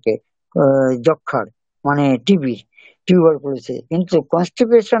কমতে থাকে। যক্ষার মানে টিউবারকুলোসিস। কিন্তু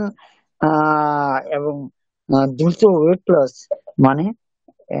কনস্টিপেশন এবং দ্রুত ওয়েট লস মানে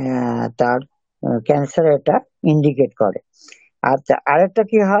তার ক্যান্সার এটা ইন্ডিকেট করে। আচ্ছা, আরেকটা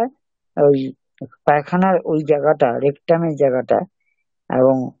কি হয়, ওই পায়খানার ওই জায়গাটা, রেকটামের জায়গাটা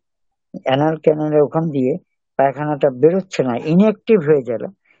এবং অ্যানাল ক্যানেলের ওখান দিয়ে পায়খানাটা বেরোচ্ছে না, ইনঅ্যাক্টিভ হয়ে গেল,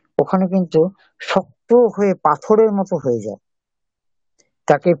 ওখানে কিন্তু শক্ত হয়ে পাথরের মতো হয়ে যায়।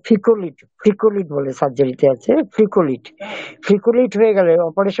 তাকে ফ্রিকোলিট বলে, সার্জারিতে আছে ফ্রিকোলিট। ফ্রিকোলিট হয়ে গেলে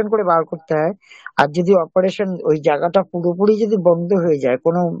অপারেশন করে বার করতে হয়। আর যদি অপারেশন ওই জায়গাটা পুরোপুরি যদি বন্ধ হয়ে যায়,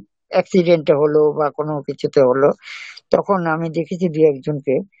 কোনো অ্যাক্সিডেন্টে হলো বা কোনো কিছুতে হলো, তখন আমি দেখেছি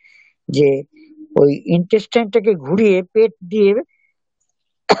 2-1জনকে যে ওই ইন্টেস্টাইনটাকে ঘুরিয়ে পেট দিয়ে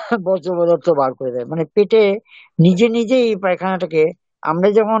বর্জ্য পদার্থ বার করে দেয়। মানে পেটে নিজে নিজেই পায়খানাটাকে, আমরা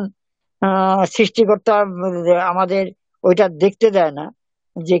যেমন সৃষ্টিকর্তা আমাদের ওইটা দেখতে দেয় না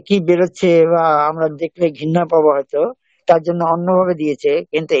যে কি বেরোচ্ছে, বা আমরা দেখলে ঘৃণা পাবো হয়তো, তার জন্য অন্যভাবে দিয়েছে,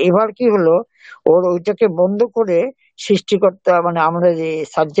 কিন্তু এবার কি হলো, ওর ওইটাকে বন্ধ করে সৃষ্টিকর্তা মানে আমরা যে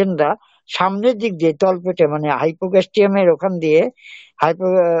সার্জনরা সামনের দিক দিয়ে তলপেটে মানে হাইপোগ্যাস্ট্রিয়ামের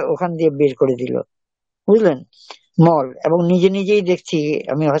ওখান দিয়ে বের করে দিল, বুঝলেন, মল। এবং নিজে নিজেই দেখছি,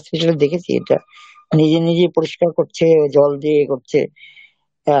 আমি হসপিটালে দেখেছি এটা, নিজে নিজেই পরিষ্কার করছে, জল দিয়ে করছে।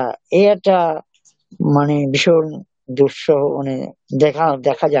 এই একটা মানে ভীষণ দুঃসহ, মানে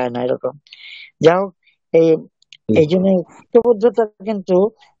দেখা যায় না এরকম। যাই হোক, এই এই জন্য ঐক্যবদ্ধতা কিন্তু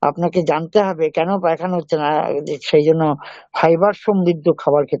আপনাকে জানতে হবে কেন পায়খানা হচ্ছে না, সেই জন্য ফাইবার সমৃদ্ধ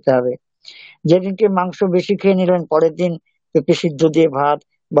খাবার খেতে হবে। যেদিনকে মাংস বেশি খেয়ে নিলেন, পরের দিন পেঁপে সিদ্ধ দিয়ে ভাত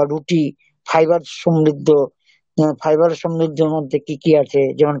বা রুটি, ফাইবার সমৃদ্ধ। ফাইবার সমৃদ্ধের মধ্যে কি কি আছে,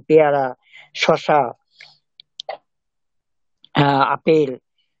 যেমন পেয়ারা, শসা, আপেল,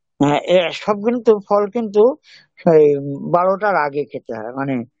 সব কিন্তু ফল কিন্তু 12টার আগে খেতে হয়,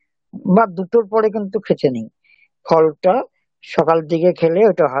 মানে বা 2টোর পরে কিন্তু খেতে নেই। ফলটা সকাল দিকে খেলে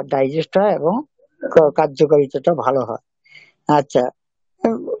ওটা ডাইজেস্ট হয় এবং কার্যকারিতাটা ভালো হয়। আচ্ছা,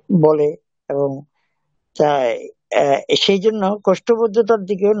 উম, বলে। এবং তাই সেই জন্য কোষ্ঠবদ্ধতার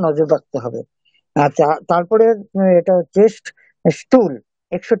দিকে নজর রাখতে হবে। আচ্ছা, তারপরে এটা হচ্ছে স্টুল।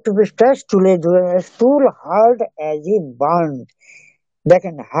 61 পৃষ্ঠায় স্টুল হার্ড অ্যাজ এ বার্ন।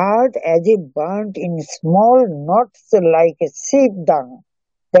 দেখেন, hard as a burn in small নটস like a sheep ডাং।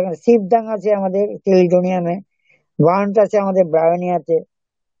 দেখেন, সিপ ডাং আছে আমাদের টেলিডোনিয়ামে, বার্ন আছে আমাদের ব্রায়োনিয়াতে।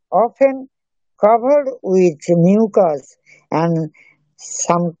 often covered with mucus and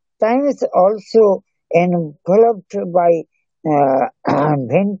sometimes also enveloped by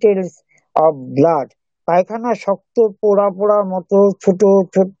ventils of blood. পায়খানা শক্ত পোড়া পোড়ার মতো ছোট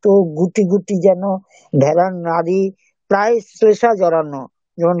ছোট গুটি গুটি যেন ভেড়ার নাড়ি, প্রায় শ্লেষা জড়ানো,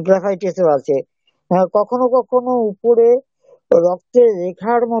 যেমন গ্রাফাইটিসও আছে। কখনো কখনো উপরে রক্তের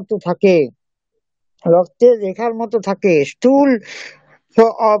রেখার মতো থাকে, স্টুল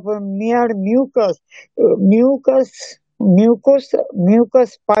of mere mucus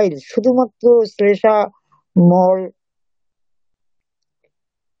mucus piles, শুধুমাত্র শ্লেষা মল,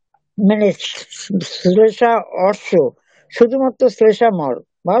 মানে শ্লেষা অর্শ, শুধুমাত্র শ্লেষা মল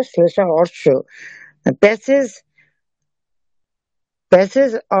বা শ্লেষা অর্শ। Passage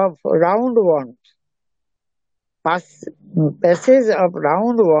passage of round once passage of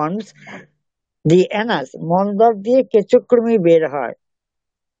round once দি অ্যানাস, মলদ্বার দিয়ে কেচক্রমী বের হয়।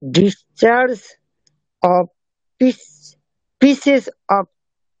 Discharge of pieces of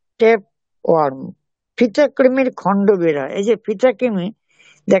tapeworm, ফিতাকৃমির খণ্ড বের হয়। এই যে ফিতাকৃমি,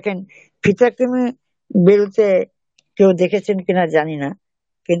 দেখেন, ফিতাকৃমি বেরোতে কেউ দেখেছেন কিনা জানি না,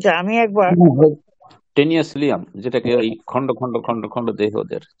 কিন্তু আমি একবার, টেনিয়াসলিয়াম, যেটাকে ওই খন্ড খন্ড খন্ড খন্ড দেহ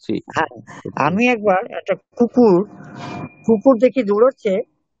ওদের। জি, হ্যাঁ, আমি একবার একটা কুকুর দেখি দৌড়চ্ছে,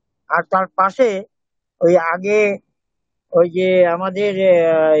 আর তার পাশে ওই আগে ওই যে আমাদের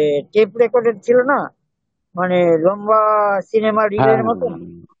টেপ রেকর্ডের ছিল না, মানে লম্বা সিনেমা হ্যাঁ, রিলের মতন,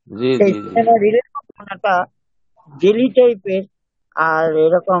 জি সেই জি জি। সিনেমা রিলের মতন একটা জেলি টাইপের, আর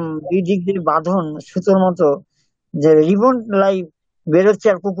এরকম দুই দিক দিয়ে বাঁধন সুতোর মতো, যে রিবন লাইভ বেরোচ্ছে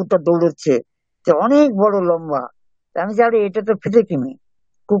আর কুকুরটা দৌড়চ্ছে, যে অনেক বড় লম্বা। তা আমি জানি এটা তো ফিতেকিমি,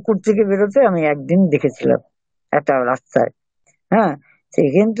 কুকুর থেকে বেরোতে আমি একদিন দেখেছিলাম একটা রাস্তায়। হ্যাঁ, সে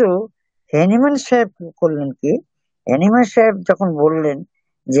কিন্তু হ্যানিম্যান সাহেব করলেন কি, হ্যানিম্যান সাহেব যখন বললেন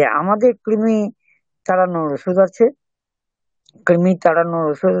যে আমাদের কৃমি তাড়ানোর ওষুধ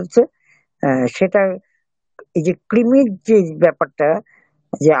আছে, সেটা এই যে কৃমির যে ব্যাপারটা,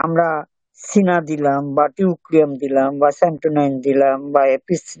 যে আমরা সিনা দিলাম বা টিউক্রিয়াম দিলাম বা স্যান্টোনাইন দিলাম বা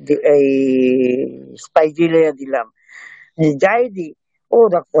এই স্পাইজিলিয়া দিলাম, যাই দিই, ও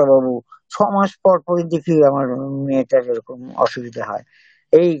ডাক্তার বাবু 6 মাস পর পরই দেখি আমার মেয়েটার এরকম অসুবিধা হয়,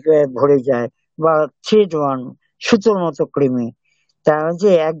 এই ভরে যায়, বা থ্রেড ওয়ান, সুতোর মতো কৃমি। তা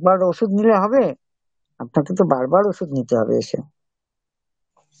যে একবার ওষুধ নিলে হবে? আপনাকে তো বারবার ওষুধ নিতে হবে। এসে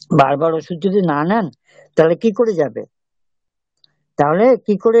বারবার ওষুধ যদি না নেন, তাহলে কি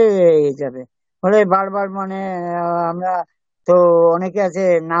করে যাবে? বলে বারবার, মানে আমরা তো অনেকে আছে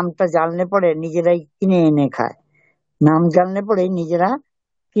নামটা জানলে পরে নিজেরাই কিনে এনে খায়, নাম জানলে পরে নিজেরা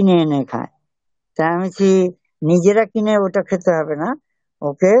কিনে এনে খায়। তাই আমি বলছি, নিজেরা কিনে ওটা খেতে হবে না,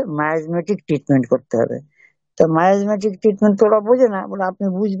 ওকে মায়াজমেটিক ট্রিটমেন্ট করতে হবে। তো মায়াজমেটিক ট্রিটমেন্ট তো ওরা বোঝে না, বলে আপনি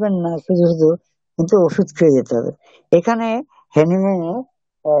বুঝবেন না, শুধু শুধু কিন্তু ওষুধ খেয়ে যেতে হবে। এখানে হ্যানিম্যানে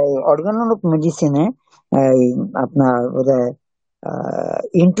অর্গানল অফ মেডিসিনে আপনার বোধহয়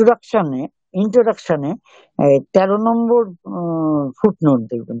ইন্ট্রোডাকশনে 13 নম্বর ফুটনোট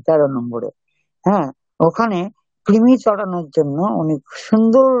দেখবেন, 13 নম্বরে। হ্যাঁ, ওখানে কৃমি চড়ানোর জন্য উনি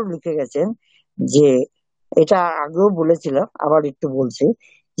সুন্দর লিখে গেছেন, যে এটা আগেও বলেছিলাম, আবার একটু বলছি,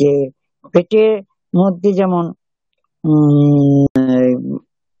 যে পেটের মধ্যে যেমন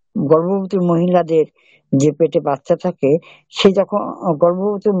গর্ভবতী মহিলাদের যে পেটে বাচ্চা থাকে, সে যখন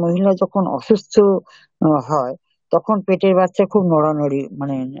গর্ভবতী মহিলা যখন অসুস্থ হয়, তখন পেটের বাচ্চা খুব নড়ানড়ি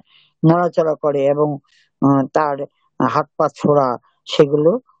মানে নড়াচড়া করে এবং তার হাত পা ছোড়া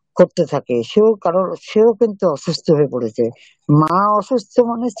সেগুলো করতে থাকে। সেও কিন্তু অসুস্থ হয়ে পড়েছে। মা অসুস্থ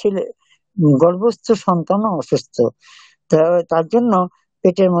মানে ছেলে গর্ভস্থ সন্তানও অসুস্থ। তার জন্য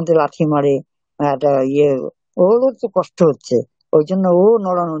পেটের মধ্যে লাথি মারে, একটা ওরও তো কষ্ট হচ্ছে, ওই জন্য ও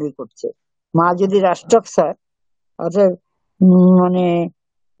নড়ানড়ি করছে। মা যদি রাষ্ট্রক্স হয়, অর্থাৎ মানে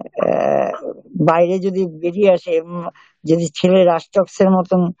বাইরে যদি বেরিয়ে আসে, যদি ছেলে রাষ্ট্রক্সের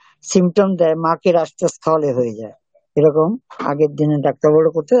মতন সিমটম দেয়, মাকে রাষ্ট্রক্স খাওয়ালে হয়ে যায়। এরকম আগের দিনে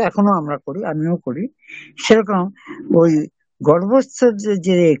ডাক্তারবাবুরা করতো, এখনো আমরা করি, আমিও করি। সেরকম ওই গর্ভস্থ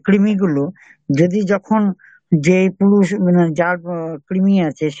যে কৃমিগুলো যদি যখন যে পুরুষ মানে যার কৃমি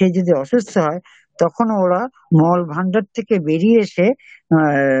আছে সে যদি অসুস্থ হয়, তখন ওরা মল ভান্ডার থেকে বেরিয়ে এসে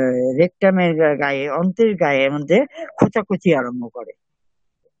রেকটামের গায়ে, অন্ত্রের গায়ে মধ্যে খোঁচাখুচি আরম্ভ করে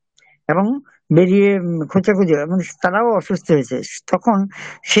এবং বেরিয়ে খোঁচাখুচি এবং তারাও অসুস্থ হয়েছে। তখন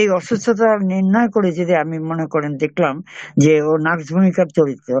সেই অসুস্থতা নির্ণয় করে যদি আমি মনে করেন দেখলাম যে ও নাক্স ভূমিকার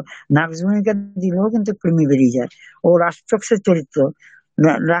চরিত্র, নাক্স ভূমিকা দিলেও কিন্তু কৃমি বেরিয়ে যায়। ও রাষ্ট্রক্সের চরিত্র,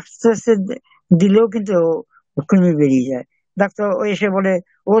 রাষ্ট্রক্সের দিলেও কিন্তু কৃমি বেরিয়ে যায়। ডাক্তার ও এসে বলে,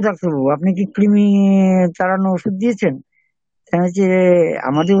 ও ডাক্তারবাবু আপনি কি কৃমি তাড়ানো ওষুধ দিয়েছেন? যে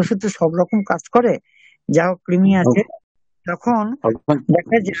আমাদের ওষুধ তো সব রকম কাজ করে, যা হোক কৃমি আছে।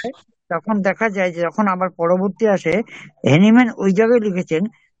 তখন দেখা যায় যে যখন আবার পরবর্তী আসে, হ্যানিম্যান ওই জায়গায় লিখেছেন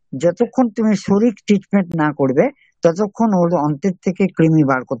যতক্ষণ তুমি শরীর ট্রিটমেন্ট না করবে ততক্ষণ ওর অন্ত্রের থেকে কৃমি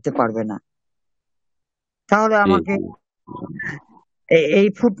বার করতে পারবে না। তাহলে আমাকে এই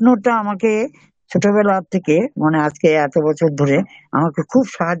ফুটনোটটা আমাকে ছোটবেলা থেকে মানে আজকে এত বছর ধরে আমাকে খুব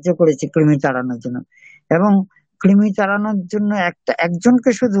সাহায্য করেছে কৃমি তাড়ানোর জন্য। এবং কৃমি তাড়ানোর জন্য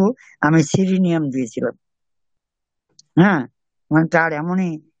একজনকে শুধু আমি সিরিনিয়াম দিয়েছিলাম। হ্যাঁ, মানে তার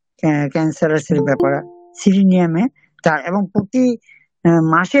এমনই ক্যান্সারাসের ব্যাপার, সিরিনিয়ামে তার এবং প্রতি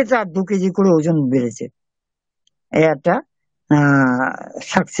মাসে তার 2 কেজি করে ওজন বেড়েছে। এই একটা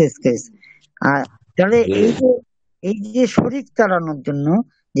সাকসেস কেস। আর তাহলে এই যে শরীর তাড়ানোর জন্য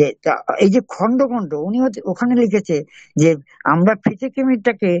যে এই যে খন্ড খন্ড, উনি ওখানে লিখেছে যে আমরা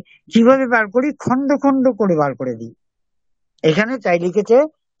ফিতেকৃমিটাকে কিভাবে বার করি, খন্ড খন্ড করে বার করে দিই। এখানে তাই লিখেছে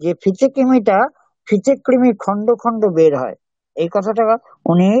যে ফিতেকৃমি খন্ড খন্ড বের হয়। এই কথাটা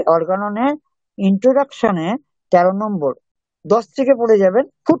উনি অর্গাননে ইন্ট্রোডাকশনে 13 নম্বর 10 থেকে পড়ে যাবেন,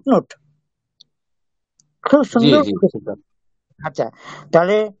 ফুটনোট খুব সুন্দর। আচ্ছা,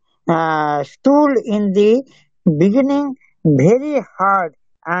 তাহলে স্টুল in the beginning very hard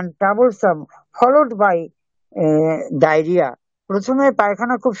and troublesome followed by diarrhoea. প্রথমে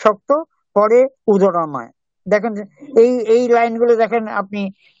পায়খানা খুব শক্ত, পরে উদরময়। দেখেন এই লাইনগুলো দেখেন আপনি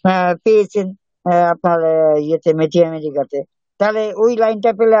পেয়েছেন আপনার ইয়েতে মেটি আমেরিকাতে। তাহলে ওই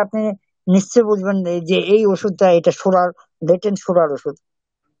লাইনটা পেলে আপনি নিশ্চয় বুঝবেন যে এই ওষুধটা এটা লেটেন্ট সোরার ওষুধ।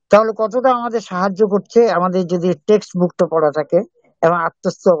 তাহলে কতটা আমাদের সাহায্য করছে আমাদের যদি টেক্সট বুকটা পড়া থাকে এবং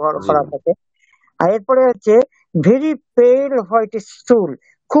আত্মস্থ করা থাকে। আর এরপরে হচ্ছে ভেরি পেল হোয়াইট স্টুল,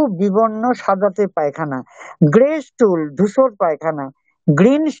 খুব বিবর্ণ সাদাতে পায়খানা। গ্রে স্টুল, ধূসর পায়খানা।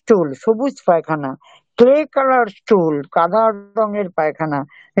 গ্রিন স্টুল, সবুজ পায়খানা। ক্লে কালার স্টুল, কাদা রঙের পায়খানা।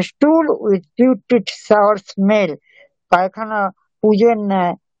 স্টুল উইথ টিউটেড সাওয়ার স্মেল, পায়খানা পুজের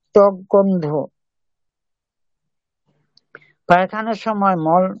ন্যায় টক গন্ধ। পায়খানার সময়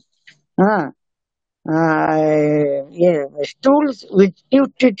মল stools with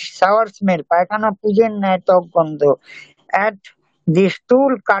putrid sour smell, পায়খানা পুজের ন্যায় টক গন্ধ। At the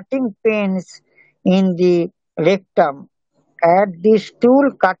stool cutting pains in the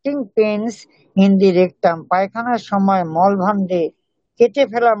rectum, পায়খানার সময় মলভাণ্ডে কেটে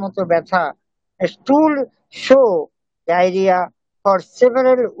ফেলার মতো ব্যথা। Stool show diarrhea for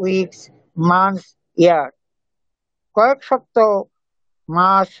several weeks, months, year, কয়েক সপ্তাহ,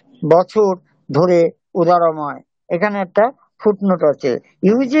 মাস, বছর ধরে উদারময়। এখানে একটা ফুটনোট আছে।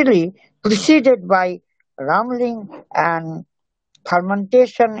 Usually preceded by rumbling and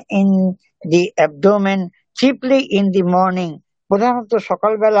fermentation in the abdomen, চিপলি in the morning. প্রধানত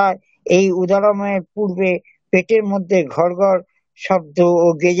সকালবেলায় এই উদারময়ের পূর্বে পেটের মধ্যে ঘড়ঘড় শব্দ ও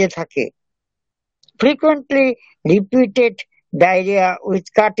গেজে থাকে। Frequently repeated diarrhoea with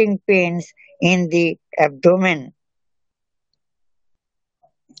cutting pains in the abdomen,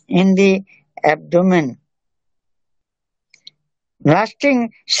 lasting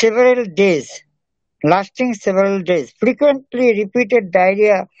several days. Frequently repeated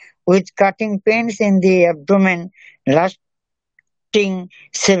diarrhea with cutting pains in the abdomen lasting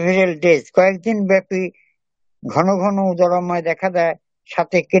several days. কয়েকদিন ব্যাপী ঘন ঘন উদরময় দেখা দেয়,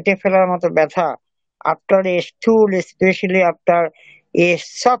 সাথে কেটে ফেলার মতো ব্যথা। After a স্টুল, specially after a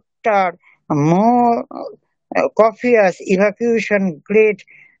softer more copious evacuation,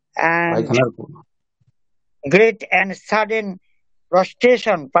 পায়খানার great and sudden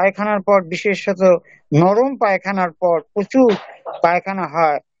prostration, পায়খানার পর, বিশেষত নরম পায়খানার পর প্রচুর পায়খানা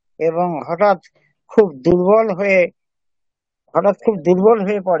হয় এবং হঠাৎ খুব দুর্বল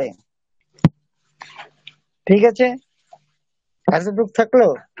হয়ে পড়ে। ঠিক আছে, এতটুকু থাকলো।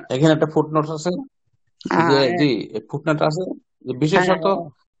 এখানে একটা ফুটনোট আছে যে হ্যাঁ, জি ফুটনোট আছে যে বিশেষত হ্যাঁ,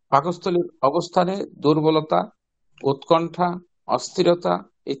 পাকস্থলীর অবস্থানে দুর্বলতা, উৎকণ্ঠা, অস্থিরতা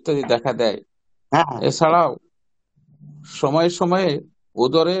ইত্যাদি দেখা দেয়। হ্যাঁ, এছাড়াও সময়ে সময়ে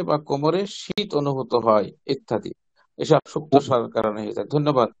উদরে বা কোমরে শীত অনুভূত হয় ইত্যাদি। এসব সুপ্ত সার কারণে হয়ে যায়।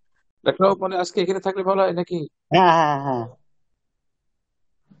 ধন্যবাদ ডাক্তারবাবু। মানে আজকে এখানে থাকলে ভালো হয় নাকি? হ্যাঁ, হ্যাঁ, হ্যাঁ,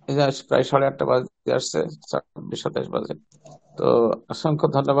 এই যে প্রায় 8:30 বাজতে আসছে, 27 বাজে। তো অসংখ্য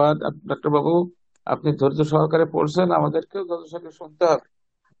ধন্যবাদ ডাক্তারবাবু, আপনি ধৈর্য সহকারে পড়ছেন, আমাদেরকেও ধৈর্য সহকারে শুনতে হবে।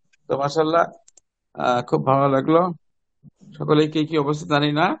 তো মাশাআল্লাহ, খুব ভালো লাগলো। সকলেই কি অবস্থা জানি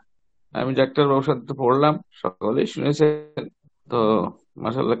না, আমি ডাক্তারবাবুর সাথে পড়লাম, সকলেই শুনেছেন। তো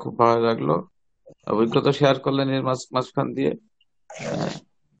মাশাআল্লাহ খুব ভালো লাগলো, অভিজ্ঞতা শেয়ার করলেন এর মাঝখান দিয়ে। আহ,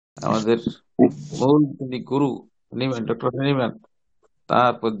 আমাদের মূল যিনি গুরু নিবেন, ডক্টর নিবেন,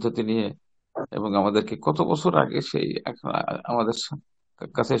 তার পদ্ধতি নিয়ে, এবং আমাদেরকে কত বছর আগে সেই এখন আমাদের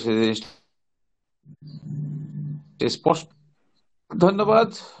কাছে সেই জিনিসটা স্পষ্ট। ধন্যবাদ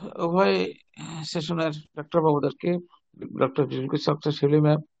উভয় সেশনের ডাক্তার বাবুদেরকে, ডক্টর শিউলি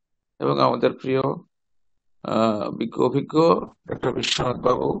ম্যাম এবং আমাদের প্রিয় অভিজ্ঞ ডক্টর বিশ্বনাথ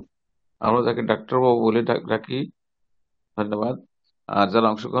বাবু, আমরা তাকে ডাক্তারবাবু বলে ডাকি। ধন্যবাদ। আর যারা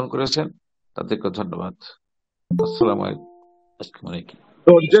অংশগ্রহণ করেছেন তাদেরকে ধন্যবাদ। আসসালামু আলাইকুম।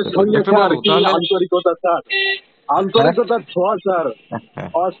 ধৈর্যের সঙ্গে স্যার, ডাক্তারবাবু কি তাহলে আন্তরিকতা স্যার, আন্তরিকতার ছোঁয়া স্যার,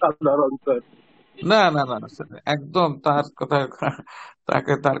 অসাধারণ স্যার। না না না না স্যার, একদম তার কথা,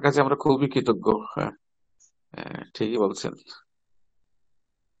 তার কাছে আমরা খুবই কৃতজ্ঞ। হ্যাঁ, ঠিকই বলছেন।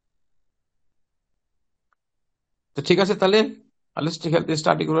 তো ঠিক আছে তাহলে, হলিস্টিক হেলথ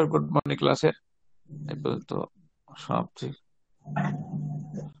স্টাডি গ্রুপের গুড মর্নিং ক্লাসের এই পর্যন্ত সমাপ্তি।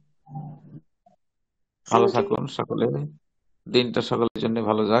 ভালো থাকুন সকলে, দিনটা সকলের জন্য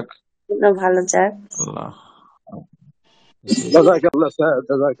ভালো যাক। ভালো যাক। আল্লাহ জাযাকাল্লাহ স্যার,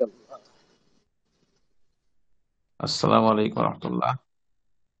 জাযাকাল্লাহ। আসসালামু আলাইকুম রহমতুল্লাহ।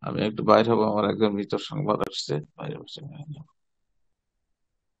 আমি একটু বাইরে হবো, আমার একজন মৃত সংবাদ আসছে, বাইরে বসে।